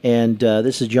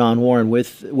this is John Warren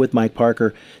with Mike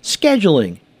Parker.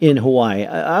 Scheduling in Hawaii,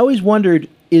 I always wondered,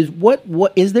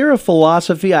 is there a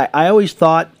philosophy? I always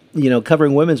thought,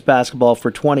 covering women's basketball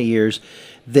for 20 years,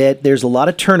 that there's a lot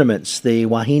of tournaments, the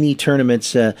Wahine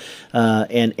tournaments, and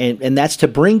that's to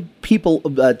bring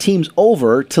teams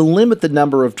over to limit the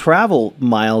number of travel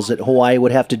miles that Hawaii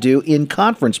would have to do in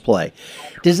conference play.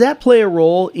 Does that play a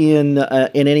role in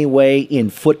any way in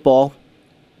football?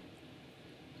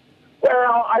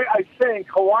 Well, I think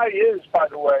Hawaii is, by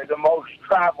the way, the most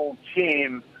traveled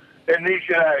team in these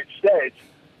United States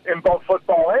in both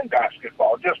football and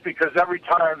basketball, just because every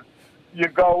time you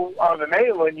go on the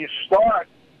mainland, you start,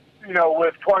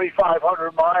 with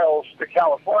 2,500 miles to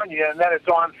California, and then it's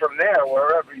on from there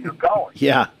wherever you're going.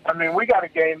 Yeah. I mean, we got a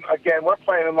game, again, we're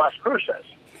playing in Las Cruces.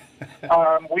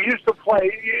 We used to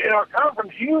play, our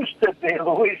conference used to be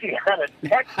Louisiana,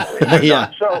 Texas.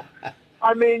 Yeah. So,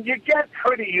 I mean, you get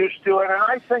pretty used to it, and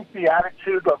I think the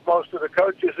attitude of most of the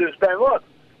coaches has been, look,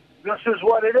 this is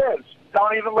what it is.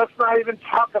 Let's not even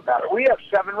talk about it. We have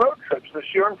 7 road trips this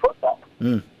year in football.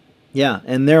 Yeah,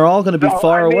 and they're all going to be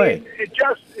far away.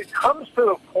 It comes to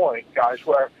the point, guys,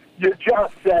 where you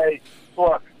just say,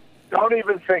 look, don't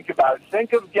even think about it.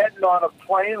 Think of getting on a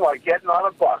plane like getting on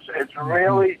a bus. It's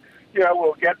really,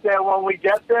 we'll get there when we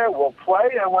get there, we'll play,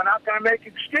 and we're not going to make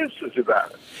excuses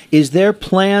about it. Is there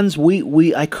plans?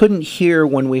 I couldn't hear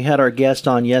when we had our guest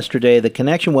on yesterday. The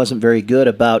connection wasn't very good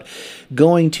about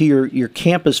going to your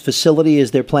campus facility.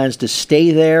 Is there plans to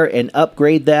stay there and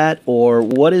upgrade that, or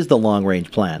what is the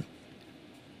long-range plan?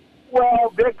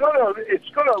 Well,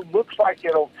 looks like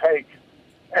it'll take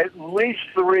at least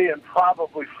 3 and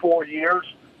probably 4 years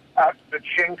at the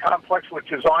Ching Complex,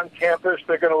 which is on campus.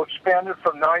 They're going to expand it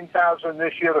from 9,000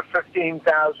 this year to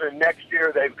 15,000 next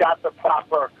year. They've got the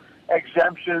proper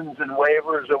exemptions and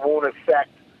waivers that won't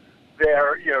affect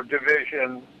their,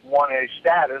 Division 1A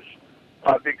status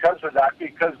because of that,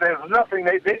 because there's nothing,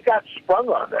 they've got sprung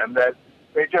on them that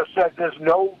They just said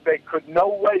no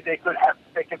way they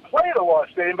could play at a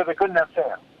lost stadium, but they couldn't have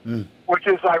fans, which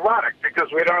is ironic because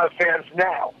we don't have fans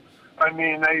now. I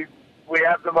mean, we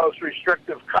have the most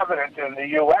restrictive covenant in the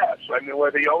U.S. I mean,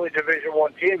 we're the only Division I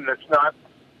team that's not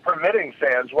permitting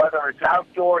fans, whether it's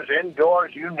outdoors,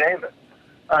 indoors, you name it.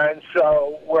 And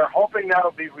so we're hoping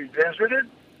that'll be revisited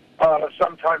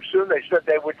sometime soon. They said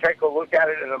they would take a look at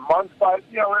it in a month, but,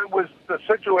 it was the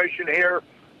situation here.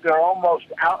 They're almost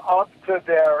up to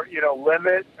their,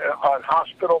 limit on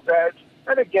hospital beds.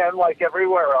 And again, like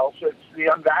everywhere else, it's the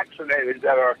unvaccinated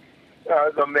that are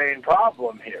the main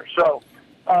problem here. So,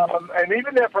 and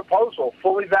even their proposal,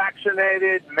 fully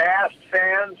vaccinated, masked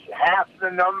fans, half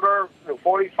the number,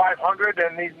 4,500,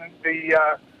 and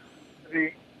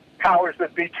the powers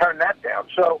that be turn that down.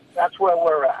 So that's where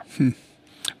we're at.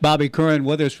 Bobby Curran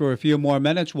with us for a few more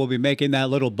minutes. We'll be making that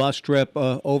little bus trip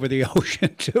over the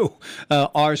ocean to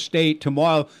our state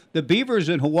tomorrow. The Beavers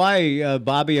in Hawaii,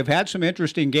 Bobby, have had some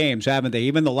interesting games, haven't they?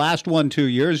 Even the last one 2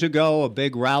 years ago, a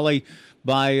big rally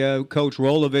by Coach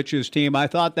Rolovich's team. I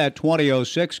thought that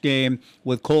 2006 game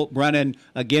with Colt Brennan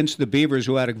against the Beavers,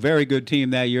 who had a very good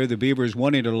team that year, the Beavers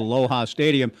winning at Aloha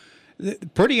Stadium.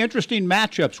 Pretty interesting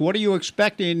matchups. What are you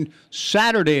expecting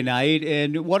Saturday night,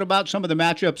 and what about some of the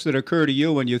matchups that occur to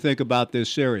you when you think about this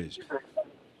series?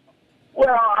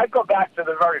 Well, I go back to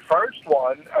the very first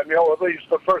one, or at least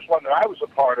the first one that I was a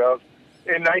part of,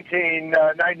 in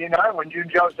 1999 when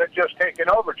June Jones had just taken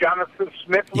over. Jonathan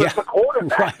Smith was the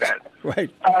quarterback then.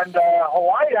 Right. And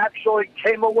Hawaii actually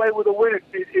came away with a win.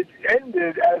 It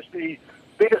ended as the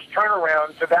biggest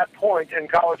turnaround to that point in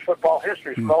college football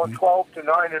history, from going 12 to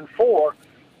 9-4.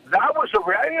 That was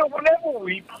whenever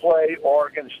we play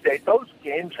Oregon State, those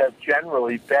games have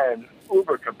generally been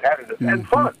uber competitive and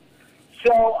fun.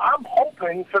 So I'm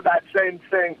hoping for that same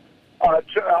thing on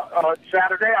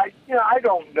Saturday. I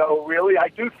don't know really. I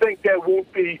do think there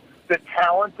won't be the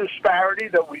talent disparity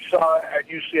that we saw at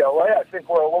UCLA. I think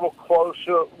we're a little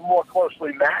more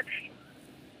closely matched.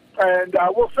 And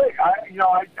we'll see.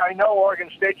 I know Oregon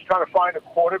State's trying to find a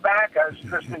quarterback, as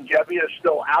Tristan Gebbia is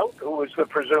still out, who was the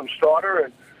presumed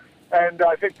starter, and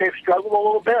I think they've struggled a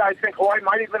little bit. I think Hawaii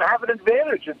might even have an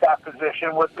advantage at that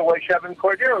position with the way Chevin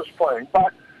Cordero's playing.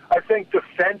 But I think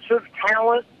defensive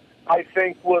talent, I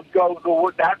think, would go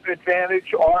with that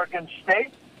advantage Oregon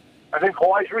State. I think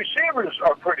Hawaii's receivers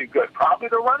are pretty good. Probably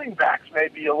the running backs may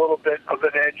be a little bit of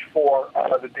an edge for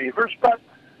the Beavers, but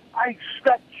I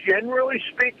expect, generally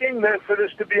speaking, that for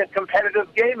this to be a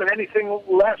competitive game, and anything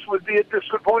less would be a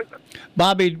disappointment.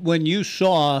 Bobby, when you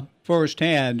saw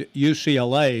firsthand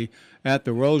UCLA at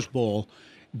the Rose Bowl,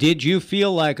 did you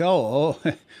feel like,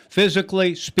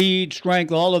 physically, speed,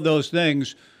 strength, all of those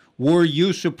things, were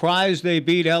you surprised they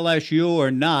beat LSU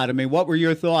or not? I mean, what were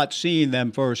your thoughts seeing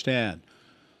them firsthand?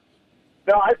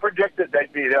 No, I predicted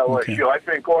they'd beat LSU. Okay. I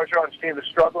think Orgeron's team is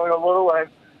struggling a little, and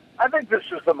I think this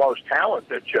is the most talent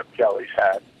that Chip Kelly's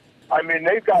had. I mean,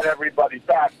 they've got everybody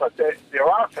back, but their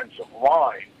offensive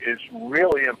line is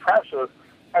really impressive.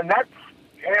 And that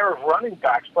pair of running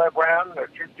backs, Blair Brown, the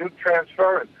Duke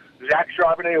transfer, and Zach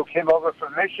Charbonnet, who came over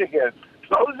from Michigan,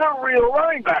 those are real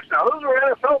running backs now. Those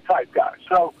are NFL-type guys.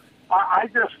 So I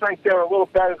just think they're a little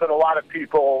better than a lot of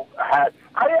people had.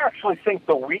 I actually think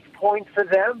the weak point for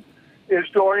them is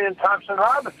Dorian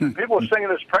Thompson-Robinson. People are singing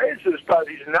his praises, but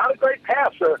he's not a great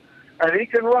passer, and he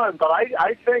can run. But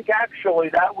I think actually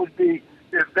that would be,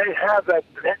 if they have that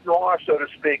net noir, so to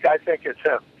speak, I think it's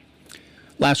him.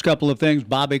 Last couple of things.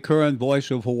 Bobby Curran,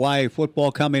 voice of Hawaii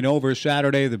football, coming over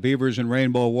Saturday. The Beavers and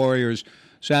Rainbow Warriors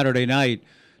Saturday night.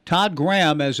 Todd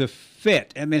Graham as a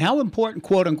fit. I mean, how important,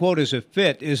 quote unquote, is a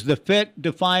fit? Is the fit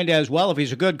defined as, well, if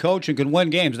he's a good coach and can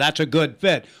win games, that's a good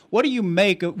fit? What did you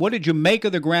make of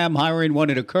the Graham hiring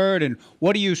when it occurred, and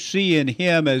what do you see in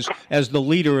him as the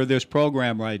leader of this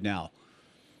program right now?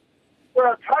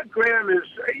 Well, Todd Graham is,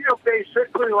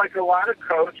 basically like a lot of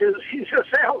coaches, he's a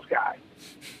sales guy.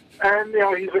 And,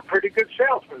 he's a pretty good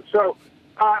salesman. So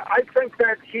I think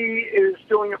that he is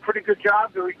doing a pretty good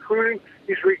job. The recruiting,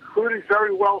 he's recruited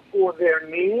very well for their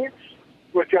needs,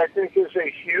 which I think is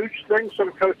a huge thing.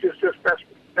 Some coaches just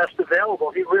best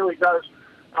available. He really does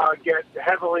get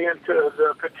heavily into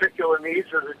the particular needs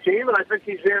of the team, and I think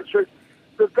he's answered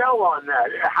the bell on that.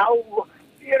 How,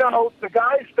 the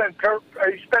guy's been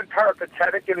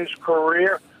peripatetic in his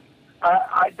career.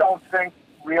 I don't think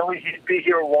really he'd be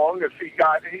here long if he's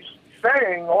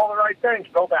saying all the right things,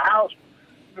 built a house,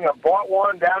 bought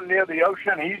one down near the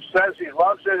ocean. He says he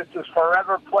loves it. It's his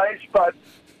forever place. But,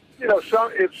 so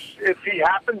if he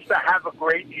happens to have a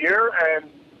great year and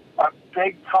a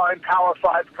big-time Power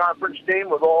 5 conference team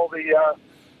with all the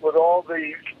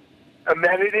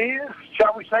amenities,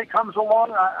 shall we say, comes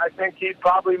along, I think he'd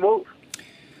probably move.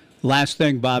 Last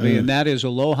thing, Bobby, and that is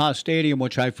Aloha Stadium,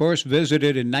 which I first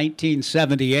visited in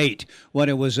 1978 when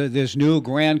it was this new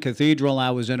grand cathedral.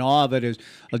 I was in awe of it. It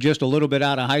was just a little bit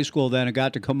out of high school then. I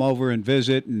got to come over and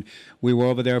visit, and we were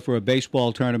over there for a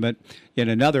baseball tournament in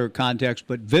another context,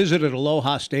 but visited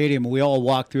Aloha Stadium. We all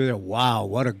walked through there. Wow,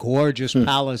 what a gorgeous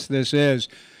palace this is.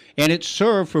 And it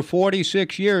served for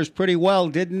 46 years pretty well,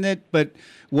 didn't it? But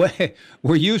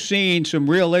were you seeing some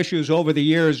real issues over the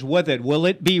years with it? Will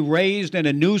it be raised and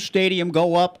a new stadium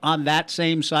go up on that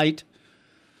same site?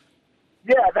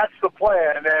 Yeah, that's the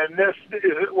plan. And this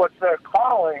is what they're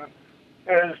calling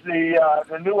is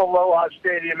the new Aloha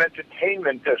Stadium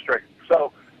Entertainment District.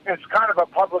 So it's kind of a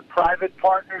public-private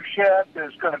partnership.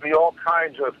 There's going to be all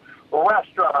kinds of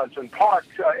restaurants and parks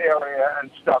area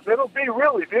and stuff. It'll be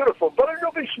really beautiful, but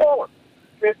it'll be smaller.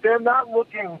 They're not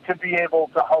looking to be able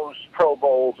to host Pro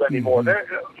Bowls anymore. They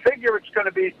figure it's going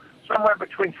to be somewhere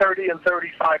between 30 and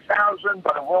 35,000,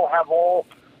 but it will have all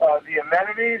the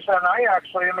amenities, and I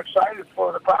actually am excited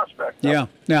for the prospect. Yeah,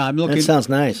 I'm looking. That sounds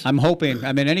nice. I'm hoping.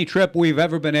 I mean, any trip we've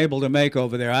ever been able to make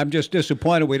over there, I'm just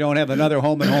disappointed we don't have another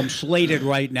home-and-home slated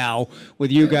right now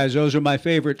with you guys. Those are my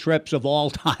favorite trips of all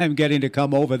time, getting to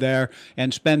come over there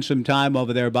and spend some time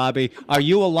over there, Bobby. Are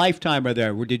you a lifetimer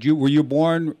there? Were you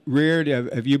born, reared?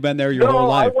 Have you been there your whole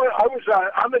life?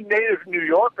 I'm a native New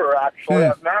Yorker, actually.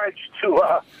 I've managed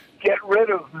to get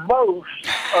rid of most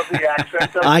of the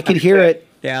accent. I could hear it.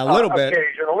 Yeah, a little bit.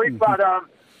 Occasionally, but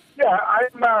yeah,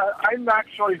 I'm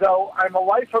actually, though, I'm a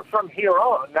lifer from here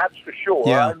on, that's for sure.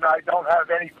 Yeah. I don't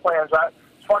have any plans.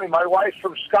 It's funny, my wife's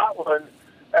from Scotland,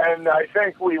 and I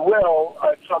think we will,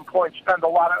 at some point, spend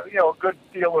a good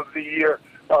deal of the year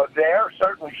there.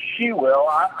 Certainly she will.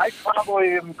 I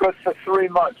probably am good for 3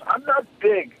 months. I'm not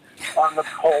big on the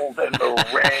cold and the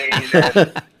rain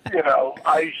and,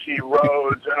 icy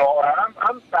roads and all that.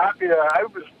 I'm happy that I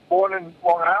was born in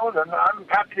Long Island, and I'm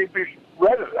happy to be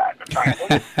rid of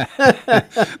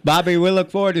that. Bobby, we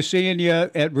look forward to seeing you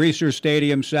at Reser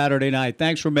Stadium Saturday night.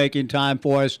 Thanks for making time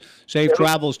for us. Safe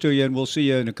travels to you, and we'll see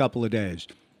you in a couple of days.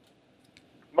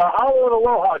 Mahalo and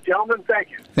aloha, gentlemen. Thank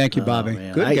you. Thank you, Bobby.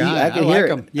 Man. Good guy. I can hear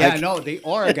him. it. Yeah, the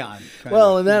Oregon.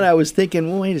 Well, and then I was thinking,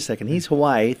 well, wait a second. He's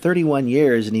Hawaii, 31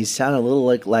 years, and he's sounding a little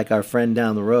like our friend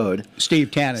down the road,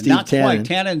 Steve Tannen. Not quite.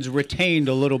 Tannen's retained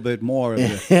a little bit more of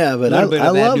the, but little bit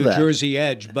of that love New that. Jersey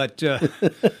edge. But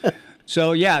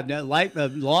so yeah, like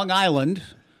Long Island,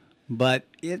 but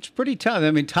it's pretty tough.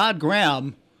 I mean, Todd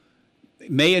Graham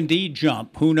may indeed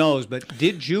jump. Who knows? But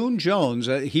did June Jones?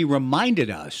 He reminded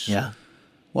us. Yeah.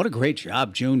 What a great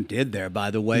job June did there, by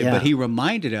the way. Yeah. But he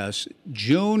reminded us,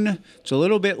 June, it's a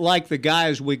little bit like the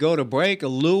guys we go to break, a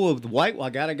lieu of the white. I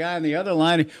got a guy on the other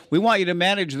line. We want you to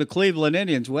manage the Cleveland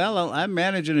Indians. Well, I'm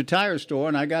managing a tire store,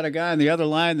 and I got a guy on the other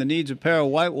line that needs a pair of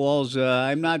white walls.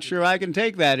 I'm not sure I can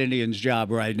take that Indians job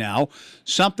right now.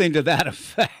 Something to that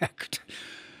effect.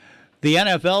 The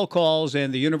NFL calls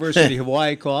and the University of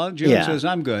Hawaii call. June says,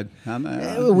 I'm good.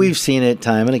 We've seen it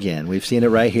time and again. We've seen it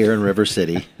right here in River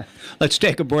City. Let's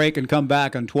take a break and come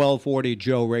back on 1240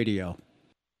 Joe Radio.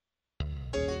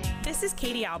 This is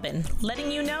Katie Albin,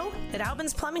 letting you know that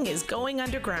Albin's Plumbing is going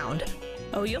underground.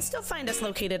 Oh, you'll still find us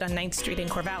located on 9th Street in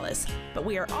Corvallis, but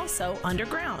we are also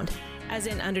underground, as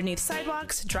in underneath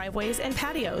sidewalks, driveways, and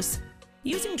patios.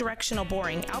 Using directional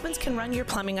boring, Albin's can run your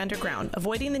plumbing underground,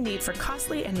 avoiding the need for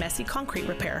costly and messy concrete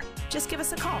repair. Just give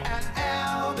us a call. At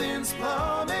Albin's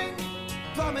Plumbing,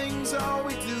 plumbing's all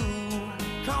we do.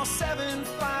 Call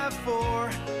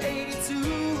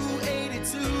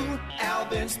 754-8282.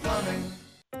 Albin's Plumbing.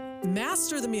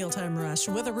 Master the mealtime rush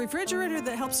with a refrigerator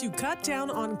that helps you cut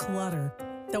down on clutter.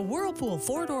 The Whirlpool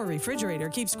 4-door refrigerator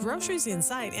keeps groceries in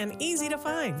sight and easy to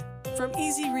find. From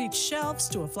easy-reach shelves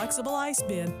to a flexible ice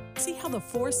bin, see how the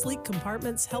 4 sleek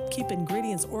compartments help keep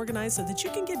ingredients organized so that you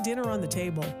can get dinner on the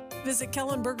table. Visit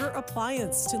Kellenberger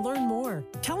Appliance to learn more.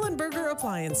 Kellenberger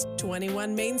Appliance,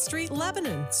 21 Main Street,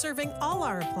 Lebanon, serving all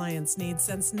our appliance needs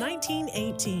since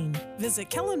 1918. Visit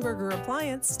Kellenberger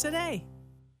Appliance today.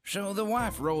 So the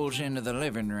wife rolls into the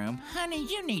living room. Honey,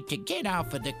 you need to get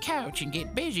off of the couch and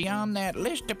get busy on that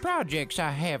list of projects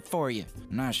I have for you.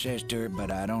 And I says to her,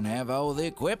 but I don't have all the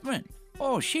equipment.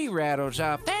 Oh, she rattles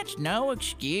off, that's no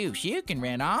excuse. You can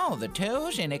rent all the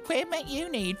tools and equipment you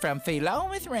need from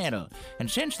Philomath Rental. And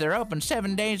since they're open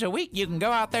 7 days a week, you can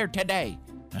go out there today.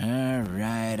 All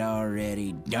right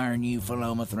already, darn you,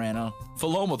 Philomath Rental.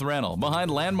 Philomath Rental,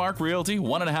 behind Landmark Realty,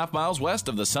 1.5 miles west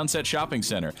of the Sunset Shopping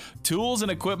Center. Tools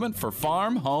and equipment for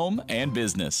farm, home, and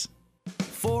business.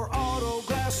 For auto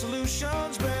glass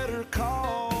solutions, better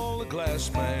call a glass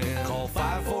man. Call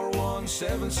 541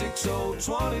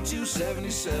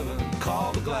 541-760-2277.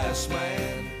 Call the Glass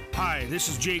Man. Hi, this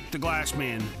is Jake the Glass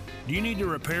Man. Do you need to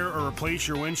repair or replace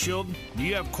your windshield? Do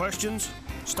you have questions?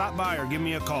 Stop by or give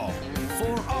me a call.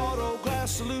 For auto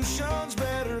glass solutions,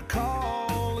 better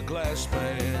call the Glass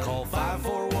Man. Call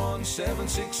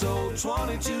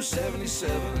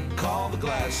 541-760-2277. Call the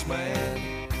Glass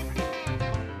Man.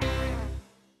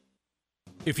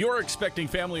 If you're expecting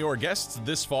family or guests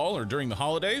this fall or during the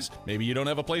holidays, maybe you don't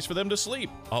have a place for them to sleep.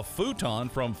 A futon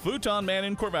from Futon Man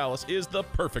in Corvallis is the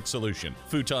perfect solution.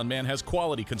 Futon Man has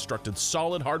quality constructed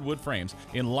solid hardwood frames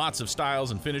in lots of styles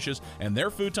and finishes, and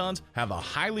their futons have a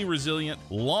highly resilient,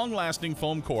 long-lasting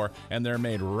foam core, and they're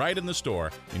made right in the store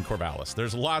in Corvallis.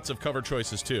 There's lots of cover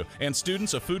choices too, and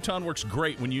students, a futon works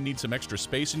great when you need some extra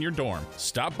space in your dorm.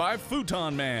 Stop by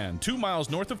Futon Man, 2 miles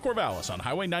north of Corvallis on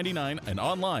Highway 99 and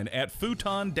online at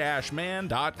futon-man.com.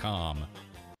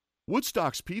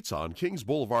 Woodstock's Pizza on Kings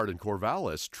Boulevard in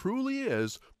Corvallis truly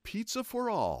is pizza for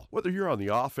all. Whether you're on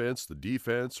the offense, the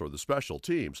defense, or the special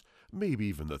teams, maybe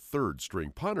even the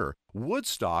third-string punter,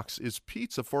 Woodstock's is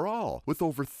pizza for all. With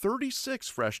over 36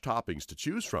 fresh toppings to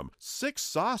choose from, 6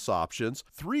 sauce options,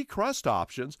 3 crust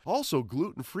options, also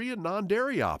gluten-free and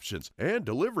non-dairy options, and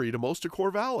delivery to most of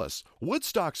Corvallis.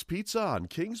 Woodstock's Pizza on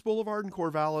Kings Boulevard in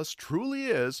Corvallis truly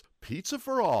is pizza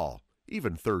for all.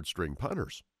 Even third-string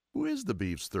punters. Who is the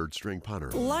Beav's third-string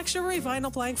punter? Luxury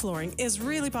vinyl plank flooring is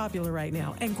really popular right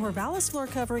now, and Corvallis Floor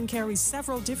Covering carries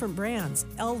several different brands.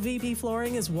 LVP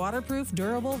flooring is waterproof,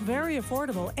 durable, very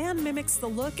affordable, and mimics the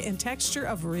look and texture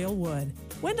of real wood.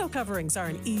 Window coverings are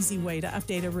an easy way to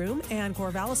update a room, and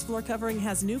Corvallis Floor Covering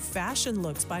has new fashion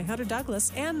looks by Hunter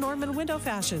Douglas and Norman Window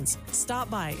Fashions. Stop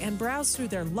by and browse through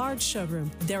their large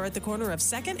showroom. They're at the corner of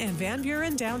 2nd and Van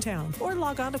Buren downtown, or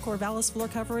log on to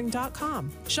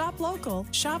CorvallisFloorCovering.com. Shop local,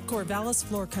 shop Corvallis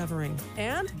Floor Covering,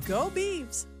 and go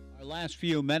Beavs! Our last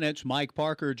few minutes, Mike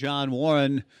Parker, John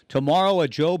Warren. Tomorrow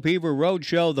at Joe Beaver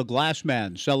Roadshow, the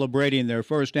Glassman celebrating their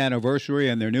first anniversary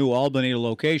in their new Albany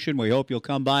location. We hope you'll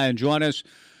come by and join us.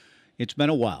 It's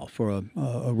been a while for a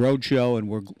roadshow, and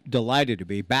we're delighted to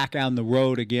be back on the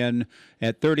road again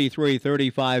at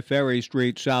 3335 Ferry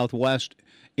Street Southwest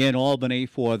in Albany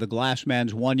for the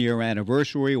Glassman's one-year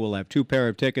anniversary. We'll have 2 pair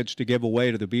of tickets to give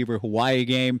away to the Beaver-Hawaii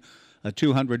game. A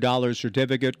 $200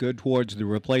 certificate good towards the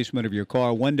replacement of your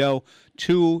car window.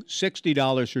 2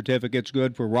 $60 certificates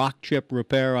good for rock chip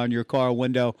repair on your car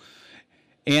window.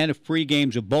 And free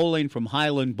games of bowling from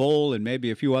Highland Bowl and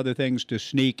maybe a few other things to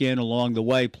sneak in along the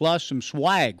way. Plus some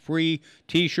swag, free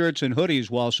T-shirts and hoodies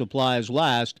while supplies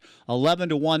last. 11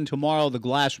 to 1 tomorrow, the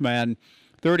Glassman,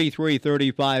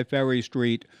 3335 Ferry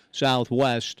Street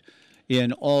Southwest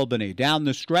in Albany. Down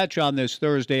the stretch on this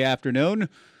Thursday afternoon,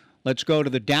 let's go to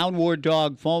the Downward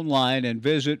Dog phone line and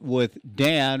visit with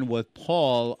Dan with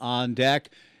Paul on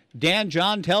deck. Dan,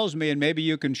 John tells me, and maybe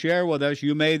you can share with us,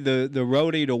 you made the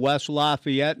roadie to West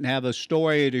Lafayette and have a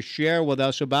story to share with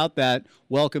us about that.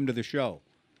 Welcome to the show.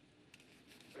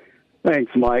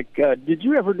 Thanks, Mike. Did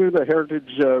you ever do the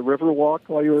Heritage River Walk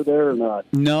while you were there or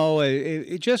not? No,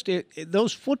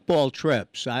 those football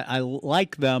trips, I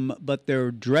like them, but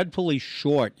they're dreadfully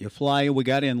short. You fly, we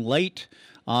got in late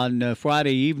on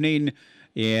Friday evening,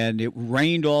 and it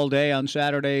rained all day on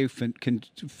Saturday,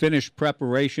 finished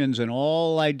preparations, and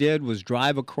all I did was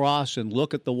drive across and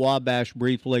look at the Wabash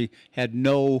briefly, had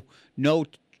no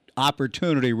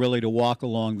opportunity really to walk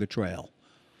along the trail.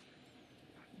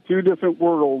 2 different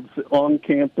worlds, on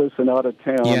campus and out of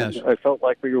town. Yes. I felt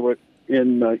like we were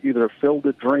in either Field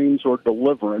of Dreams or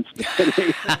Deliverance,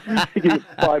 depending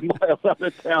 5 miles out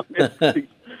of town.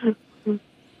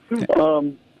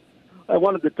 I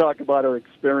wanted to talk about our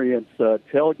experience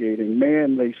tailgating.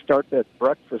 Man, they start that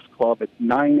breakfast club at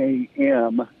 9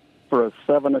 a.m. for a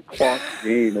 7 o'clock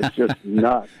game. It's just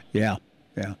nuts. Yeah.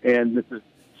 And the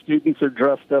students are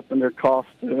dressed up in their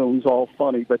costumes, all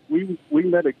funny. But we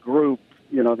met a group,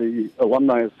 the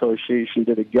Alumni Association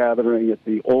did a gathering at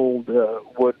the old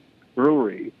Wood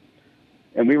Brewery.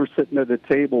 And we were sitting at a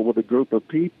table with a group of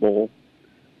people,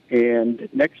 and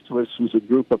next to us was a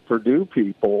group of Purdue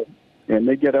people. And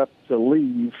they get up to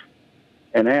leave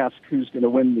and ask who's going to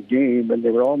win the game, and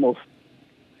they were almost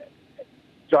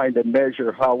trying to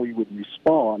measure how we would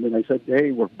respond. And I said,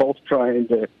 hey, we're both trying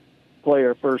to play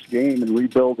our first game and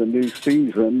rebuild a new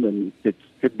season, and it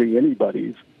could be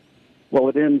anybody's. Well,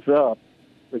 it ends up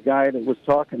the guy that was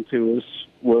talking to us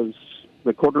was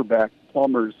the quarterback,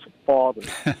 Plummer's father.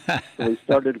 So we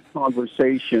started a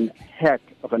conversation. Heck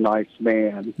of a nice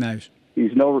man. Nice.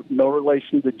 He's no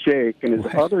relation to Jake, and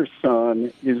his other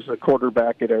son is a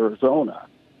quarterback at Arizona.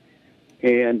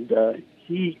 And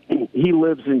he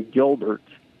lives in Gilbert,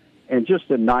 and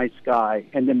just a nice guy.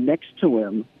 And then next to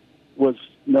him was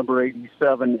number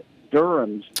 87,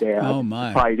 Durham's dad, Oh,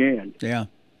 my. tight end. Yeah.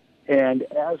 And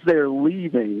as they're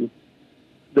leaving,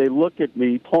 they look at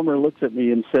me, Palmer looks at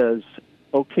me and says,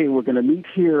 okay, we're going to meet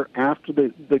here after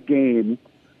the game,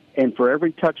 and for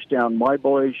every touchdown my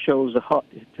boy shows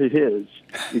to his,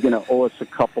 you're going to owe us a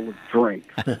couple of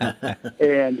drinks.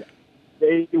 And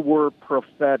they were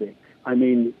prophetic. I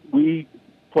mean, we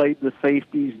played the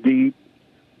safeties deep,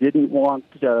 didn't want,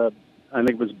 I think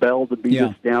it was Bell to beat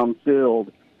us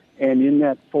downfield, and in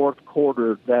that fourth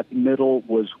quarter, that middle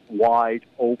was wide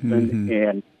open,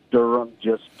 and Durham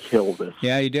just killed us.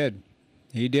 Yeah, he did.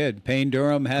 He did. Payne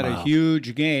Durham had a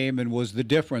huge game and was the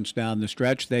difference down the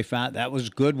stretch. They found that was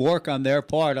good work on their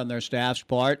part, on their staff's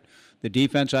part. The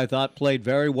defense, I thought, played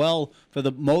very well for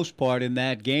the most part in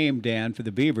that game, Dan, for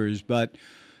the Beavers, but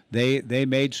they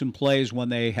made some plays when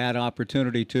they had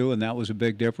opportunity to, and that was a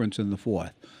big difference in the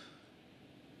fourth.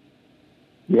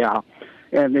 Yeah.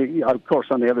 And, of course,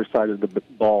 on the other side of the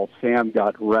ball, Sam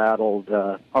got rattled.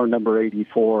 Our number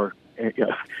 84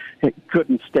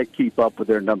 couldn't keep up with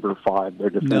their number 5, their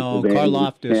defensive end.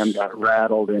 Karloftis. Sam got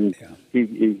rattled, and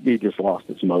he just lost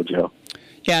his mojo.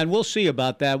 Yeah, and we'll see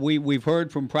about that. We've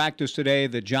heard from practice today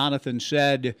that Jonathan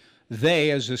said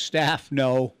they, as a staff,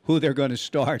 know who they're going to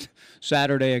start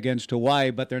Saturday against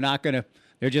Hawaii, but they're not going to.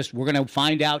 We're going to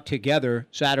find out together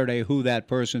Saturday who that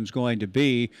person's going to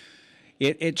be.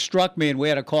 It struck me, and we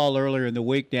had a call earlier in the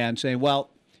week, Dan, saying,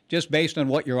 well, just based on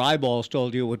what your eyeballs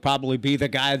told you, it would probably be the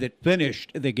guy that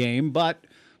finished the game, but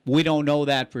we don't know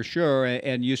that for sure.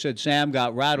 And you said Sam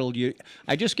got rattled.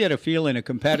 I just get a feeling a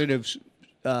competitive,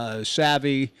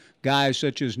 savvy guy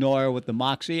such as Neuer with the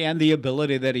moxie and the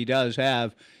ability that he does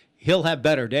have, he'll have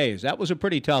better days. That was a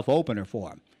pretty tough opener for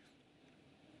him.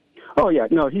 Oh, yeah.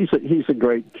 No, he's a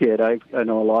great kid. I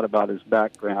know a lot about his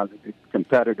background, a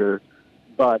competitor.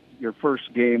 But your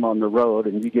first game on the road,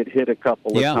 and you get hit a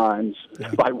couple of times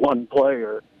by one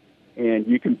player, and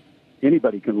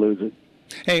anybody can lose it.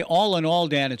 Hey, all in all,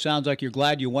 Dan, it sounds like you're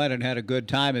glad you went and had a good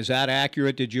time. Is that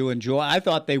accurate? Did you enjoy? I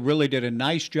thought they really did a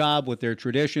nice job with their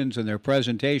traditions and their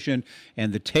presentation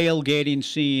and the tailgating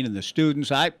scene and the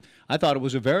students. I thought it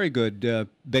was a very good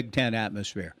Big Ten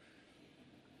atmosphere.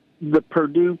 The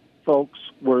Purdue folks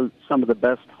were some of the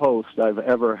best hosts I've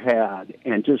ever had,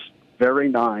 and just very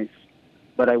nice.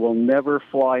 But I will never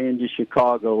fly into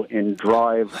Chicago and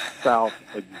drive south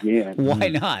again. Why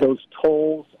not? Those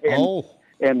tolls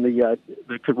and the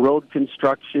road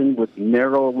construction with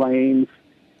narrow lanes,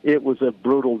 it was a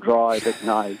brutal drive at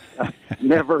night.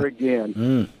 Never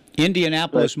again.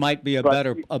 Indianapolis might be a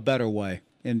better way.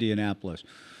 Indianapolis.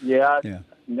 Yeah,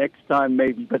 next time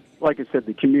maybe. But like I said,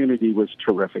 the community was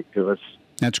terrific to us.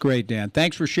 That's great, Dan.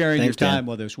 Thanks for sharing your time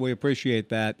with us. We appreciate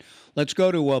that. Let's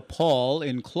go to Paul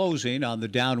in closing on the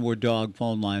Downward Dog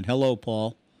phone line. Hello,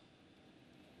 Paul.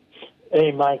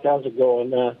 Hey, Mike. How's it going?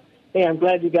 Hey, I'm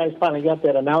glad you guys finally got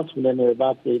that announcement in there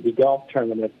about the golf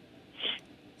tournament.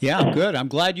 Yeah, good. I'm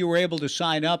glad you were able to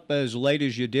sign up as late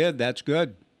as you did. That's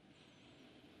good.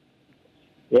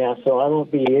 Yeah, so I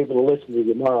won't be able to listen to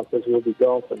you tomorrow because we'll be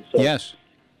golfing. So yes.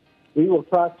 We will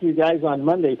talk to you guys on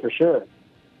Monday for sure.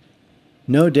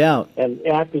 No doubt. And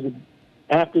after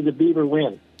the Beaver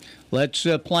win. Let's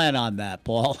plan on that,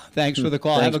 Paul. Thanks for the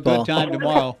call. Thanks, Have a good Paul. time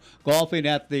tomorrow. Golfing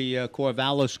at the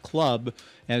Corvallis Club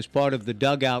as part of the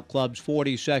Dugout Club's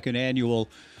 42nd annual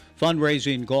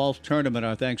fundraising golf tournament.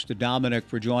 Our thanks to Dominic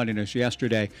for joining us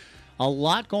yesterday. A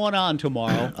lot going on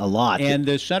tomorrow. A lot. And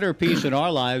the centerpiece in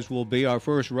our lives will be our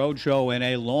first road show in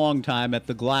a long time at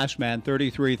the Glassman,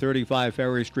 3335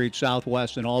 Ferry Street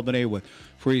Southwest in Albany, with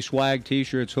free swag,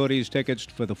 T-shirts, hoodies, tickets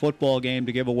for the football game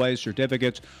to give away,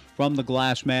 certificates from the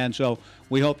Glassman. So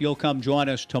we hope you'll come join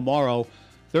us tomorrow,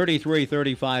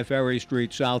 3335 Ferry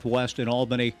Street Southwest in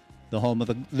Albany, the home of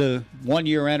the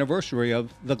one-year anniversary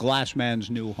of the Glassman's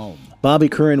new home. Bobby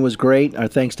Curran was great. Our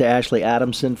thanks to Ashley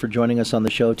Adamson for joining us on the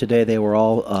show today. They were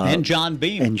all... and John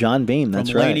Beam. And John Beam, that's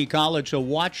from right. Laney College. So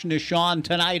watch Nishan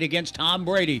tonight against Tom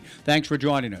Brady. Thanks for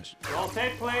joining us. Roll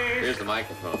tape, please. Here's the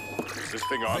microphone. Is this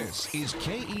thing on? This is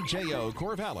KEJO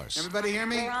Corvallis. Everybody hear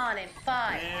me? We're on in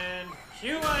 5. And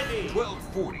QID.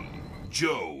 1240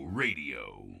 Joe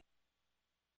Radio.